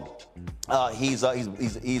 First of all, he's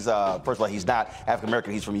not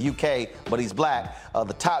African-American. He's from UK, but he's black.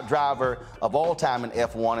 The top driver of all time in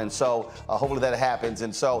F1, and so hopefully that happens.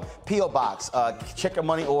 And so P.O. Box, check your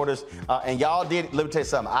money orders. And y'all did, let me tell you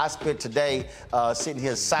something. I spent today sitting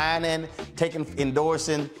here signing,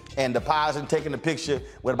 endorsing, and depositing, taking a picture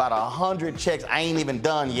with about 100 checks. I ain't even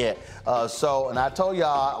done yet. And I told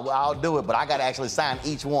y'all I'll do it, but I got to actually sign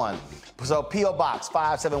each one. So P.O. Box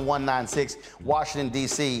 57196, Washington,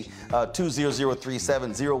 D.C.,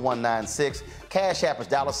 200370196. Cash App is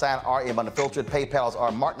 $RM Unfiltered. PayPal is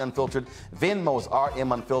R Martin Unfiltered. Venmo is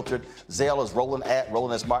RM Unfiltered. Zelle is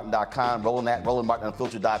Roland@RolandSMartin.com.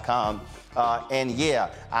 Roland@RolandMartinUnfiltered.com. And yeah,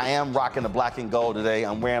 I am rocking the black and gold today.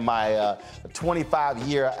 I'm wearing my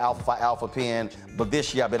 25-year Alpha pen, but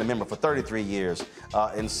this year I've been a member for 33 years.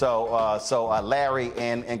 And so Larry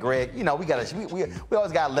and Greg, you know, we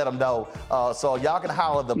always gotta let them know. So y'all can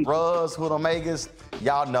holler the bros, Hood Omegas.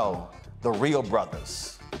 Y'all know the real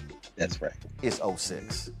brothers. That's right. It's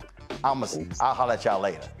 06. I'll holler at y'all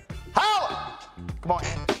later. Holla! Come on.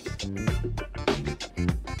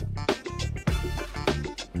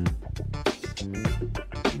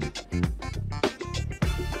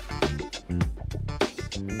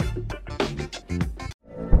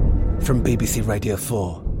 From BBC Radio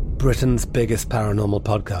 4, Britain's biggest paranormal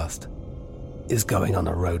podcast is going on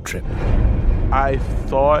a road trip. I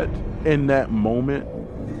thought in that moment,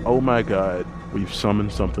 oh my God, we've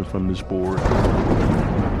summoned something from this board.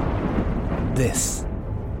 This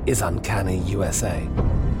is Uncanny USA.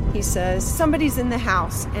 He says, somebody's in the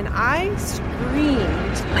house, and I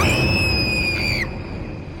screamed.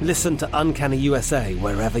 Listen to Uncanny USA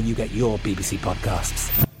wherever you get your BBC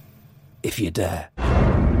podcasts, if you dare.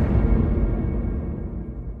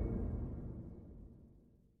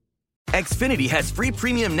 Xfinity has free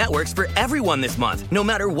premium networks for everyone this month, no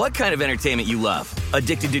matter what kind of entertainment you love.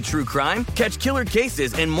 Addicted to true crime? Catch killer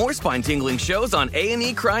cases and more spine-tingling shows on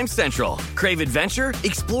A&E Crime Central. Crave adventure?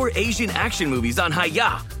 Explore Asian action movies on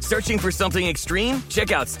Hi-YAH. Searching for something extreme?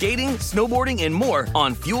 Check out skating, snowboarding, and more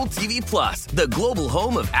on Fuel TV Plus, the global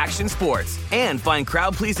home of action sports. And find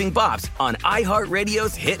crowd-pleasing bops on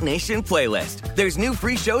iHeartRadio's Hit Nation playlist. There's new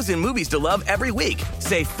free shows and movies to love every week.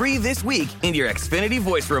 Say free this week in your Xfinity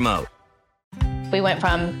voice remote. We went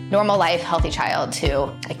from normal life, healthy child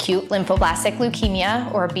to acute lymphoblastic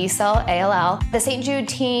leukemia, or B-cell ALL. The St. Jude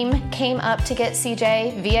team came up to get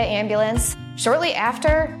CJ via ambulance. Shortly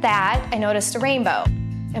after that, I noticed a rainbow.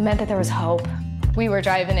 It meant that there was hope. We were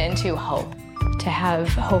driving into hope. To have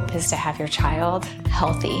hope is to have your child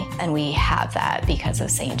healthy, and we have that because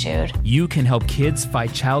of St. Jude. You can help kids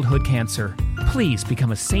fight childhood cancer. Please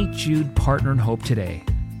become a St. Jude Partner in Hope today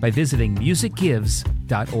by visiting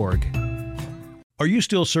musicgives.org. Are you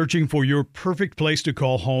still searching for your perfect place to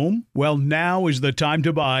call home? Well, now is the time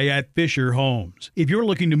to buy at Fisher Homes. If you're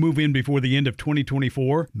looking to move in before the end of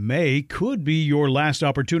 2024, May could be your last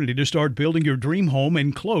opportunity to start building your dream home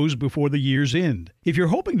and close before the year's end. If you're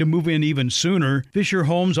hoping to move in even sooner, Fisher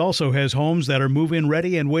Homes also has homes that are move-in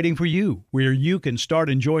ready and waiting for you, where you can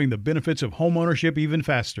start enjoying the benefits of homeownership even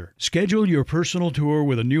faster. Schedule your personal tour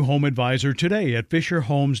with a new home advisor today at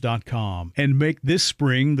FisherHomes.com and make this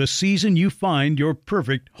spring the season you find your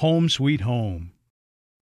perfect home sweet home.